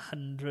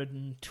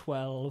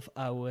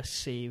 112-hour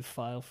save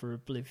file for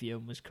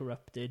Oblivion was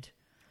corrupted.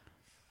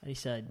 And he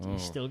said Oh, he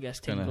still gets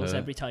it's gonna tingles hurt.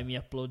 every time he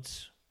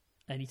uploads.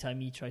 Anytime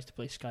he tries to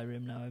play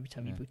Skyrim now, every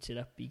time he Yeah. boots it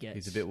up, he gets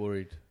He's a bit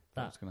worried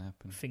that what's going to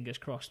happen. fingers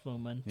crossed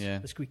moment, Yeah.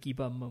 the squeaky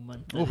bum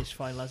moment that Oof. his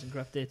file hasn't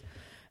corrupted.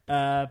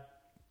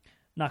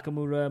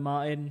 Nakamura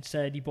Martin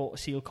said he bought a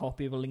sealed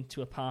copy of A Link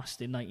to a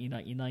Past in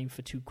 1999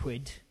 for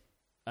 £2,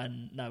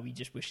 and now he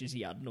just wishes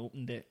he hadn't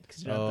opened it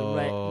because it had the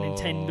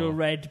Nintendo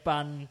Red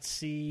Band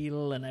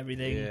seal and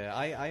everything. Yeah,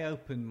 I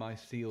opened my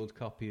sealed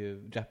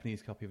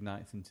Japanese copy of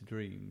Nights into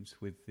Dreams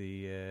with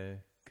the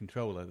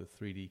controller, the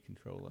 3D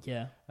controller.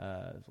 Yeah.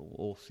 It's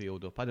all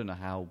sealed up. I don't know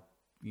how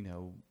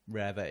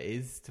rare that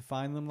is to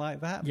find them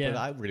like that, Yeah. but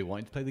I really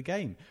wanted to play the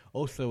game.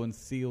 Also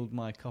unsealed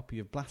my copy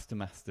of Blaster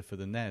Master for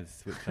the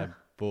NES, which I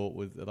bought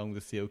along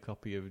with a sealed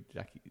copy of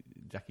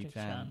Jackie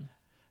Chan.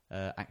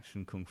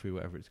 Action Kung Fu,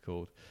 whatever it's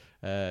called.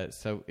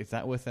 So is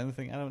that worth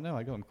anything? I don't know.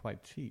 I got them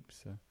quite cheap.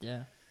 So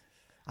Yeah.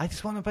 I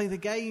just want to play the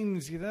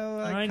games, I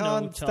know, can't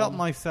Tom. stop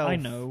myself. I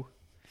know.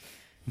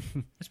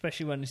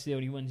 Especially when it's the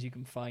only ones you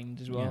can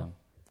find as well.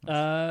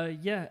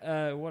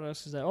 Yeah. What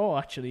else is there? Oh,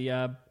 actually,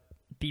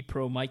 B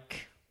Pro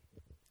Mike,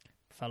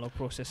 fellow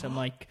processor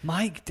Mike.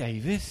 Mike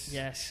Davis.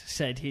 Yes,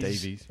 said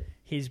Davies.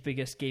 his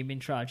biggest gaming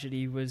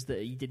tragedy was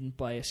that he didn't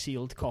buy a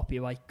sealed copy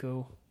of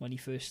Ico when he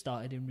first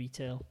started in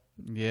retail.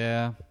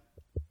 Yeah.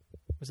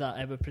 Was that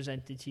ever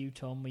presented to you,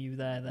 Tom? Were you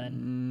there then?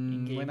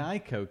 in-game? When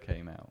Ico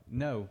came out?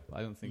 No,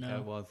 I don't think No. I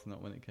was.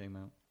 Not when it came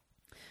out.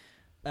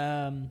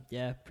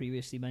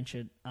 Previously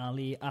mentioned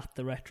Ali at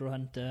the Retro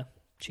Hunter.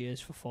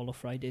 Cheers for Follow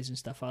Fridays and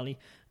stuff, Ali.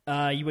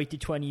 You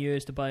waited 20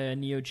 years to buy a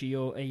Neo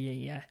Geo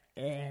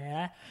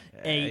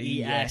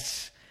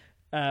AES.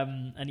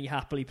 And he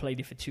happily played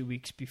it for 2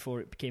 weeks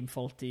before it became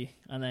faulty.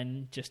 And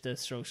then, just to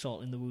throw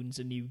salt in the wounds,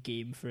 a new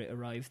game for it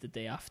arrived the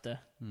day after.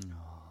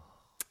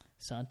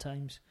 Sad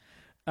times.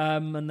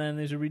 And then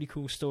there's a really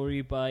cool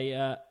story by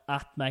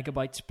at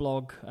Megabytes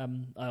blog.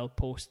 I'll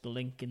post the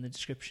link in the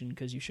description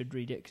because you should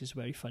read it because it's a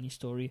very funny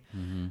story.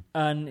 Mm-hmm.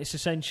 And it's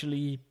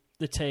essentially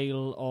the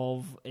tale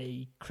of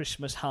a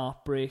Christmas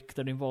heartbreak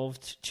that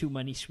involved too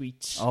many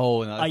sweets,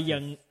 Oh, no, a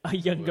younger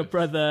worse.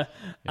 brother,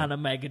 Yeah. and a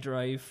Mega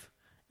Drive.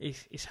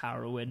 It's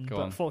harrowing, Go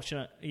but on.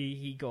 fortunately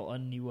he got a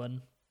new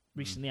one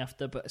recently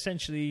after. But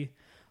essentially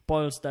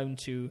boils down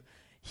to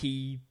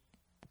he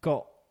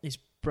got his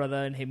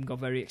brother and him got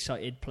very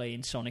excited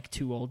playing Sonic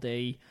 2 all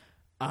day,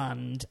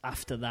 and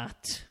after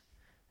that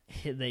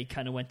they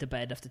kind of went to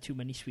bed after too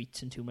many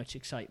sweets and too much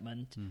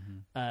excitement.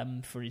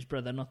 For his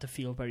brother not to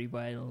feel very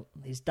well,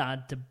 his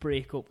dad to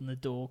break open the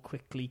door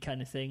quickly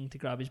kind of thing to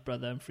grab his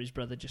brother, and for his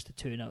brother just to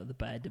turn out of the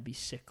bed and be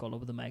sick all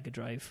over the Mega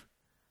Drive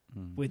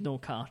with no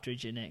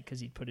cartridge in it because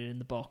he'd put it in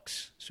the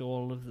box, so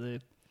all of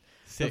the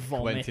Sick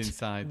vomit went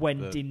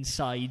inside.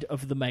 inside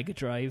of the Mega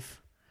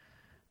Drive.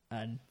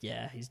 And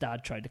yeah, his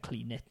dad tried to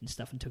clean it and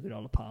stuff and took it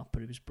all apart,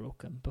 but it was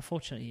broken. But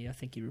fortunately, I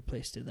think he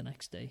replaced it the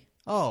next day.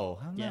 Oh,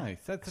 how Yeah.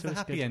 nice! That's So a it's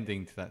happy good.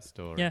 ending to that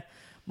story. Yeah.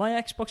 My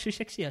Xbox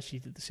 360 actually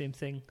did the same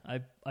thing. I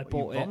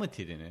bought you it.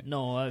 vomited in it.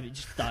 No, it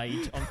just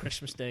died on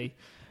Christmas Day.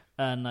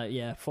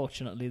 And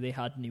fortunately they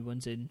had new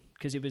ones in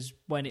because it was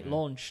when it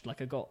launched.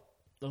 Like I got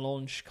the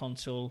launch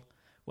console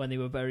when they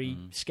were very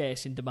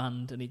scarce in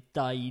demand, and it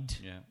died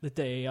the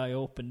day I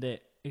opened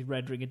it. It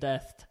Red Ring of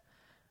Death.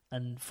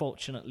 And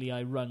fortunately,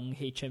 I rung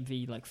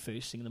HMV like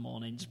first thing in the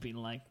morning, just being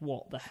like,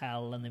 "What the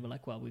hell?" And they were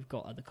like, "Well, we've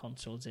got other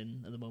consoles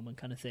in at the moment,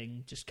 kind of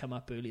thing. Just come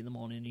up early in the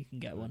morning, and you can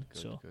get one."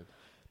 Good.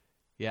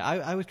 Yeah,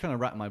 I was trying to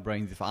rack my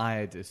brains if I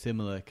had a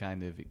similar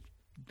kind of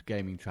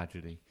gaming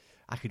tragedy.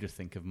 I could just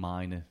think of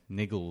minor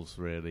niggles,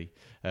 really.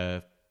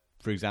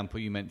 For example,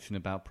 you mentioned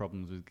about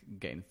problems with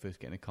getting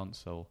a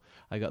console.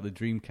 I got the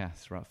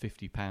Dreamcast for about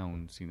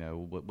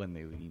 £50, when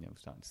they were,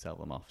 starting to sell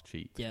them off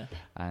cheap. Yeah.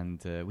 And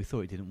we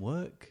thought it didn't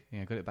work.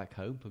 I got it back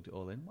home, plugged it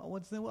all in.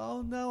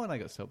 Oh, no. And I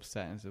got so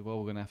upset and said, well,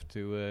 we're going to have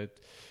to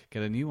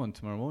get a new one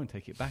tomorrow morning,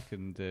 take it back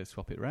and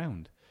swap it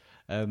round.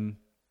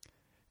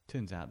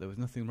 Turns out there was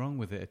nothing wrong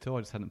with it at all.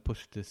 I just hadn't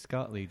pushed the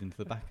SCART lead into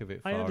the back of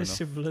it far I had enough. a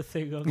similar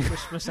thing on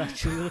Christmas,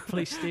 actually, with the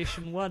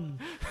PlayStation 1,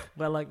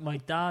 where, like, my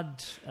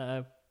dad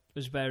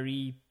was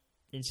very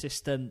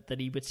insistent that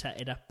he would set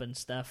it up and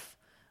stuff,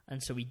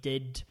 and so he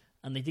did,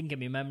 and they didn't give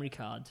me a memory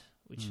card,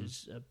 which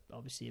is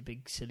obviously a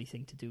big, silly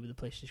thing to do with the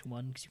PlayStation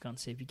 1, because you can't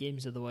save your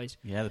games otherwise.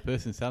 Yeah, the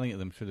person selling it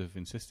them should have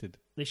insisted.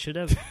 They should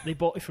have. They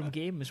bought it from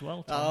Game as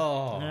well,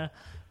 Tom. Oh.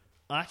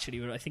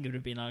 Actually, I think it would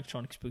have been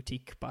Electronics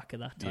Boutique back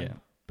at that time. Yeah.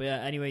 But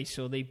yeah, anyway,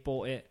 so they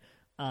bought it,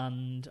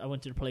 and I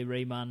wanted to play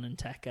Rayman and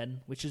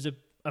Tekken, which is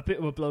a bit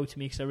of a blow to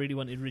me because I really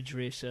wanted Ridge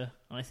Racer,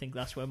 and I think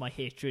that's where my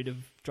hatred of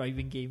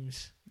driving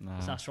games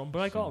starts from. But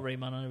I got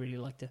Rayman and I really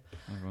liked it.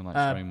 Everyone likes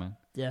Rayman.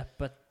 Yeah,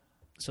 but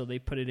so they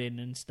put it in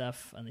and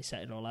stuff, and they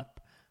set it all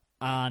up,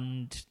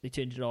 and they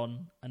turned it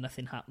on, and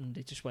nothing happened.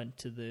 It just went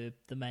to the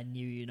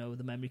menu,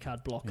 the memory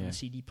card block and the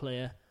CD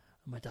player.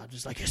 And my dad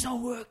was like, "It's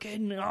not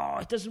working. Oh,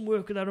 it doesn't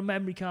work without a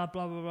memory card,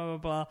 blah, blah, blah, blah,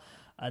 blah."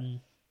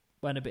 And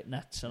went a bit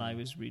nuts, and I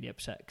was really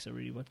upset because I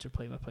really wanted to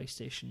play my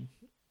PlayStation.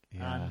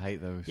 Yeah, I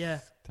hate those.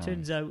 Yeah, times.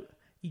 turns out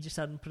he just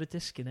hadn't put a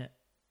disc in it.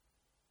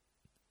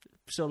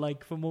 So,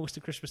 like, for most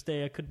of Christmas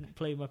Day, I couldn't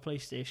play my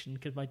PlayStation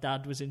because my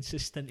dad was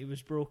insistent it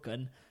was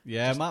broken.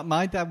 Yeah,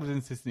 my dad was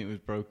insisting it was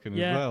broken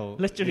as well.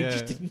 Literally Yeah.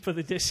 just didn't put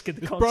the disc in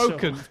the It's console.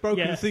 broken. It's broken.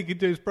 Yeah. The thing you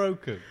do is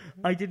broken.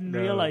 I didn't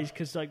No. realise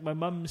because, like, my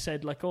mum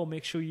said, like, oh,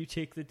 make sure you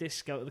take the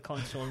disc out of the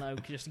console now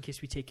just in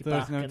case we take it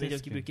There's back no and they don't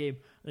disc give you a in. game.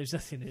 There's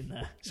nothing in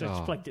there. So I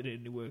just Oh. plugged it in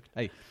and it worked.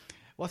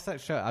 What's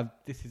that show?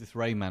 This is just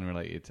Rayman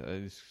related.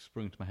 It's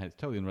sprung to my head. It's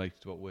totally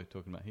unrelated to what we're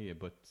talking about here.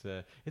 But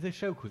it's a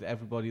show called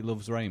Everybody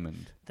Loves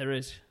Raymond. There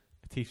is.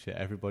 A T-shirt.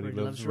 Everybody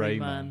Really loves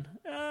Rayman.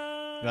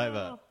 Like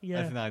that. Yeah.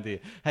 That's an idea.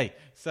 Hey,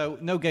 so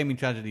no gaming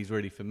tragedies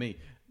really for me.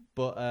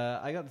 But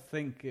I got to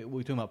think, we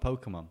were talking about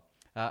Pokemon.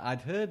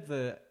 I'd heard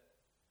the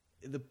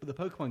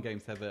Pokemon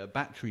games have a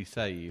battery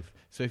save.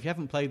 So if you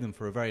haven't played them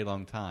for a very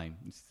long time,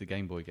 it's the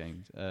Game Boy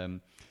games,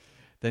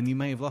 then you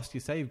may have lost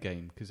your save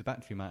game because the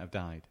battery might have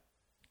died.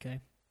 Okay.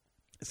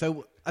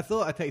 So I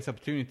thought I'd take this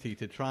opportunity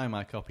to try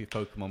my copy of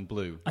Pokemon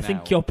Blue. I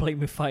think you're playing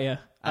with fire.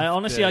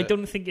 Honestly, I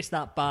don't think it's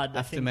that bad.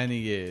 After many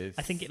years.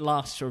 I think it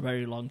lasts for a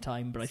very long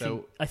time, but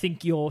So- I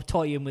think you're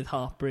toying with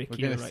heartbreak. We're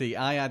You're going to right. see.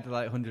 I had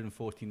like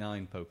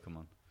 149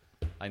 Pokemon.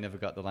 I never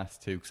got the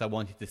last two because I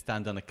wanted to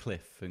stand on a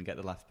cliff and get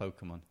the last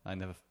Pokemon.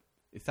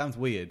 It sounds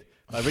weird,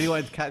 but I really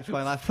wanted to catch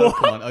my last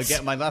Pokemon or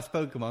get my last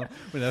Pokemon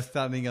when I was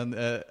standing on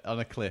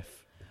a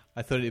cliff.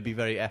 I thought it'd be a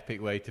very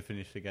epic way to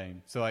finish the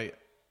game. So I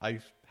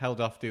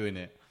held off doing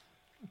it.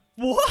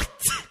 What?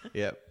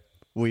 Yep.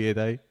 Weird,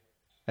 eh?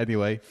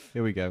 Anyway,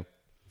 here we go.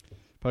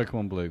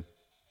 Pokemon Blue.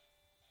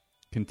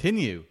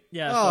 Continue.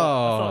 Yeah, I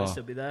thought Oh. it'd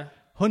still be there.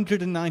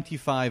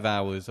 195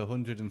 hours,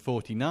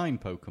 149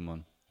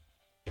 Pokemon.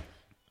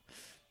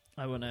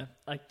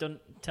 Don't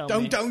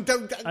tell me.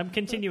 Don't. I'm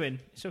continuing.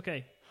 It's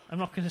okay. I'm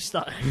not going to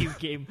start a new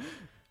game. I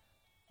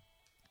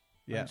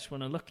Yeah, just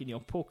want to look in your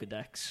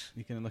Pokedex.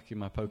 you can look in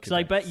my Pokedex. Because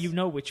I bet you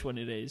know which one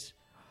it is.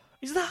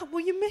 Is that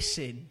what you're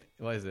missing?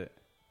 What is it?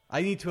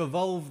 I need to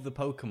evolve the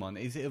Pokemon.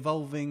 Is it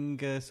evolving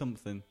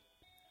something?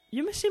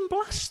 You're missing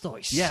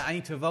Blastoise. Yeah, I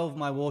need to evolve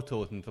my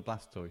Wartortle for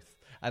Blastoise.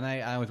 And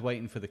I was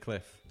waiting for the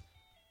cliff.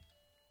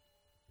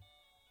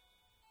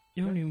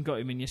 You haven't even got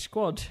him in your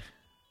squad.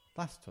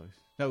 Blastoise?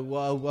 No,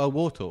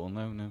 Wartortle.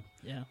 No.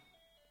 Yeah.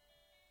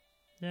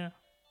 Yeah.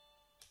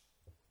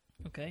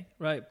 Okay.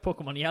 Right,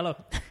 Pokemon Yellow.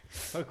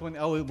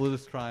 Pokemon. We'll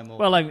just try them all.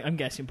 Well, I'm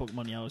guessing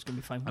Pokemon Yellow is going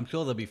to be fine. I'm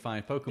sure they'll be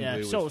fine. Pokemon Yeah,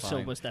 Blue Soul was fine.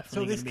 Silver's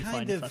definitely so gonna be this fine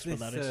kind if of that's what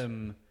that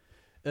is.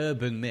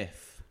 urban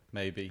myth,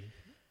 maybe.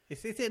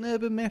 Is it an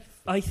urban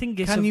myth? I think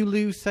it's Can you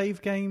lose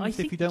save games I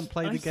think, if you don't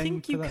play the game? I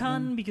think for you that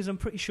can long? because I'm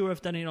pretty sure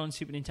I've done it on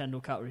Super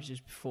Nintendo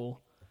cartridges before.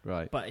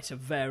 Right. But it's a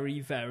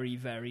very, very,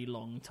 very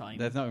long time.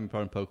 There's not even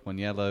Pokemon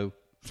Yellow.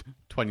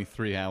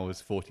 23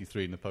 hours,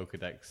 43 in the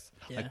Pokedex.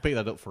 I Yeah. could pick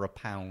that up for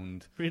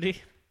 £1.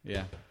 Really?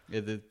 Yeah.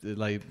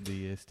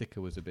 The sticker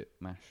was a bit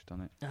mashed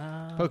on it.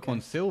 Ah, Pokemon okay.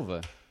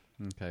 Silver.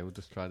 Okay, we'll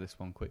just try this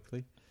one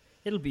quickly.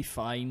 It'll be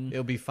fine.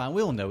 It'll be fine.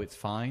 We all know it's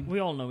fine. We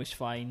all know it's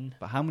fine.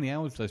 But how many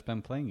hours did I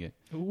spend playing it?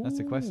 That's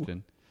the Ooh.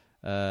 question.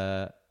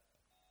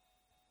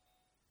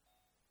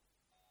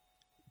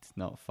 It's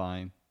not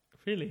fine.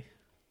 Really?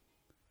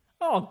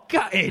 Oh,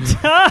 got it!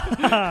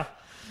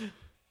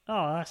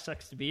 Oh, that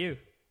sucks to be you.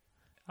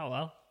 Oh,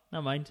 well.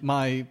 Never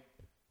mind.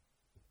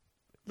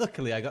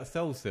 Luckily, I got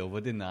Soul Silver,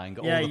 didn't I? And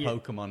got Yeah, all the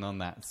Pokemon on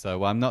that,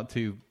 so I'm not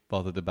too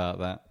bothered about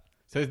that.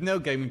 So there's no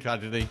gaming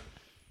tragedy.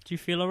 Do you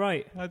feel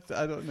alright? I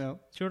don't know.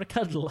 Do you want to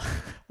cuddle?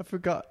 I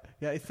forgot.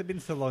 Yeah, it's been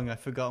so long, I've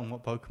forgotten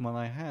what Pokemon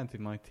I had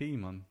in my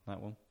team on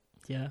that one.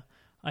 Yeah.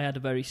 I had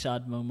a very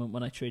sad moment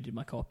when I traded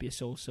my copy of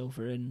Soul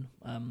Silver in,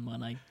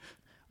 when I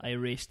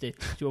erased it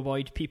to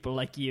avoid people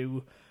like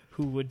you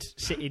who would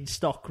sit in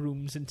stock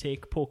rooms and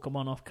take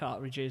Pokemon off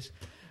cartridges.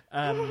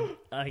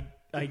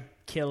 I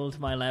killed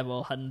my level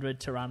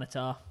 100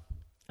 Tyranitar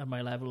and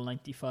my level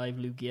 95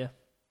 Lugia.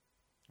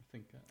 I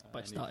think By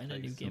I need starting to a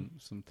take new game.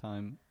 some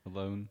time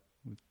alone.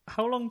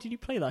 How long did you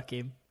play that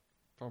game?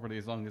 Probably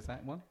as long as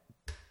that one.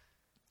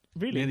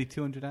 Really? Nearly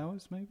 200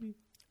 hours, maybe?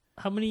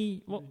 How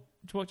many... What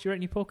do you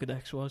reckon your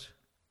Pokedex was?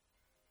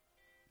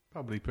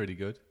 Probably pretty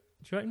good.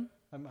 Do you reckon?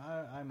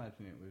 I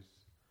imagine it was...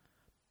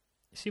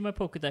 See, my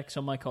Pokedex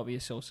on my copy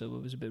of Soul Silver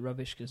was a bit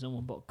rubbish because no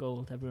one bought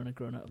gold. Everyone had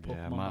grown out of Pokemon.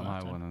 Yeah, by my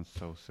that time. one on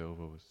Soul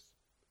Silver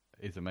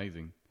is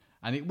amazing.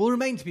 And it will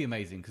remain to be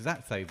amazing because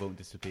that save won't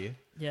disappear.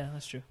 Yeah,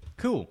 that's true.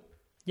 Cool.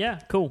 Yeah,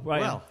 cool.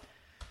 Right. Well,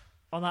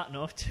 On that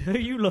note,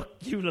 you look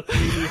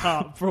really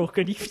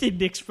heartbroken. You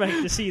didn't expect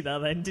to see that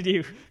then, did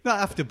you? not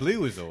after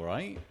Blue was all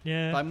right.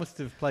 Yeah. But I must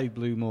have played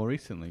Blue more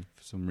recently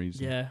for some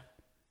reason. Yeah.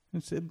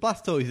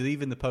 Blastoise is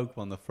even the Pokemon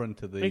on the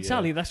front of the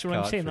Exactly, that's what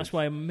I'm saying. That's cartridge.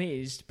 why I'm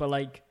amazed. But,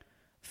 like,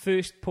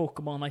 first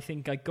Pokemon I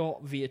think I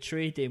got via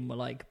trade-in were,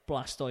 like,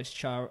 Blastoise,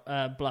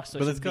 Blastoise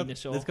But and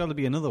Venusaur. there's got to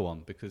be another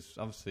one because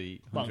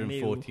obviously Well, Mew.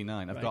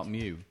 149. I've Right. got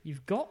Mew.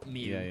 You've got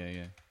Mew.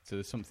 Yeah. So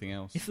there's something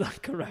else. If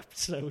that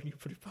corrupts, so when you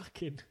put it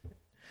back in,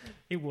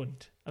 it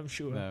wouldn't, I'm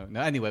sure.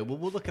 No. Anyway, we'll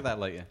look at that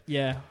later.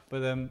 Yeah.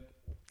 But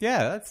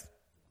yeah, that's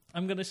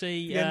I'm going to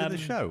say... the end of the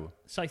show.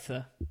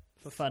 Scyther,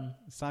 for fun.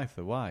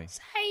 Scyther, why?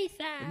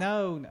 Scyther!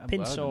 No, well, I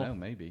Pinsir. don't know,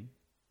 maybe.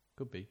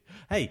 Could be.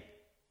 Hey,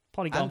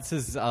 Polygon.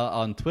 Answers are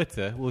on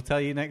Twitter. We'll tell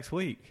you next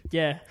week.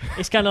 Yeah,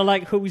 it's kind of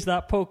like, who's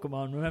that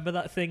Pokemon? Remember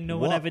that thing no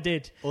one ever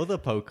did? Other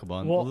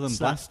Pokemon, What's other than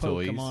that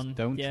Blastoise, Pokemon?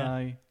 don't Yeah.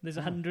 try. There's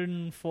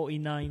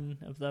 149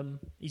 of them.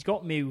 He's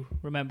got Mew.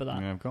 Remember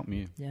that? Yeah, I've got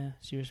Mew. Yeah,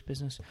 serious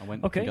business. I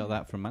went Okay. and got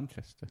that from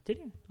Manchester. Did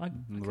you? I the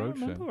can't road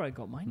remember show. where I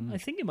got mine. Mm. I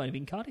think it might have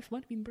been Cardiff. It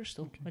might have been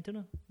Bristol. I don't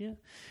know. Yeah.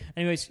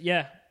 Anyways,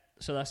 yeah.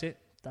 So that's it.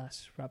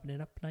 That's wrapping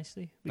it up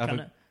nicely. We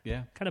kind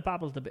of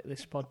babbled a bit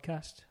this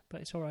podcast,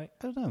 but it's all right.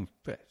 I don't know.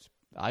 But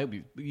I hope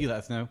you let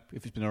us know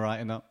if it's been all right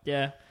or not.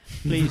 Yeah.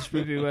 Please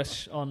review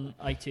us on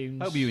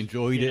iTunes. I hope you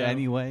enjoyed it know.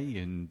 anyway,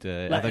 and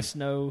Let us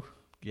know.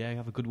 Yeah,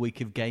 have a good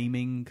week of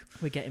gaming.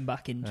 We're getting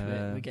back into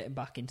it. We're getting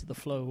back into the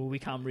flow. We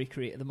can't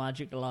recreate the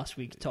magic of last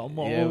week, Tom.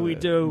 What will we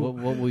do? What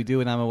will we do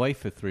when I'm away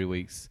for 3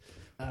 weeks?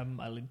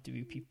 I'll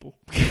interview people,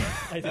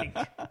 I think.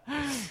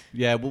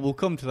 Yeah, we'll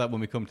come to that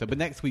when we come to it. But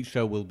next week's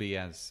show will be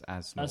as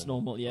normal. As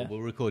normal, yeah. We'll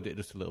record it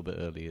just a little bit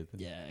earlier.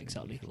 Yeah,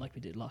 exactly, like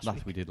we did last Like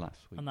week. we did last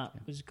week. And that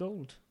was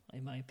gold,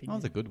 in my opinion. That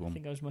was a good one. I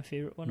think that was my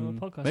favourite one of our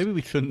podcasts. Maybe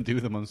we shouldn't do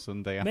them on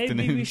Sunday afternoon.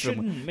 Maybe we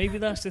shouldn't. Maybe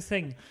that's the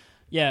thing.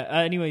 Yeah,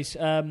 anyways,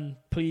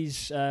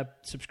 please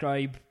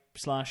subscribe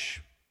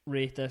 /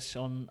 rate us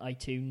on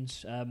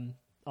iTunes.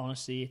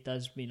 Honestly, it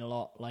does mean a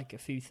lot. Like, a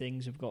few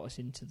things have got us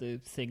into the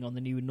thing on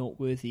the new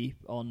Noteworthy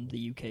on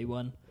the UK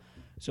one.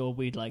 So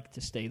we'd like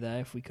to stay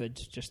there if we could,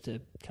 just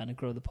to kind of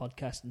grow the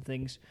podcast and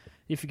things.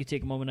 If you could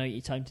take a moment out of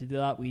your time to do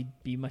that, we'd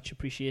be much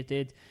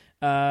appreciated.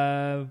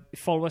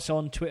 Follow us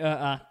on Twitter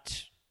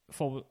at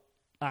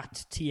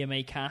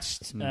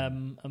TMAcast.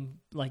 And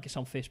like us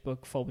on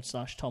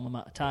Facebook / Tom and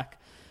Matt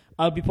Attack.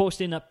 I'll be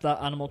posting up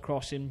that Animal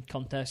Crossing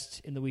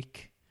contest in the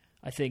week.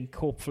 I think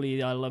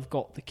hopefully I'll have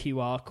got the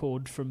QR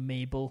code from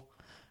Mabel.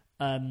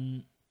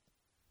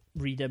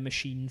 Reader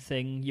machine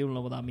thing. You'll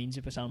know what that means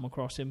if it's Animal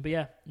Crossing. But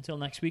yeah, until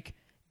next week,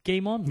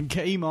 game on.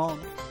 Game on.